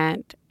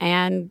parent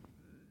and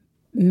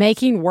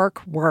making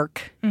work,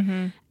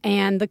 Mm-hmm.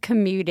 and the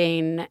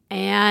commuting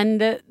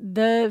and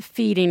the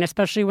feeding,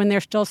 especially when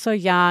they're still so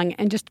young,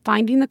 and just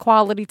finding the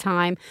quality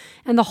time,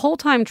 and the whole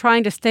time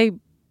trying to stay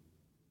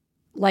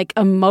like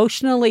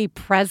emotionally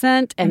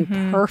present and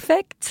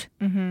perfect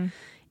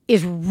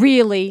is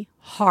really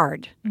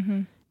hard.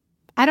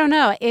 I don't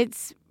know.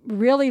 It's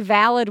really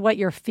valid what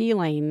you're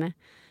feeling,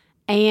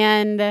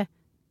 and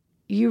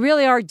you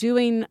really are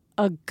doing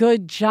a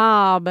good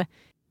job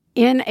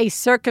in a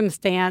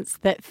circumstance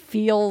that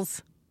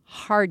feels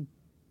hard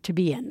to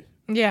be in.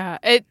 Yeah,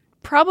 it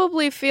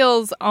probably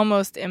feels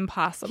almost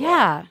impossible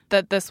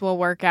that this will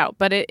work out,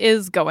 but it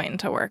is going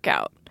to work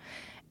out.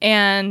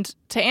 And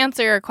to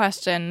answer your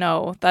question,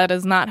 no, that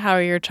is not how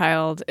your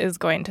child is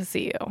going to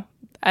see you,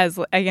 as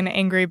like an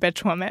angry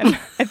bitch woman,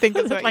 I think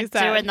is what like you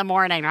said. 2 in the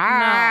morning.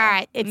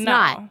 It's no.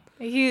 not.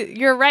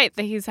 You're right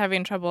that he's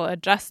having trouble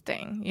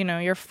adjusting. You know,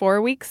 you're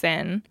 4 weeks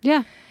in.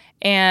 Yeah.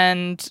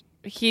 And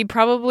he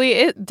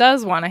probably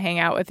does want to hang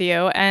out with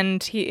you,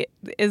 and he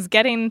is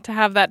getting to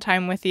have that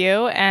time with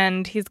you,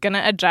 and he's going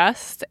to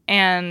adjust,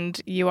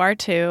 and you are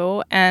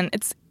too, and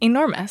it's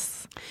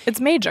enormous. It's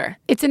major.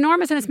 It's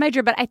enormous and it's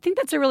major, but I think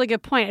that's a really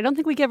good point. I don't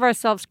think we give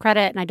ourselves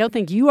credit, and I don't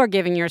think you are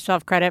giving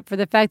yourself credit for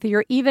the fact that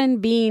you're even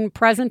being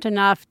present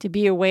enough to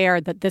be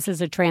aware that this is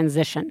a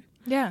transition.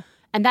 Yeah.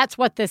 And that's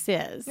what this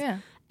is. Yeah.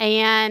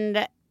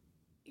 And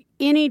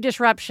any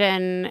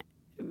disruption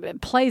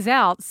plays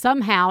out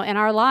somehow in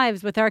our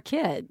lives with our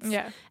kids.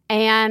 Yeah.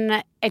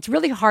 And it's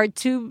really hard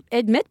to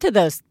admit to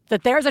those,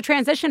 that there's a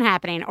transition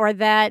happening, or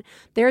that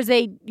there's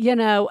a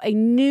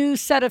new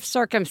set of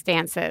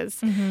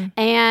circumstances.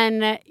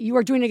 And you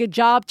are doing a good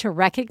job to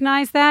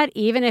recognize that,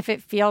 even if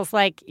it feels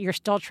like you're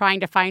still trying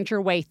to find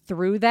your way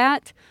through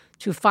that,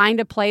 to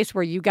find a place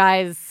where you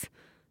guys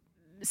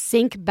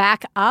sync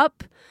back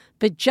up.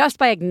 But just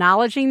by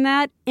acknowledging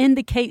that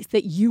indicates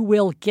that you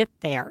will get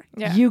there.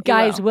 Yeah, you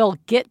guys will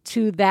get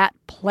to that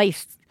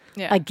place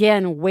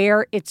again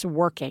where it's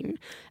working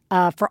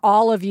for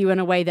all of you in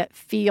a way that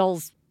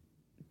feels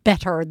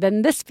better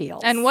than this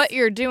feels. And what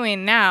you're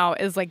doing now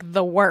is like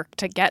the work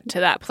to get to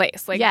that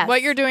place. Like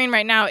what you're doing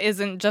right now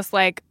isn't just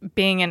like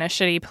being in a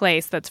shitty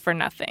place that's for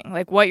nothing.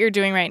 Like what you're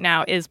doing right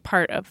now is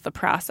part of the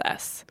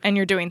process, and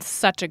you're doing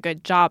such a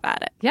good job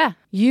at it. Yeah,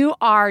 you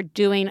are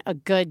doing a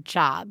good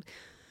job.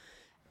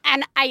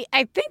 And I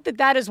think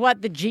that is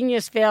what the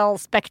Geniusville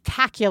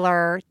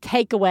Spectacular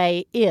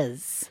takeaway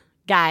is,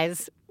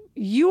 guys.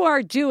 You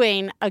are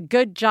doing a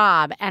good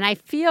job. And I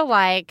feel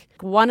like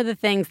one of the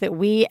things that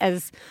we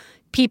as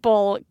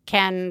people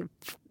can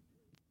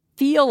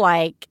feel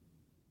like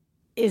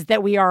is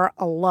that we are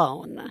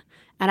alone.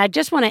 And I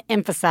just want to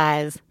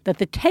emphasize that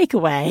the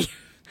takeaway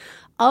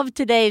of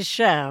today's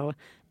show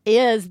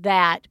is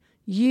that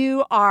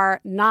you are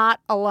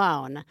not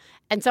alone.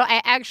 And so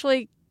I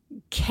actually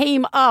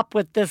came up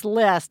with this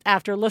list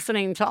after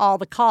listening to all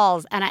the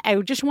calls, and I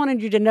just wanted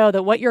you to know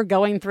that what you're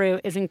going through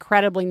is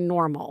incredibly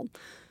normal.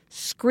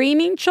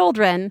 Screaming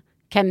children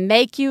can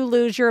make you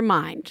lose your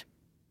mind.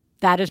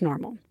 That is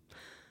normal.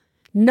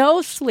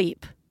 No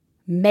sleep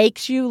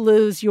makes you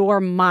lose your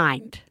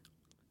mind.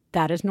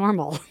 That is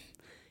normal.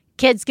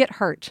 Kids get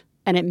hurt,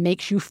 and it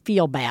makes you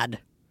feel bad.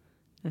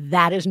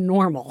 That is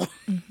normal.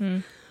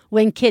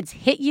 When kids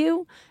hit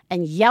you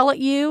and yell at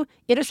you,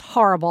 it is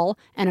horrible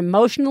and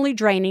emotionally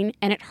draining,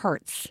 and it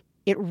hurts.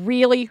 It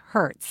really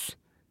hurts.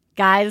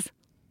 Guys,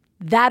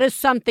 that is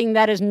something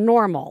that is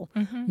normal.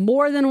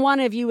 More than one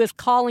of you is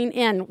calling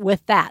in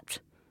with that,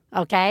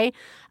 okay?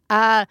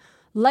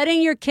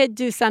 Letting your kid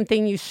do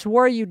something you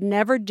swore you'd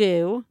never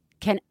do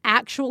can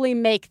actually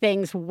make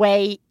things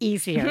way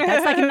easier.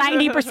 That's like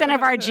 90%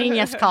 of our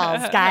genius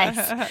calls, guys,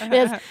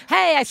 is,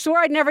 hey, I swore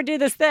I'd never do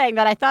this thing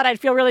that I thought I'd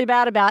feel really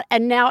bad about,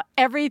 and now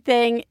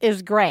everything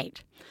is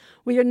great.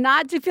 We are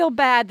not to feel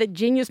bad that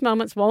genius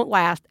moments won't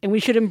last, and we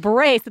should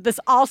embrace that this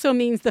also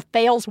means the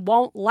fails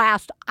won't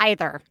last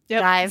either,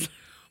 guys.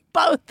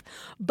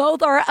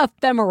 Both are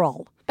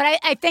ephemeral. But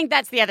I think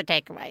that's the other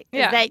takeaway,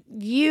 is that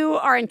you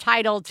are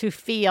entitled to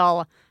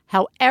feel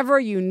however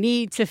you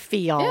need to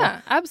feel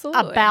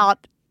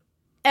about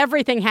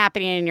everything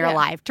happening in your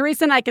life.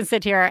 Teresa and I can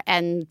sit here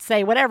and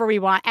say whatever we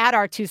want, add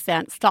our 2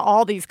 cents to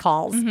all these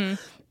calls.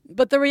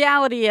 But the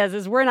reality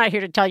is we're not here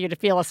to tell you to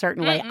feel a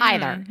certain way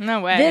either. No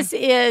way. This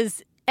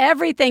is,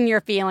 everything you're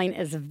feeling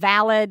is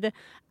valid.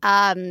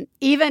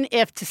 Even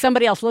if to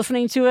somebody else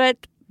listening to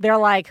it, they're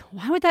like,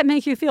 why would that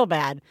make you feel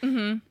bad?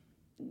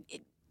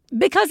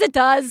 Because it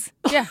does.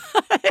 Yeah.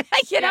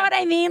 You know what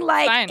I mean?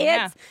 Like, fine,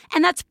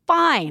 and that's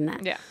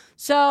fine. Yeah.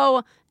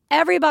 So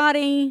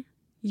everybody,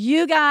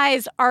 you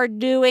guys are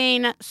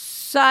doing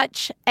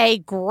such a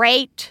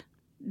great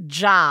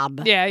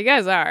job. Yeah, you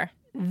guys are.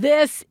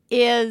 This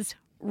is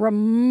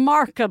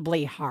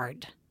remarkably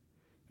hard.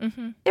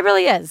 It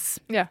really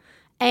is. Yeah.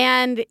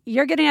 And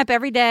you're getting up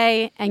every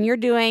day and you're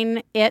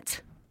doing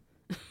it.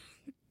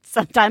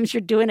 Sometimes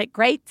you're doing it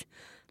great.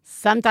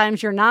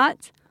 Sometimes you're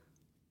not.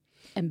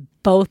 And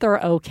both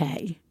are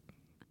okay.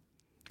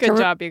 Good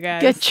job, you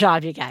guys. Good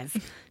job, you guys.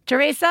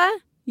 Teresa,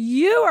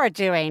 you are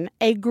doing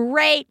a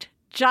great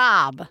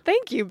job.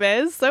 Thank you,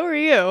 Biz. So are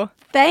you.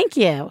 Thank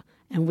you.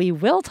 And we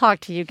will talk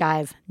to you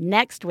guys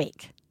next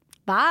week.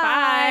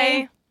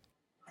 Bye.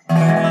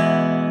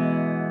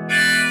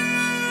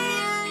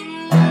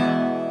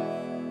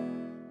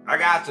 I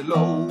got to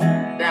low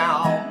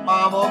down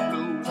mama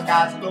blues. I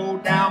got to low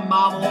down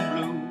mama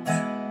blues.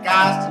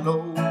 Got to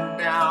low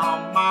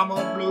down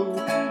mama blues.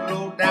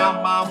 Low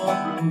down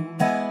mama blues.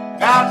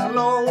 Got to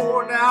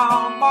low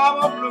down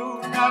mama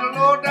blues. Got to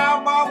low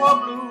down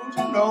mama blues.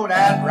 You know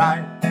that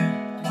right.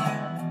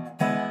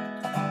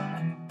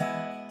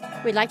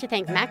 We'd like to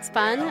thank Max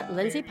Fun,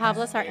 Lindsay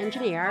Pavlis, our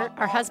engineer,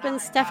 our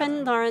husbands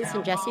Stefan Lawrence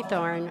and Jesse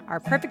Thorne,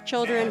 our perfect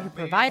children who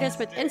provide us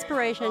with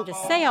inspiration to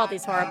say all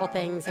these horrible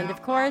things, and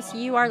of course,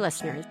 you, our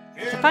listeners.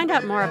 To find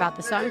out more about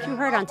the songs you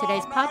heard on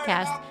today's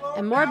podcast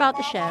and more about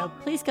the show,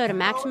 please go to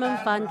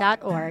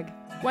MaximumFun.org.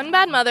 One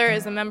Bad Mother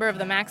is a member of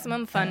the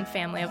Maximum Fun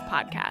family of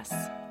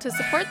podcasts. To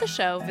support the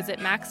show, visit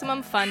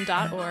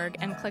MaximumFun.org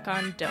and click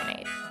on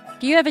Donate.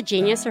 Do you have a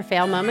genius or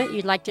fail moment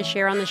you'd like to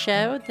share on the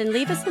show? Then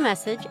leave us a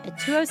message at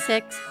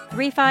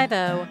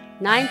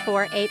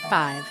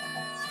 206-350-9485.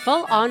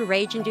 Full-on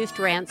rage-induced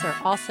rants are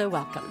also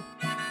welcome.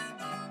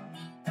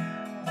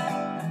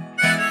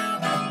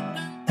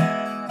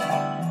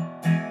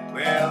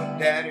 Well,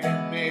 Daddy,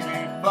 baby,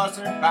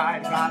 fussing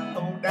fight, got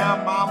low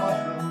down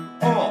mama blues.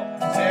 Oh,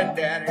 said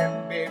Daddy,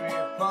 baby,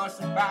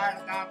 fussing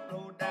fight, got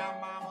low down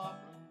mama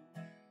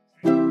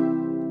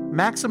blues.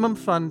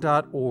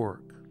 MaximumFun.org.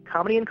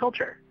 Comedy and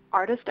culture.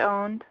 Artist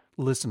owned.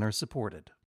 Listener supported.